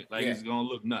produced joint. Like, it's going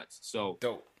to look nuts. So,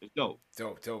 dope. It's dope.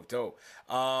 Dope.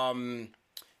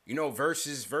 You know,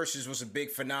 Versus was a big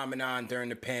phenomenon during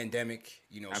the pandemic.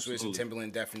 You know, Swizz and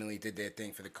Timbaland definitely did their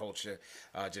thing for the culture.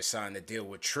 Just signed a deal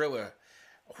with Triller.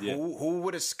 Who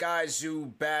would a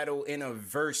Skyzoo battle in a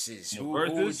Versus?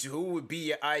 Who would be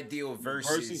your ideal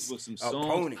Versus with some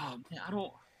opponent? Oh, man, I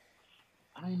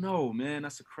don't know, man.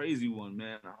 That's a crazy one,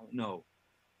 man. I don't know.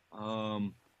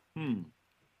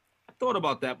 I thought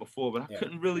about that before, but I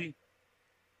couldn't really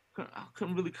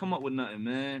come up with nothing,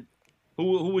 man.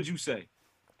 Who would you say?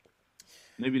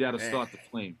 Maybe that'll start the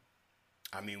flame.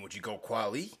 I mean, would you go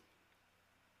Kweli?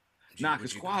 Nah,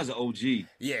 because Qua's an OG.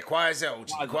 Yeah, Qua's an OG.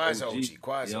 Qua's an OG.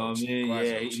 You know what I mean?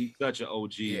 Yeah, he's such an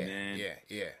OG, man.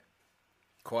 Yeah.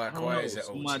 Qua is an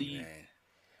OG, man.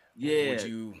 Yeah. Would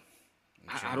you?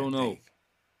 I don't know.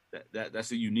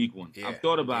 That's a unique one. Yeah, I've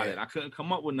thought about it. I couldn't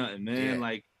come up with nothing, man. Yeah.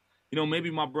 Like, you know,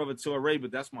 maybe my brother Torre,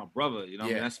 but that's my brother. You know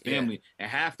what I mean? That's family. And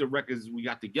half the records we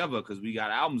got together because we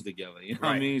got albums together. You know what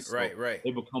I mean? So right.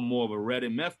 They become more of a Red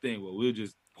and Meth thing where we'll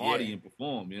just party and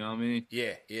perform. You know what I mean?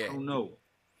 Yeah. I don't know,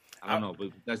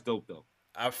 but that's dope, though.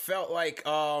 I felt like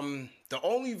the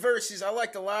only verses, I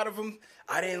liked a lot of them.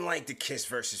 I didn't like the Kiss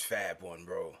versus Fab one,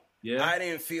 bro. Yeah. I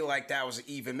didn't feel like that was an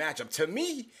even matchup. To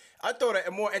me, I thought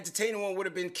a more entertaining one would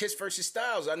have been Kiss versus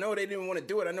Styles. I know they didn't want to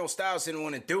do it. I know Styles didn't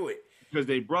want to do it. Because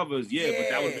they brothers, but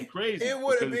that would have been crazy. It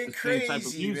would have been crazy, type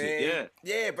of music, man.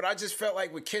 Yeah, but I just felt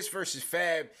like with Kiss versus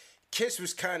Fab, Kiss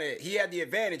was he had the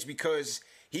advantage because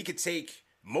he could take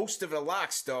most of the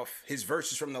Lock stuff, his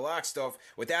verses from the Lock stuff,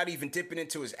 without even dipping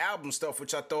into his album stuff,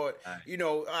 which I thought, you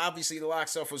know, obviously the Lock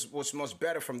stuff was much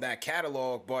better from that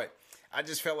catalog, but I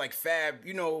just felt like Fab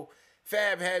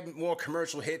had more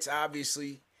commercial hits,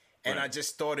 obviously. And I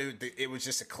just thought it was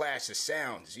just a clash of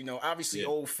sounds. You know, obviously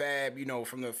old Fab, you know,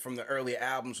 from the earlier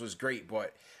albums was great,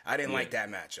 but I didn't like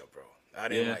that matchup, bro. I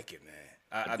didn't like it, man.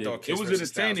 I thought Kiss it was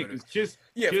versus entertaining because Kiss,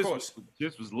 of course.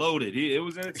 Kiss was loaded. It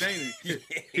was entertaining.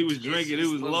 He was drinking. It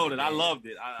was loaded. Man. I loved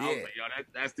it. I was like, yo,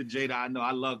 that's the Jada I know.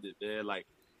 I loved it, man. Like,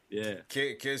 yeah.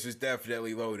 Kiss was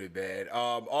definitely loaded, man.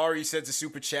 Ari sends a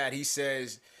super chat. He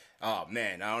says, oh,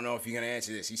 man, I don't know if you're going to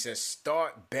answer this. He says,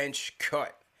 start, bench,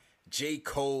 cut. J.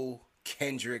 Cole,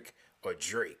 Kendrick, or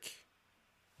Drake?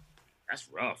 That's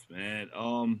rough, man.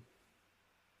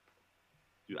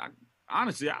 Dude,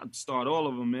 honestly, I'd start all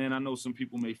of them, man. I know some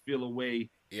people may feel a way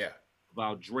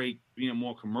about Drake being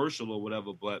more commercial or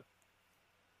whatever, but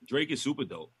Drake is super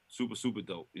dope. Super, super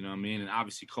dope. You know what I mean? And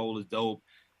obviously Cole is dope.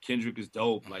 Kendrick is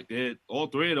dope. Like, all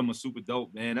three of them are super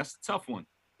dope, man. That's a tough one.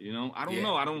 You know, I don't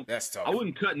know. That's tough. I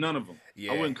wouldn't cut none of them.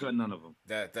 Yeah. I wouldn't cut none of them.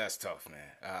 That's tough, man.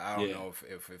 I don't know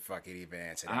if I could even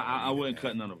answer that. I wouldn't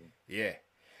cut none of them. Yeah.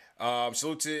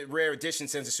 Salute to Rare Edition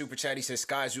sends a super chat. He says,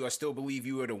 Skyzoo, I still believe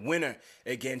you are the winner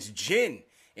against Jin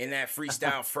in that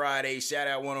Freestyle Friday. Shout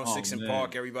out 106 in man.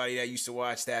 Park, everybody that used to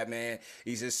watch that, man.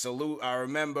 He says, salute. I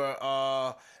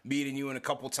remember meeting you in a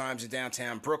couple times in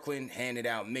downtown Brooklyn, handed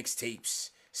out mixtapes.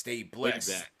 Stay blessed.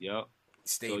 Way back, yep.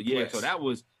 Stay blessed. So that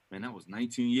was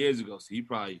 19 years ago. So he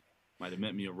probably might have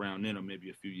met me around then or maybe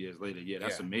a few years later. Yeah,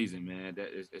 that's amazing, man.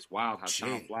 It's wild how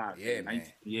time flies. Yeah, man.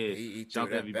 Yeah. Shout out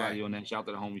to everybody back on that. Shout out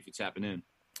to the homie for tapping in.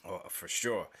 Oh, for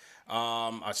sure.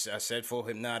 I said Full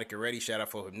Hypnotic already. Shout out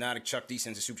Full Hypnotic. Chuck D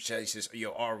sends a super chat. He says,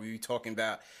 yo, are we talking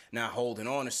about not holding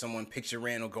on to someone? Picture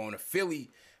Randall going to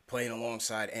Philly, playing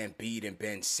alongside Embiid and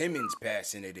Ben Simmons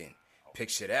passing it in.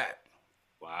 Picture that.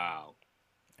 Wow.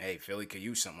 Hey, Philly could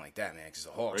use something like that, man, because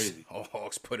the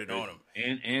Hawks put it on them.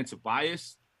 And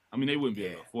Tobias, I mean, they wouldn't be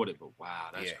able to afford it, but wow,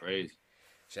 that's crazy.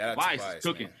 Shout out Tobias Tobias, is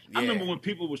cooking. Yeah. I remember when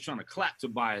people was trying to clap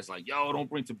Tobias, like, yo, don't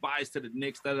bring Tobias to the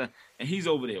Knicks, and he's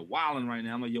over there wilding right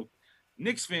now. I'm like, yo,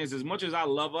 Knicks fans, as much as I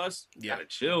love us, gotta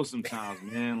chill sometimes,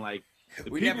 man. Like,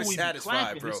 we never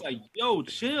satisfied, bro. It's like, yo,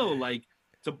 chill. Like,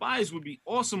 Tobias would be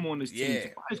awesome on this team.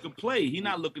 Tobias could play. He's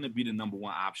not looking to be the number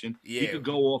one option. He could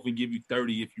go off and give you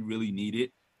 30 if you really need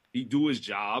it. He do his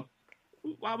job.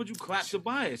 Why would you clap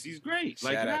Tobias? He's great.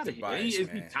 Like, get out of here. He is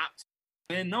the top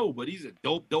 10, no, but he's a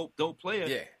dope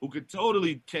player who could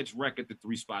totally catch wreck at the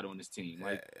 3 spot on this team.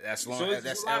 Like, that's a lot of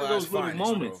those little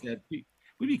moments that we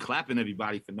be clapping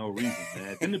everybody for no reason,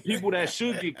 man. Then the people that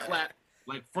should get clapped,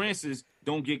 like Francis,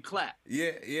 don't get clapped.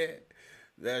 Yeah.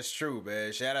 That's true,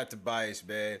 man. Shout out to Tobias,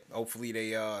 man. Hopefully they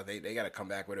got to come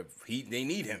back with they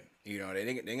need him. You know,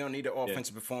 they gonna need an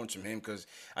offensive performance from him because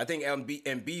I think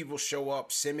Embiid will show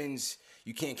up. Simmons,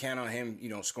 you can't count on him,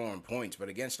 scoring points. But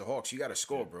against the Hawks, you got to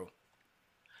score, bro.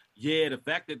 Yeah, the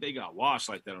fact that they got washed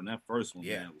like that on that first one,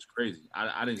 man, was crazy.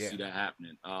 I didn't see that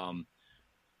happening.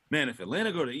 Man, if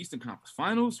Atlanta go to the Eastern Conference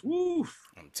Finals, woo!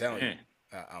 I'm telling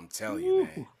you,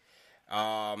 man.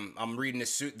 I'm reading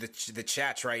the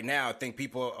chats right now. I think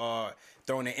people are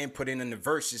throwing their input in the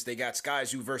verses. They got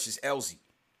Skyzoo versus LZ.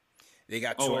 They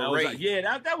got Torrey.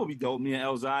 Yeah, that would be dope. Me and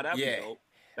LZ, that would be dope.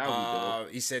 That would be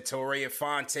dope. He said Torrey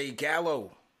Fonte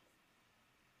Gallo.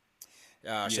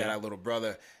 Shout out, little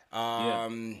brother.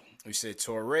 We said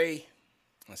Torrey.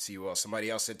 Let's see who else. Somebody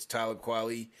else said Talib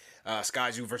Kweli.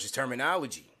 Skyzoo versus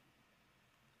Terminology.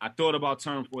 I thought about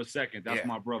Term for a second. That's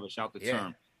my brother. Shout to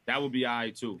Term. That would be all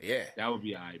right, too. Yeah. That would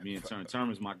be all right. Me and Term.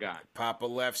 Term is my guy. Papa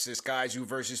Left says Skyzoo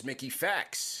versus Mickey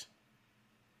Fax.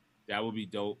 That would be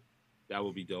dope.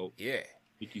 Yeah.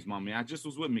 Mickey's my man. I just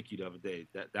was with Mickey the other day.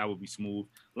 That would be smooth.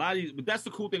 A lot of these, but that's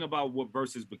the cool thing about what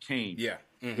versus became. Yeah.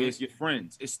 It's your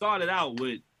friends. It started out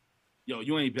with, yo,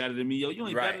 you ain't better than me. Yo, you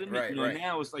ain't better than me.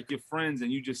 Now it's like your friends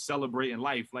and you just celebrating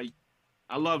life. Like,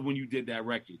 I love when you did that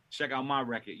record. Check out my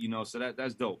record, so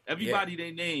that's dope. Everybody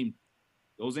they named,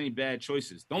 those ain't bad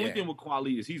choices. The only thing with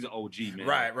Kweli is he's an OG, man.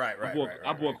 Right. I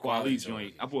bought Kweli's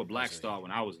joint. I bought Black Star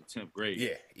when I was in 10th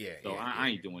grade. Yeah. So I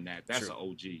ain't doing that. That's an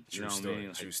OG. True what story. I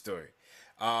mean? True story.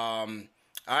 All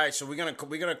right, so we're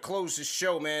gonna close the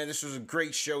show, man. This was a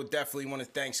great show. Definitely want to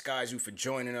thank Skyzoo for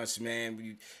joining us, man.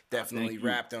 We definitely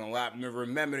wrapped on a lot.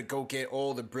 Remember to go get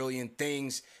all the brilliant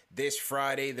things this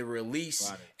Friday, the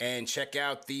release, and check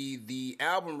out the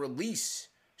album release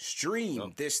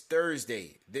stream this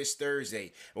Thursday.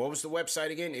 What was the website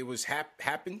again? It was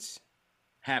Happens.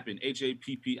 Happen.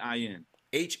 HAPPIN.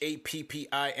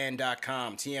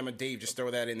 HAPPIN.com. TM and Dave, just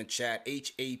throw that in the chat.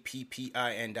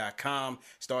 HAPPIN.com.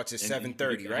 Starts at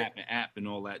 7:30, right? The app and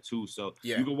all that too. So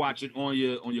you can watch it on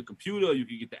your computer. Or you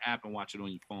can get the app and watch it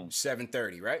on your phone.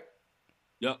 7:30, right?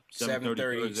 Yep.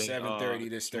 7:30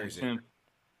 this Thursday.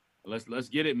 Let's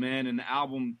get it, man. And the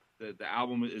album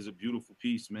is a beautiful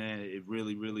piece, man. It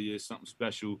really, really is something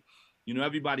special.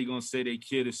 Everybody gonna say their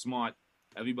kid is smart.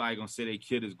 Everybody gonna say their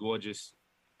kid is gorgeous.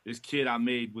 This kid I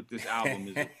made with this album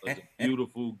is a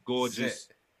beautiful, gorgeous,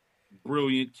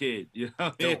 brilliant kid.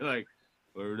 Like,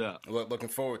 word up. Looking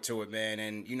forward to it, man.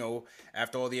 And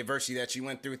after all the adversity that you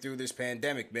went through this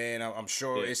pandemic, man, I'm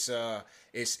sure it's a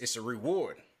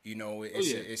reward.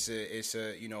 It's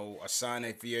a sign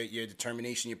of your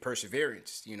determination, your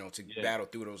perseverance. To battle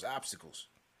through those obstacles.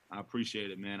 I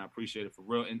appreciate it, man. I appreciate it for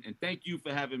real. And thank you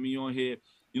for having me on here.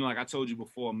 Like I told you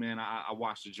before, man, I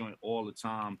watch the joint all the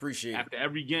time. Appreciate it. After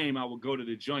every game, I would go to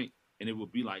the joint, and it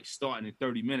would be like starting in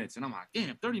 30 minutes. And I'm like,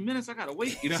 damn, 30 minutes? I got to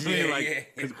wait. You know what I mean?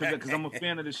 Like, because I'm a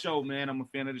fan of the show, man. I'm a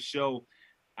fan of the show.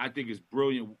 I think it's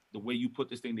brilliant the way you put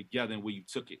this thing together and where you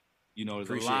took it.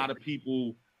 There's a lot of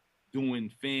people doing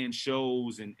fan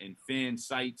shows and fan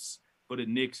sites for the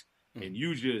Knicks, and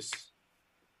you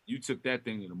took that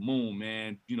thing to the moon,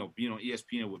 man. Being on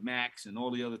ESPN with Max and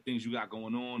all the other things you got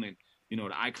going on, and the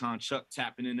Icon Chuck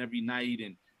tapping in every night,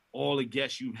 and all the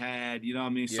guests you've had. You know what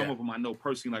I mean? Some Yeah. of them I know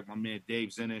personally, like my man Dave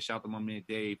Zenner. Shout out to my man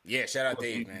Dave. Yeah, shout out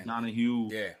Dave, man. Donahue.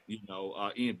 Yeah. You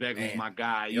know, Ian Begley's Man. my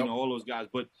guy. Yep. You know, all those guys.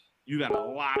 But you got a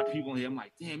lot of people in here. I'm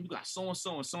like, damn, you got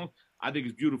so-and-so and so. I think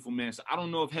it's beautiful, man. So I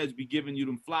don't know if heads be giving you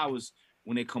them flowers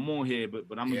when they come on here, but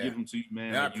I'm gonna give them to you,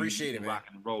 man. Yeah, like I appreciate it, man.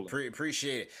 Rocking and rolling.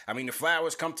 Appreciate it. I mean, the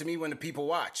flowers come to me when the people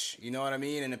watch. You know what I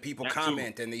mean? And the people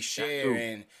comment and they share,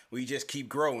 and we just keep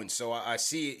growing. So I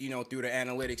see it, you know, through the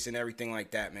analytics and everything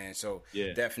like that, man. So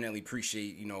definitely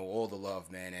appreciate, you know, all the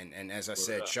love, man. And as I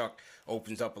said, Chuck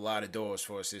opens up a lot of doors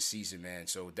for us this season, man.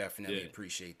 So definitely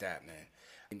appreciate that, man.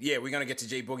 Yeah, we're gonna get to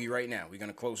Jay Boogie right now. We're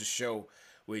gonna close the show.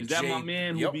 Is that my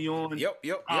man who be on? Yep.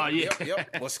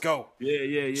 Let's go.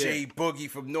 Yeah. Jay Boogie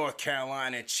from North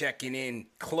Carolina checking in,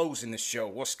 closing the show.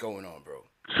 What's going on, bro?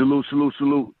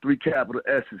 Salute. 3 capital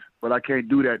S's, but I can't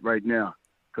do that right now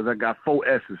because I got 4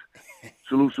 S's.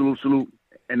 Salute,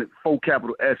 and 4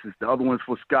 capital S's. The other one's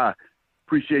for Sky.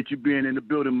 Appreciate you being in the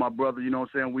building, my brother. You know what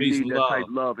I'm saying? We need that type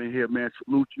of love in here, man.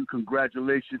 Salute you.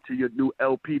 Congratulations to your new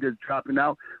LP that's dropping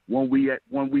out 1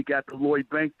 week after Lloyd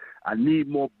Banks. I need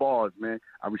more bars, man.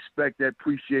 I respect that.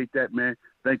 Appreciate that, man.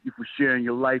 Thank you for sharing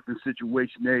your life and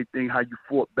situation and everything, how you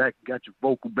fought back, got your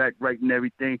vocal back right and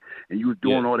everything, and you was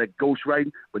doing all that ghost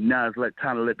writing, but now it's like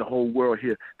time to let the whole world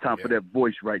hear, time for that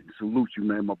voice writing. Salute you,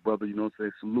 man, my brother. You know what I'm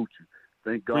saying? Salute you.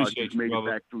 Thank God you made it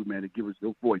back through, man, to give us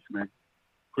your voice, man.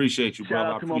 Appreciate you, brother.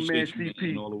 Shout out to my man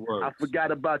CP. All the words. I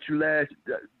forgot about you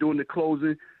during the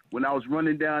closing when I was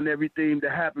running down everything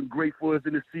that happened great for us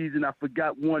in the season. I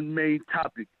forgot one main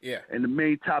topic. Yeah. And the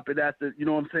main topic after, you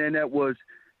know what I'm saying, that was,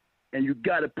 and you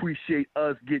got to appreciate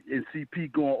us getting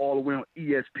CP going all the way on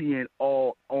ESPN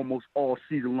almost all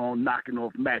season long, knocking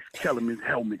off Max Kellerman's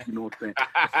helmet. You know what I'm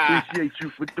saying? Appreciate you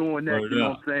for doing that. You know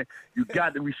what I'm saying? You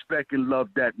got to respect and love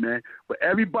that, man. But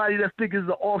everybody that thinks it's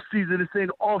the off season, this ain't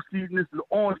the off season, this is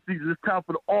the on season. It's time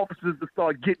for the officers to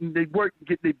start getting their work,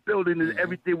 get their building and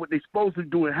everything what they're supposed to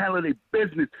do and handle their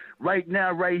business right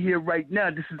now, right here, right now.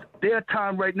 This is their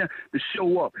time right now to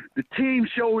show up. The team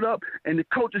showed up and the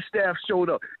coaching staff showed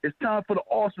up. It's time for the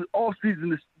off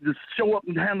season to show up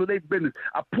and handle their business.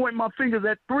 I point my fingers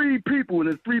at 3 people,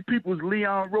 and the 3 people is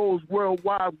Leon Rose,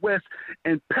 Worldwide West,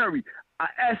 and Perry. I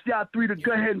ask y'all 3 to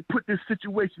go ahead and put this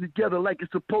situation together like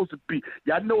it's supposed to be.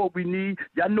 Y'all know what we need.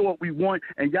 Y'all know what we want.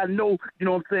 And y'all know, you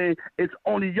know what I'm saying, it's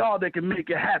only y'all that can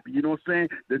make it happen. You know what I'm saying?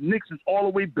 The Knicks is all the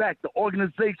way back. The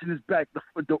organization is back.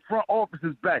 The front office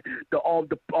is back. The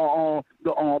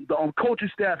coaching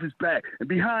staff is back. And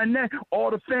behind that,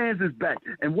 all the fans is back.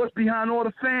 And what's behind all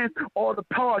the fans? All the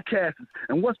podcasters.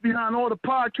 And what's behind all the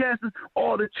podcasters?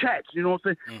 All the chats. You know what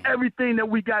I'm saying? Everything that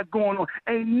we got going on.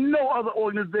 Ain't no other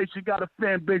organization got a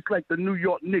fan base like the New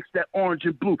York Knicks, that orange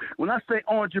and blue. When I say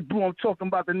orange and blue, I'm talking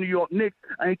about the New York Knicks.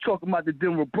 I ain't talking about the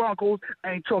Denver Broncos.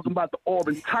 I ain't talking about the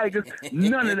Auburn Tigers.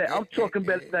 None of that. I'm talking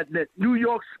about that New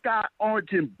York sky,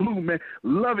 orange and blue, man.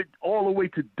 Love it all the way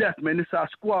to death, man. This is our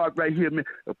squad right here, man.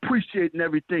 Appreciating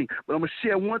everything. But I'm going to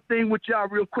share one thing with y'all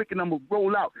real quick, and I'm going to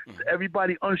roll out. So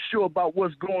everybody unsure about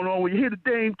what's going on. When you hear the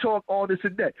Dame talk, all this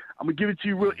and that, I'm going to give it to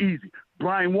you real easy.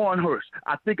 Brian Warnhurst,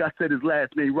 I think I said his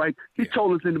last name right. He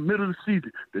told us in the middle of the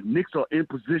season, the Knicks are in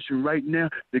position right now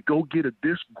to go get a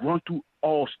disgruntled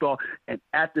all-star, and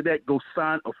after that, go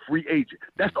sign a free agent.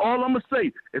 That's all I'm going to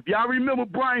say. If y'all remember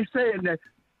Brian saying that,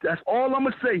 that's all I'm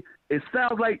going to say. It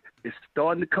sounds like it's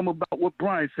starting to come about what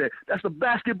Brian said. That's a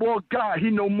basketball guy. He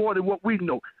know more than what we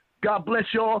know. God bless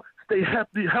y'all. Stay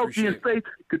healthy and safe.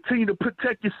 Continue to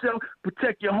protect yourself,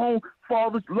 protect your home.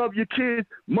 Fathers, love your kids.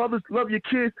 Mothers, love your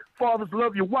kids. Fathers,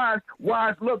 love your wives.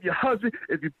 Wives, love your husband.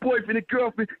 If your boyfriend and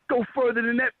girlfriend, go further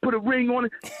than that. Put a ring on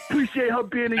it. Appreciate her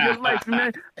being in your life,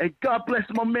 man. And God bless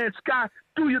my man, Sky.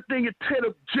 Do your thing and tear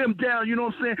the gym down, you know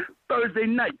what I'm saying, Thursday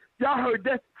night. Y'all heard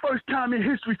that? First time in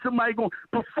history somebody going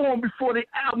to perform before the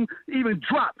album even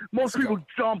drop. Most people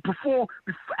perform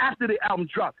after the album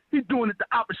drop. He's doing it the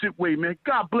opposite way, man.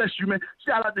 God bless you, man.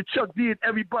 Shout out to Chuck D and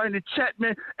everybody in the chat,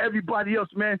 man. Everybody else,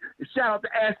 man. And shout out to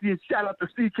Ashley and shout out to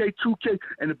CK2K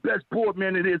and the best board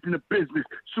man it is in the business.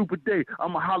 Super Day.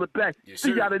 I'm going to holler back. Yes,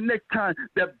 see y'all the next time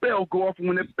that bell go off. And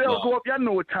when that bell go off, y'all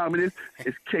know what time it is.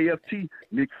 It's KFT,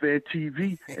 Nick Fan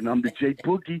TV, and I'm the J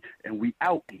Boogie, and we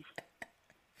out.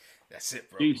 That's it,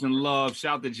 bro. Peace and love.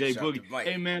 Shout to Jay Shout Boogie. to Mike.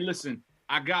 Hey, man, listen.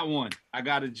 I got one. I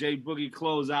got a Jay Boogie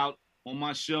closeout on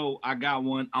my show. I got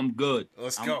one. I'm good.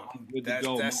 Let's go. I'm good to That's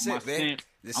go. it, my man. Stamp,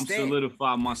 The I'm stamp.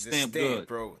 solidified. My The stamp, stamp, good.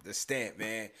 bro. The stamp,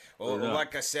 man. Well,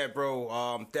 like I said,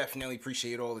 bro, definitely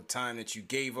appreciate all the time that you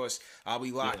gave us. I'll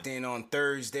be locked in on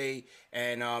Thursday.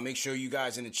 And make sure you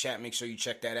guys in the chat, make sure you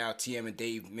check that out. TM and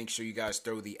Dave, make sure you guys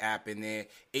throw the app in there.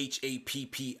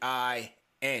 HAPPIN,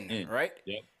 right?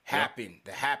 Yep. Happen,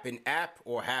 the Happen app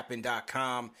or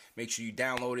happen.com. Make sure you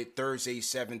download it Thursday,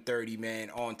 7:30, man,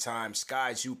 on time.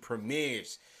 Skyzoo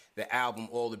premieres the album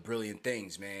All the Brilliant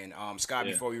Things, man. Sky,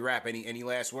 before we wrap, any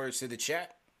last words to the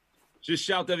chat? Just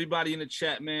shout to everybody in the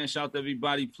chat, man. Shout to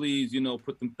everybody, please,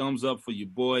 put them thumbs up for your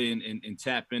boy and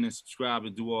tap in and subscribe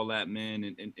and do all that,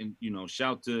 man. And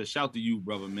shout to you,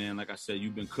 brother, man. Like I said,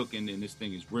 you've been cooking and this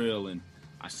thing is real, and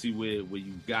I see where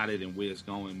you got it and where it's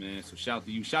going, man. So shout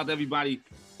to you. Shout to everybody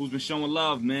who's been showing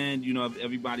love, man.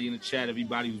 Everybody in the chat,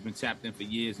 everybody who's been tapped in for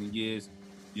years and years.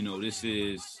 This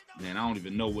is, man, I don't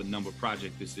even know what number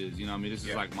project this is. This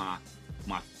is like my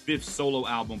fifth solo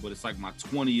album, but it's like my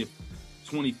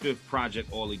 25th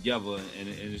project altogether, and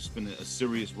it's been a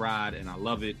serious ride, and I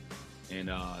love it.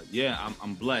 And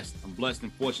I'm blessed. I'm blessed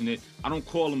and fortunate. I don't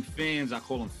call them fans, I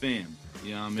call them fam.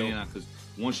 You know what I mean? Because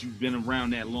once you've been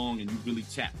around that long and you really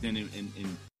tapped in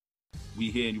and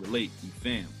we here and you relate, you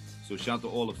fam. So shout out to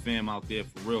all the fam out there,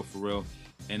 for real.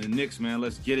 And the Knicks, man,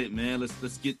 let's get it, man.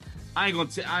 Let's get. I ain't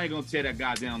gonna tear that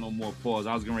guy down no more. Pause.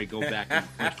 I was gonna go back to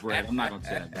French bread. I'm not gonna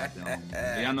tear that guy down no more.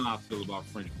 Yeah, I know how I feel about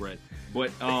French bread.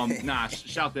 But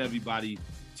shout to everybody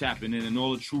tapping in and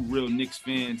all the true real Knicks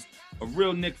fans. A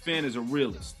real Knicks fan is a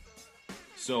realist.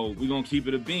 So we're gonna keep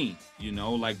it a bean.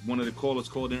 Like one of the callers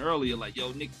called in earlier, like,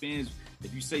 yo, Knicks fans,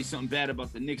 if you say something bad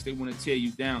about the Knicks, they want to tear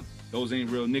you down. Those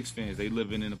ain't real Knicks fans. They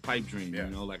living in a pipe dream,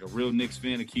 like a real Knicks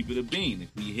fan to keep it a bean.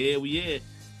 If we here, we here.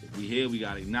 If we here, we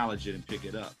got to acknowledge it and pick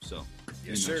it up. So,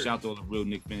 shout out to all the real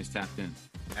Knicks fans tapped in.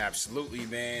 Absolutely,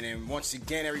 man. And once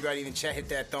again, everybody in the chat, hit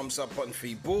that thumbs up button for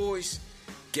you boys.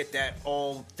 Get that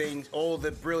all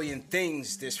the brilliant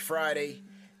things this Friday.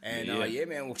 And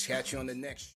man, we'll catch you on the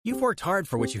next. You've worked hard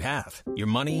for what you have. Your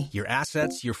money, your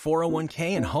assets, your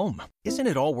 401k, and home. Isn't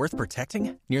it all worth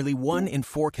protecting? Nearly 1 in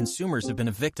 4 consumers have been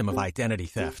a victim of identity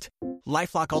theft.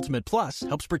 LifeLock Ultimate Plus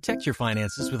helps protect your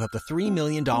finances with up to $3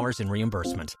 million in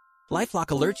reimbursement. LifeLock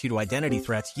alerts you to identity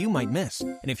threats you might miss.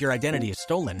 And if your identity is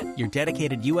stolen, your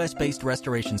dedicated U.S.-based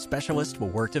restoration specialist will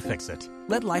work to fix it.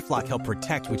 Let LifeLock help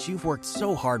protect what you've worked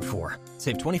so hard for.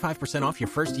 Save 25% off your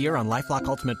first year on LifeLock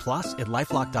Ultimate Plus at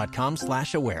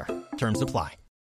LifeLock.com/aware. Terms apply.